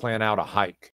to help plan out a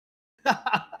hike.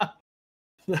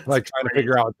 Like trying to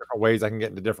figure out different ways I can get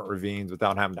into different ravines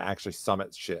without having to actually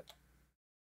summit shit.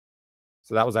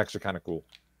 So that was actually kind of cool.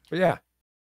 But yeah.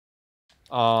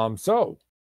 So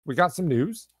we got some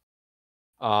news.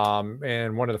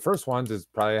 And one of the first ones is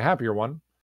probably a happier one.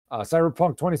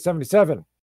 Cyberpunk 2077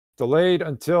 delayed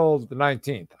until the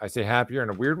 19th. I say happier in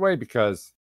a weird way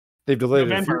because they've delayed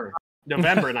November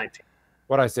 19th.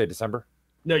 What'd I say, December?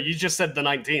 No, you just said the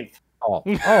 19th. Oh,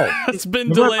 it's been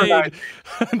delayed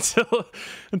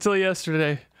until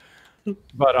yesterday.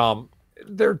 But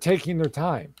they're taking their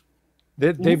time.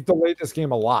 They've delayed this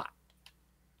game a lot,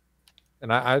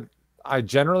 and I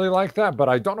generally like that, but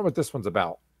I don't know what this one's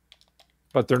about.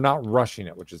 But they're not rushing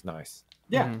it, which is nice.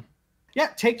 Yeah. Yeah,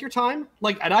 take your time.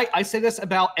 Like, and I say this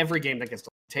about every game that gets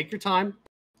delayed. Take your time,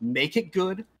 make it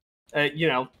good.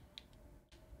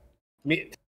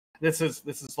 This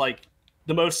is like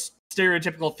the most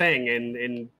stereotypical thing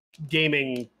in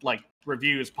gaming, like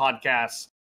reviews, podcasts,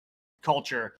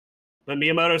 culture. But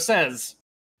Miyamoto says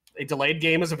a delayed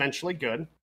game is eventually good,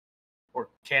 or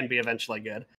can be eventually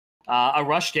good. A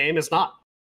rush game is not.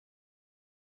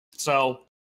 So,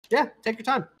 yeah, take your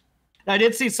time. I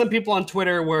did see some people on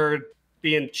Twitter were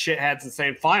being shitheads and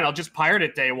saying, fine, I'll just pirate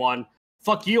it day one.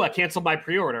 Fuck you, I canceled my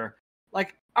pre-order.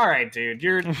 Like, all right, dude,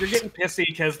 you're getting pissy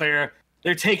because they're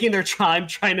taking their time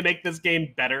trying to make this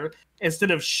game better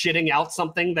instead of shitting out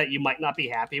something that you might not be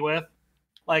happy with.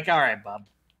 Like, all right, bub.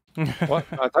 What?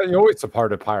 I thought you always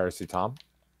supported piracy, Tom.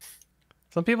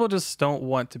 Some people just don't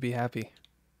want to be happy.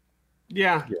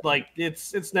 Yeah, like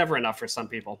it's never enough for some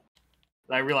people.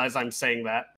 I realize I'm saying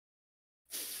that.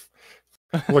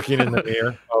 Looking in the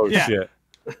mirror. Oh shit.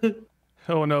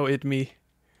 Oh no, it me.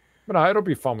 But no, it'll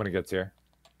be fun when it gets here.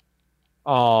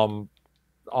 Also,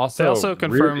 they also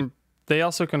confirmed They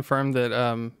also confirmed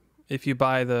that if you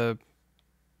buy the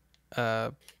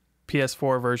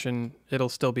PS4 version, it'll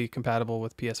still be compatible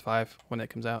with PS5 when it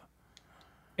comes out.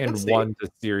 And one to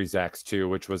Series X too,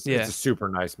 which was it's a super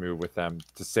nice move with them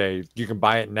to say you can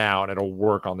buy it now and it'll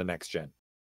work on the next gen.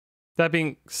 That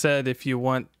being said, if you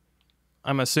want,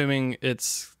 I'm assuming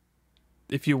it's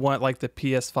if you want like the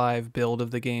PS5 build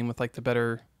of the game with like the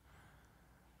better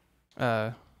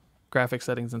graphic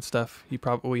settings and stuff, you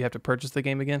probably have to purchase the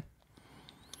game again.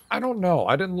 I don't know.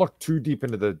 I didn't look too deep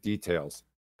into the details.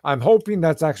 I'm hoping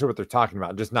that's actually what they're talking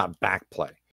about, just not backplay.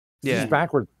 Yeah,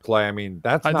 backwards play. I mean,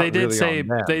 that's not they did really say on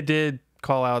them. They did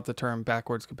call out the term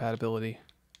backwards compatibility.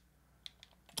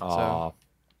 So,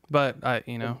 but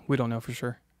we don't know for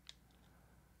sure.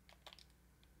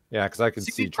 Yeah, because I can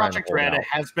see Project Red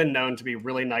has been known to be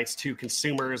really nice to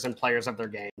consumers and players of their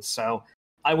games. So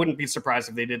I wouldn't be surprised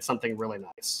if they did something really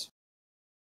nice.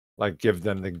 Like give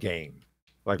them the game.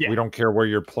 Like we don't care where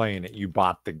you're playing it. You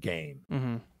bought the game.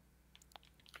 Mm-hmm.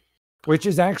 Which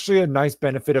is actually a nice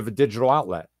benefit of a digital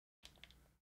outlet.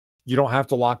 You don't have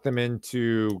to lock them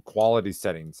into quality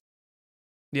settings.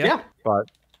 Yeah. But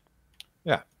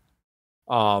yeah.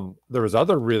 There was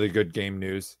other really good game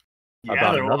news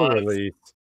about another release.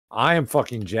 I am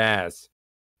fucking jazzed.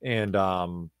 And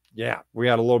we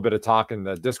had a little bit of talk in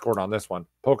the Discord on this one.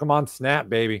 Pokemon Snap,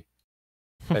 baby.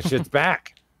 That shit's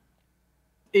back.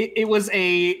 It was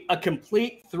a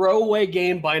complete throwaway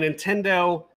game by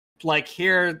Nintendo. Like,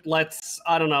 here, let's,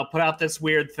 I don't know, put out this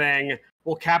weird thing.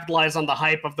 We'll capitalize on the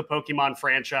hype of the Pokemon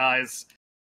franchise.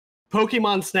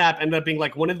 Pokemon Snap ended up being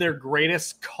like one of their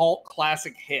greatest cult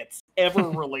classic hits ever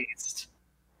released.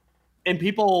 And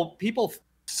people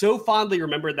so fondly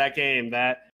remembered that game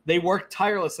that they worked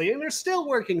tirelessly, and they're still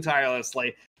working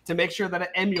tirelessly to make sure that it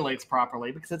emulates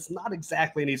properly, because it's not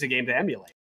exactly an easy game to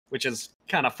emulate, which is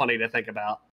kind of funny to think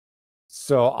about.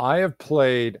 So I have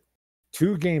played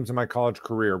 2 games in my college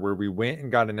career where we went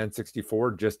and got an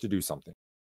N64 just to do something.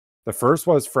 The first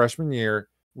was freshman year.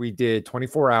 We did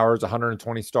 24 hours,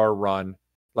 120 star run,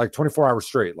 like 24 hours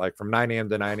straight, like from 9 a.m.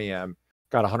 to 9 a.m.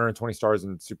 Got 120 stars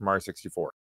in Super Mario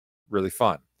 64. Really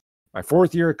fun. My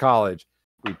 4th year of college,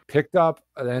 we picked up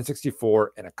an N64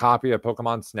 and a copy of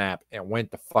Pokemon Snap and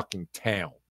went to fucking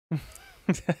town.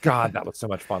 God, that was so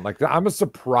much fun. Like, I'm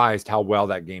surprised how well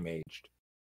that game aged.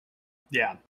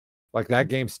 Yeah. Like, that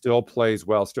game still plays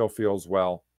well, still feels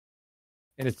well.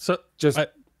 And it's just...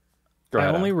 I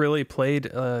only really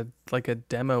played like a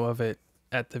demo of it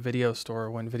at the video store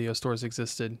when video stores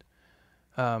existed.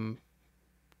 Can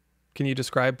you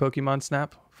describe Pokemon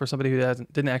Snap for somebody who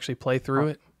didn't actually play through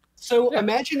it? So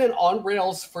imagine an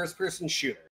on-rails first-person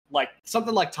shooter, like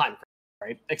something like Time Crisis,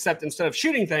 right? Except instead of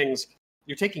shooting things,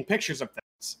 you're taking pictures of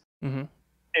things,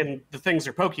 and the things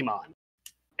are Pokemon.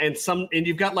 And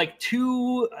you've got like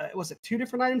 2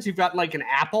 different items? You've got like an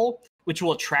apple, which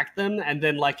will attract them, and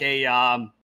then like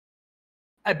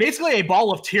basically a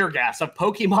ball of tear gas, of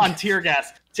Pokemon tear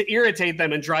gas, to irritate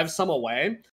them and drive some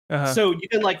away. So you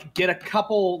can like get a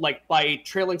couple, like by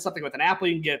trailing something with an apple,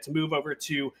 you can get it to move over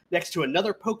to next to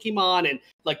another Pokemon and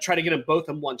like try to get them both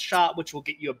in one shot, which will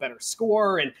get you a better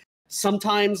score. And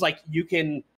sometimes like you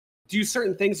can do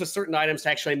certain things with certain items to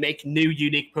actually make new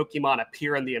unique Pokemon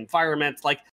appear in the environment.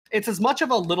 Like, it's as much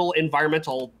of a little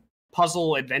environmental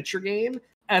puzzle adventure game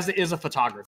as it is a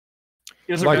photography.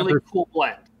 It was a really cool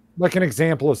blend. Like, an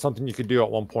example of something you could do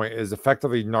at one point is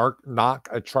effectively knock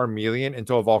a Charmeleon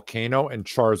into a volcano and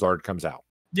Charizard comes out.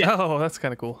 Yeah. Oh, that's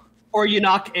kind of cool. Or you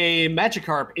knock a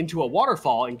Magikarp into a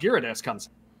waterfall and Gyarados comes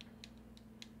out.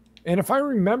 And if I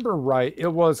remember right, it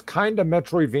was kind of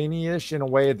Metroidvania-ish in a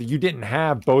way that you didn't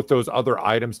have both those other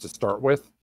items to start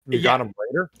with. You got them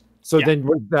later. So then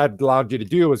what that allowed you to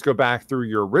do was go back through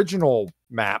your original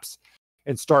maps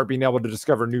and start being able to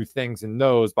discover new things in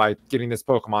those by getting this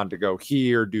Pokemon to go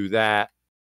here, do that,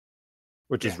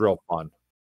 which is real fun.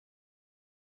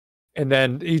 And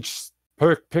then each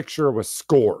picture was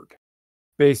scored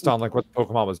based on like what the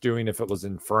Pokemon was doing, if it was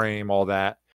in frame, all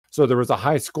that. So there was a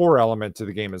high score element to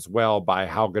the game as well by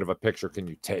how good of a picture can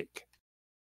you take.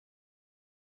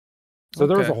 So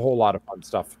there was a whole lot of fun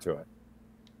stuff to it.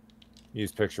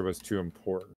 Use picture was too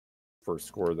important for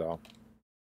score though.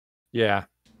 Yeah.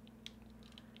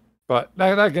 But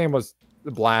that game was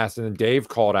the blast. And then Dave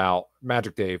called out,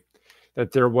 Magic Dave,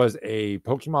 that there was a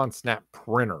Pokemon Snap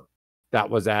printer that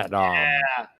was at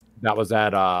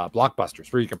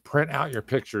Blockbusters, where you can print out your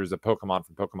pictures of Pokemon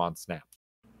from Pokemon Snap.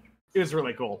 It was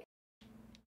really cool.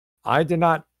 I did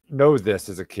not know this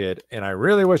as a kid, and I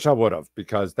really wish I would have,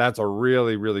 because that's a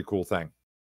really, really cool thing.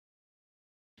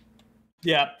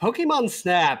 Yeah, Pokemon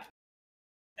Snap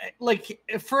like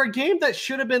for a game that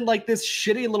should have been like this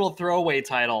shitty little throwaway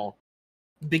title,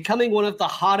 becoming one of the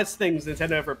hottest things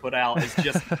Nintendo ever put out is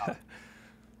just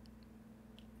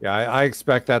Yeah, I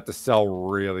expect that to sell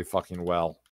really fucking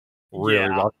well. Really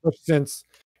well. Since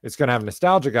it's going to have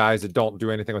nostalgia guys that don't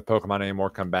do anything with Pokemon anymore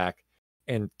come back.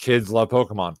 And kids love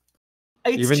Pokemon.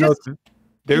 Even though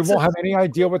they won't have any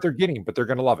idea what they're getting, but they're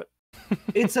going to love it.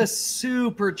 It's a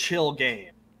super chill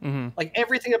game. Like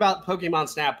everything about Pokemon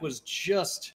Snap was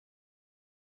just...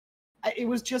 It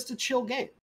was just a chill game.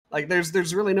 Like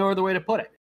there's really no other way to put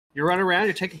it. You're running around,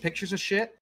 you're taking pictures of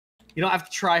shit. You don't have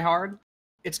to try hard.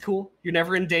 It's cool. You're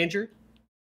never in danger.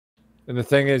 And the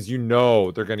thing is, you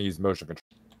know they're going to use motion control.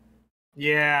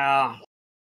 Yeah.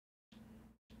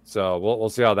 So we'll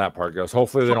see how that part goes.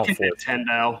 Hopefully they don't force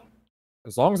Nintendo. it.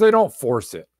 As long as they don't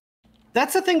force it.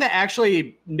 That's the thing that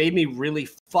actually made me really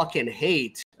fucking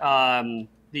hate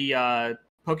the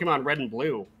Pokemon Red and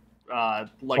Blue.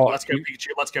 Let's Go Pikachu,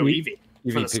 Let's Go Eevee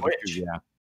for the Switch. Yeah.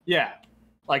 Yeah.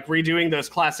 Like redoing those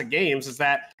classic games is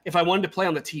that if I wanted to play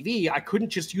on the TV, I couldn't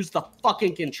just use the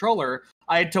fucking controller.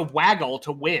 I had to waggle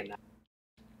to win.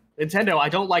 Nintendo, I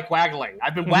don't like waggling.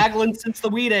 I've been waggling since the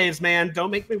Wii days, man.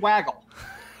 Don't make me waggle.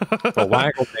 The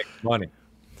waggle makes money.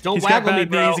 Don't waggle me,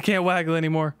 bro. He can't waggle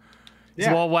anymore. He's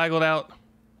all waggled out.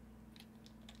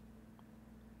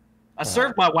 I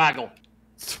served my waggle.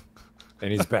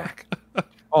 And he's back.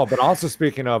 Oh, but also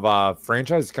speaking of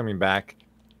franchises coming back,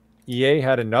 EA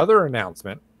had another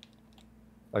announcement.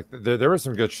 Like there was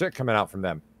some good shit coming out from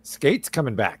them. Skate's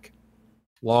coming back.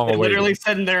 They literally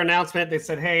said in their announcement, they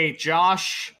said, "Hey,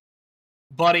 Josh,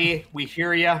 buddy, we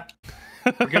hear you.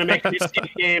 We're gonna make a new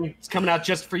Skate game. It's coming out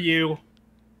just for you."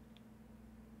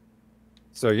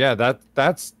 So yeah,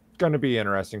 that's going to be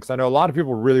interesting because I know a lot of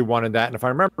people really wanted that, and if I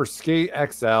remember, Skate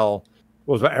XL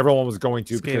was what everyone was going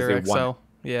to Skater because they wanted.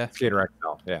 Yeah, Skater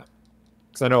XL, yeah.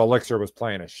 Because I know Elixir was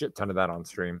playing a shit ton of that on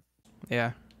stream.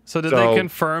 Yeah. So did they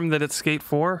confirm that it's Skate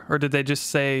 4, or did they just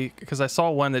say? Because I saw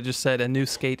one that just said a new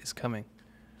Skate is coming.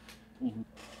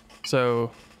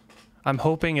 So I'm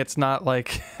hoping it's not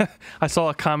like I saw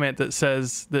a comment that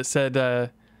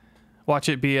said watch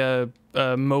it be a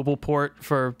mobile port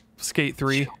for Skate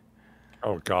 3.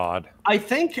 Oh God. I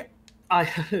think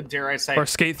dare I say, or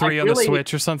Skate 3 on the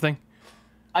Switch or something.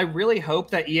 I really hope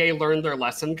that EA learned their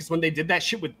lesson, because when they did that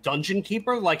shit with Dungeon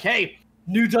Keeper, like, hey,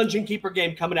 new Dungeon Keeper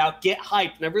game coming out, get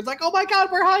hyped, and everyone's like, oh my God,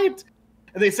 we're hyped.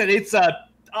 And they said it's a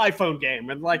iPhone game,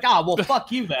 and like, well,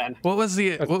 fuck you then. What was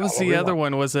the other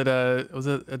one? Was it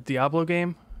a Diablo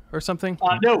game or something?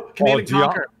 No, Command and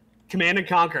Conquer. Command and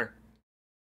Conquer.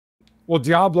 Well,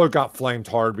 Diablo got flamed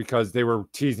hard because they were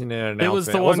teasing an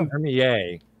announcement. It wasn't from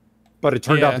EA, but it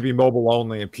turned out to be mobile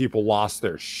only, and people lost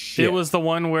their shit. It was the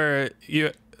one where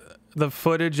the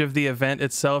footage of the event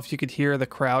itself, you could hear the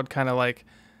crowd kind of like,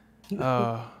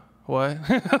 what?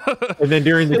 And then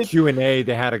during the Q&A,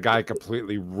 they had a guy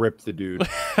completely rip the dude.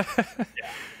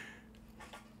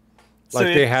 Like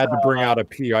they had to bring out a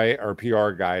PI or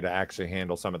PR guy to actually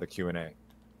handle some of the Q&A.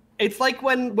 It's like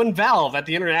when Valve at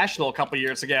the International a couple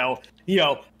years ago,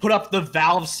 put up the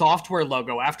Valve software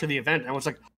logo after the event. And I was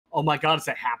like, oh my God, is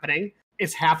that happening?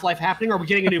 Is Half-Life happening? Are we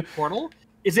getting a new Portal?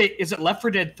 Is it Left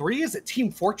 4 Dead 3? Is it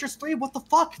Team Fortress 3? What the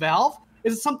fuck, Valve?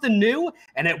 Is it something new?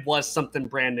 And it was something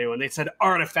brand new. And they said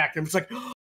Artifact. And it was like,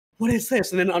 oh, what is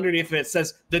this? And then underneath it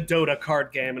says the Dota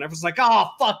card game. And everyone's like, oh,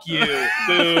 fuck you.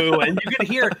 Boo. And you could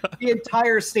hear the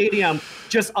entire stadium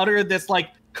just utter this like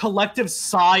collective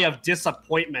sigh of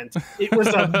disappointment. It was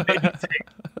amazing.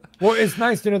 Well, it's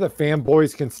nice to know that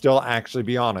fanboys can still actually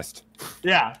be honest.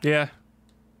 Yeah. Yeah.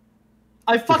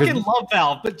 I fucking love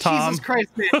Valve, but Jesus Christ,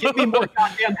 man, give me more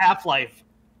goddamn Half-Life.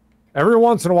 Every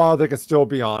once in a while, they can still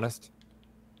be honest.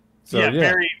 So, yeah,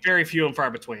 very, very few and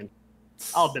far between.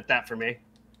 I'll admit that for me.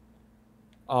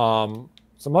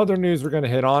 Some other news we're going to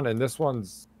hit on, and this is going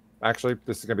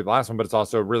to be the last one, but it's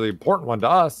also a really important one to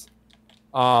us.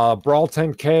 Brawl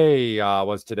 10K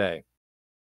was today.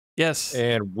 Yes.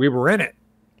 And we were in it.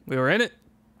 We were in it.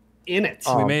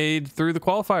 We made through the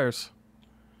qualifiers.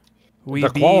 We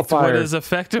beat what is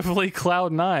effectively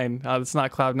Cloud9. It's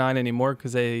not Cloud9 anymore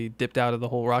because they dipped out of the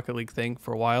whole Rocket League thing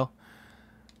for a while.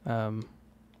 But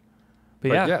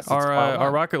yes,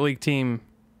 our Rocket League team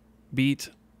beat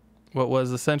what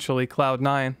was essentially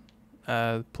Cloud9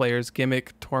 players,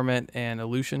 Gimmick, Torment, and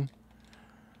Illusion.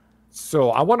 So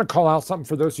I want to call out something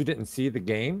for those who didn't see the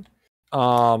game.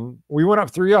 We went up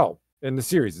 3-0 in the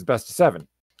series. It's best of 7.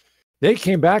 They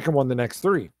came back and won the next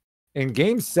 3. In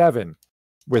game 7,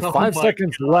 with 5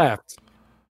 seconds left,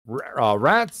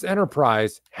 Rats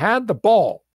Enterprise had the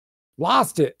ball,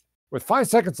 lost it with 5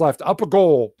 seconds left, up a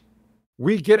goal,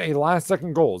 We get a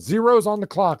last-second goal. 0's on the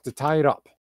clock to tie it up.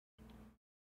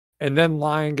 And then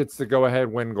Lion gets the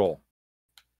go-ahead win goal.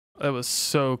 That was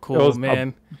so cool,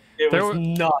 man. It was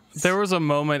nuts. There was a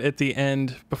moment at the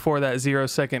end before that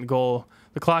 0-second goal.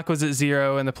 The clock was at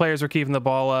 0, and the players were keeping the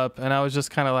ball up, and I was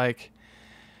just kind of like,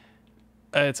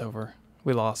 it's over.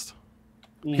 We lost.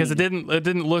 Because it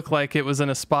didn't look like it was in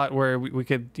a spot where we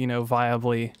could,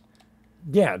 viably.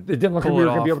 Yeah, it didn't look like we were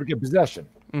going to be able to get possession.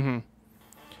 Mm-hmm.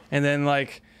 And then,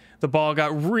 like, the ball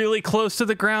got really close to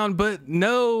the ground, but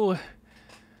no.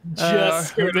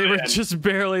 They were just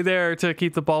barely there to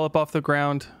keep the ball up off the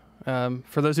ground.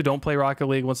 For those who don't play Rocket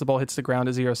League, once the ball hits the ground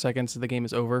at 0 seconds, the game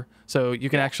is over. So you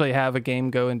can actually have a game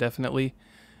go indefinitely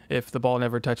if the ball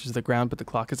never touches the ground, but the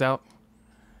clock is out.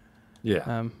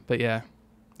 Yeah. But yeah,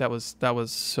 that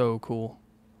was so cool.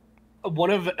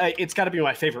 One of it's got to be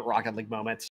my favorite Rocket League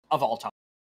moments of all time.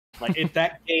 Like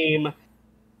that game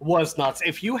was nuts.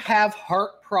 If you have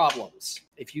heart problems,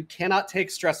 if you cannot take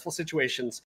stressful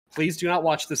situations, please do not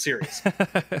watch the series.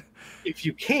 If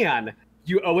you can,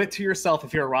 you owe it to yourself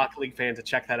if you're a Rocket League fan to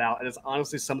check that out. It is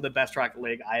honestly some of the best Rocket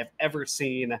League I have ever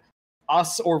seen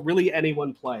us or really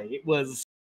anyone play. It was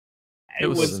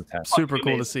super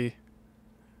cool amazing to see.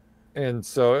 And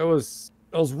so it was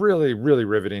really, really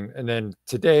riveting. And then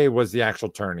today was the actual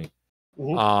tourney.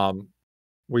 Mm-hmm.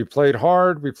 We played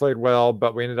hard, we played well,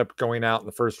 but we ended up going out in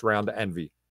the first round to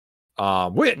Envy,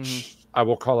 which I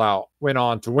will call out, went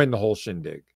on to win the whole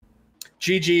shindig.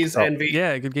 GG's, Envy.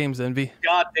 Yeah, good games, Envy.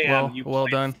 Goddamn, you well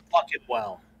played done. fucking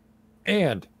well.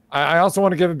 And I also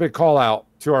want to give a big call out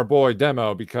to our boy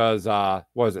Demo because, what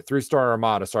was it, 3-star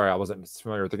Armada? Sorry, I wasn't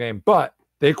familiar with the game, but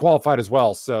they qualified as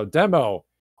well. So Demo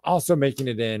also making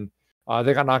it in.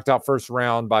 They got knocked out first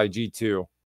round by G2.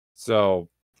 So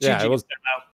yeah, GG, it was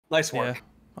nice work.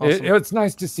 Yeah, awesome. It's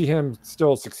nice to see him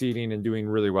still succeeding and doing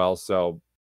really well. So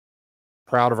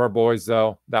proud of our boys,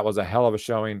 though. That was a hell of a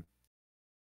showing.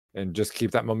 And just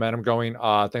keep that momentum going.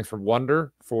 Thanks for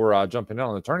Wonder for jumping in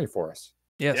on the tourney for us.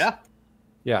 Yes.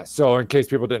 Yeah. So in case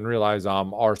people didn't realize,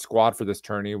 our squad for this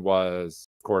tourney was,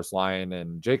 of course, Lion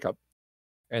and Jacob.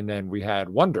 And then we had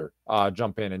Wonder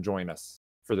jump in and join us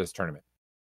for this tournament.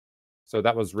 So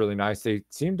that was really nice. They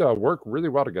seemed to work really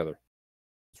well together.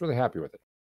 I was really happy with it.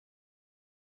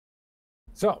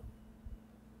 So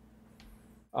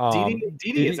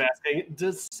Didi is asking,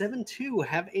 does 7-2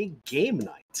 have a game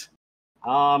night?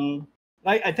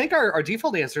 I think our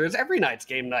default answer is every night's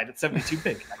game night at 72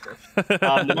 Pin Connector.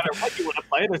 No matter what you want to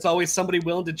play, there's always somebody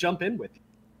willing to jump in with you.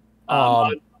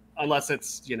 Unless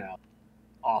it's,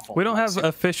 awful. We don't have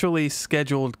officially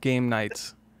scheduled game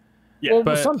nights. Yeah,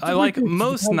 but I like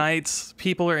most nights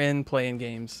people are in playing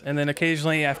games, and then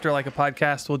occasionally after like a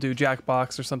podcast we'll do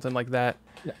Jackbox or something like that.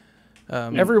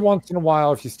 Every once in a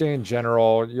while, if you stay in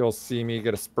general, you'll see me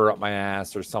get a spur up my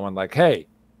ass or someone like, hey,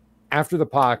 after the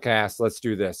podcast, let's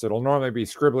do this. It'll normally be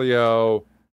Scriblio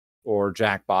or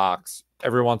Jackbox.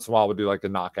 Every once in a while, we'll do like a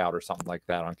knockout or something like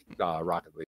that on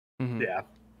Rocket League. Mm-hmm. Yeah.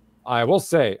 I will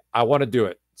say, I want to do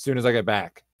it as soon as I get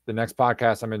back. The next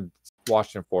podcast I'm in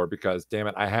Washington for, because damn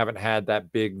it, I haven't had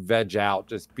that big veg out,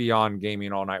 just be on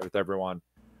gaming all night with everyone.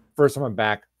 First time I'm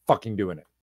back, fucking doing it.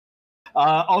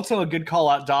 Also, a good call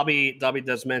out. Dobby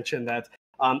does mention that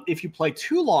if you play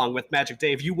too long with Magic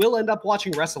Dave, you will end up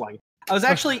watching wrestling. I was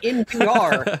actually in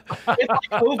VR, in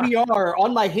my OVR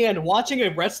on my hand, watching a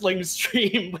wrestling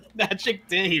stream with Magic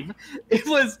Dave. It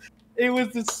was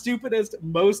the stupidest,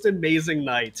 most amazing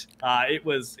night. It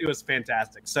was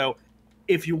fantastic. So,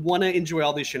 if you want to enjoy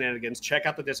all these shenanigans, check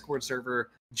out the Discord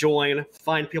server, join,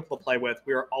 find people to play with.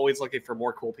 We are always looking for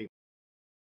more cool people.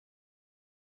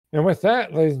 And with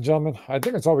that, ladies and gentlemen, I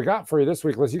think that's all we got for you this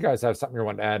week. Unless you guys have something you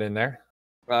want to add in there.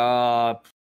 Stay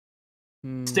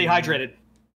hydrated.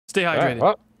 Stay hydrated. Right,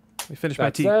 well, we finished my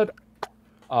tea. Said,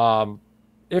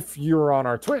 if you're on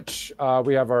our Twitch,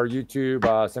 we have our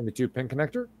YouTube 72 Pin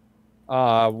Connector.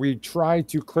 We try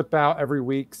to clip out every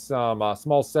week some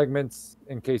small segments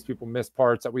in case people miss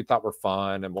parts that we thought were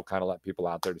fun, and we'll kind of let people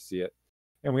out there to see it.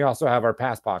 And we also have our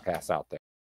past podcasts out there.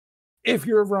 If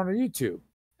you're over on our YouTube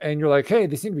and you're like, hey,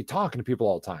 they seem to be talking to people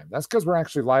all the time, that's because we're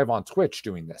actually live on Twitch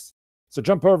doing this. So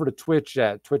jump over to Twitch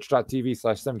at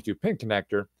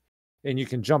twitch.tv/72pinconnector, and you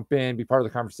can jump in, be part of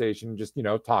the conversation, just,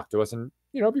 talk to us and,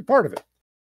 be part of it.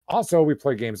 Also, we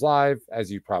play games live,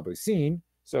 as you've probably seen.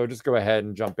 So just go ahead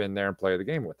and jump in there and play the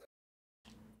game with it.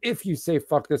 If you say,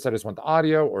 fuck this, I just want the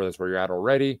audio, or that's where you're at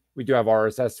already, we do have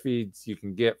RSS feeds you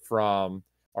can get from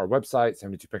our website,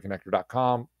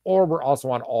 72pinconnector.com, or we're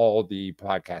also on all the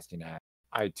podcasting apps,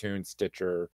 iTunes,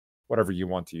 Stitcher, whatever you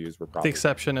want to use. We're probably the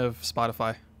exception of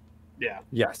Spotify. Yeah.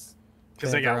 Yes.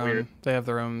 Because they got weird. They have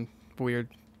their own weird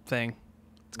thing.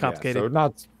 It's complicated. Yeah, so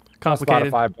not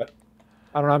Complicated. Spotify, but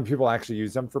I don't know how many people actually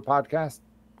use them for podcasts.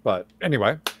 But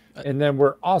anyway, and then we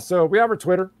have our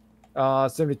Twitter,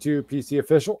 72PC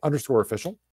official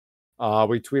 _official.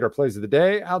 We tweet our plays of the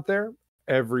day out there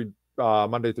every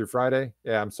Monday through Friday.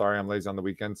 Yeah, I'm sorry, I'm lazy on the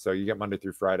weekends, so you get Monday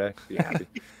through Friday. Be happy.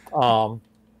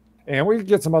 And we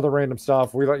get some other random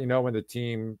stuff. We let you know when the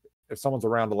team, if someone's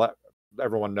around, to let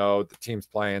everyone know the team's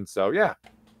playing. So yeah,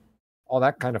 all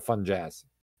that kind of fun jazz.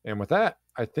 And with that,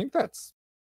 I think that's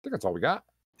all we got.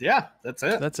 Yeah, that's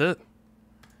it. That's it.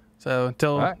 So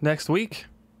until next week,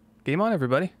 game on,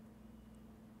 everybody.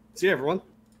 See you, everyone.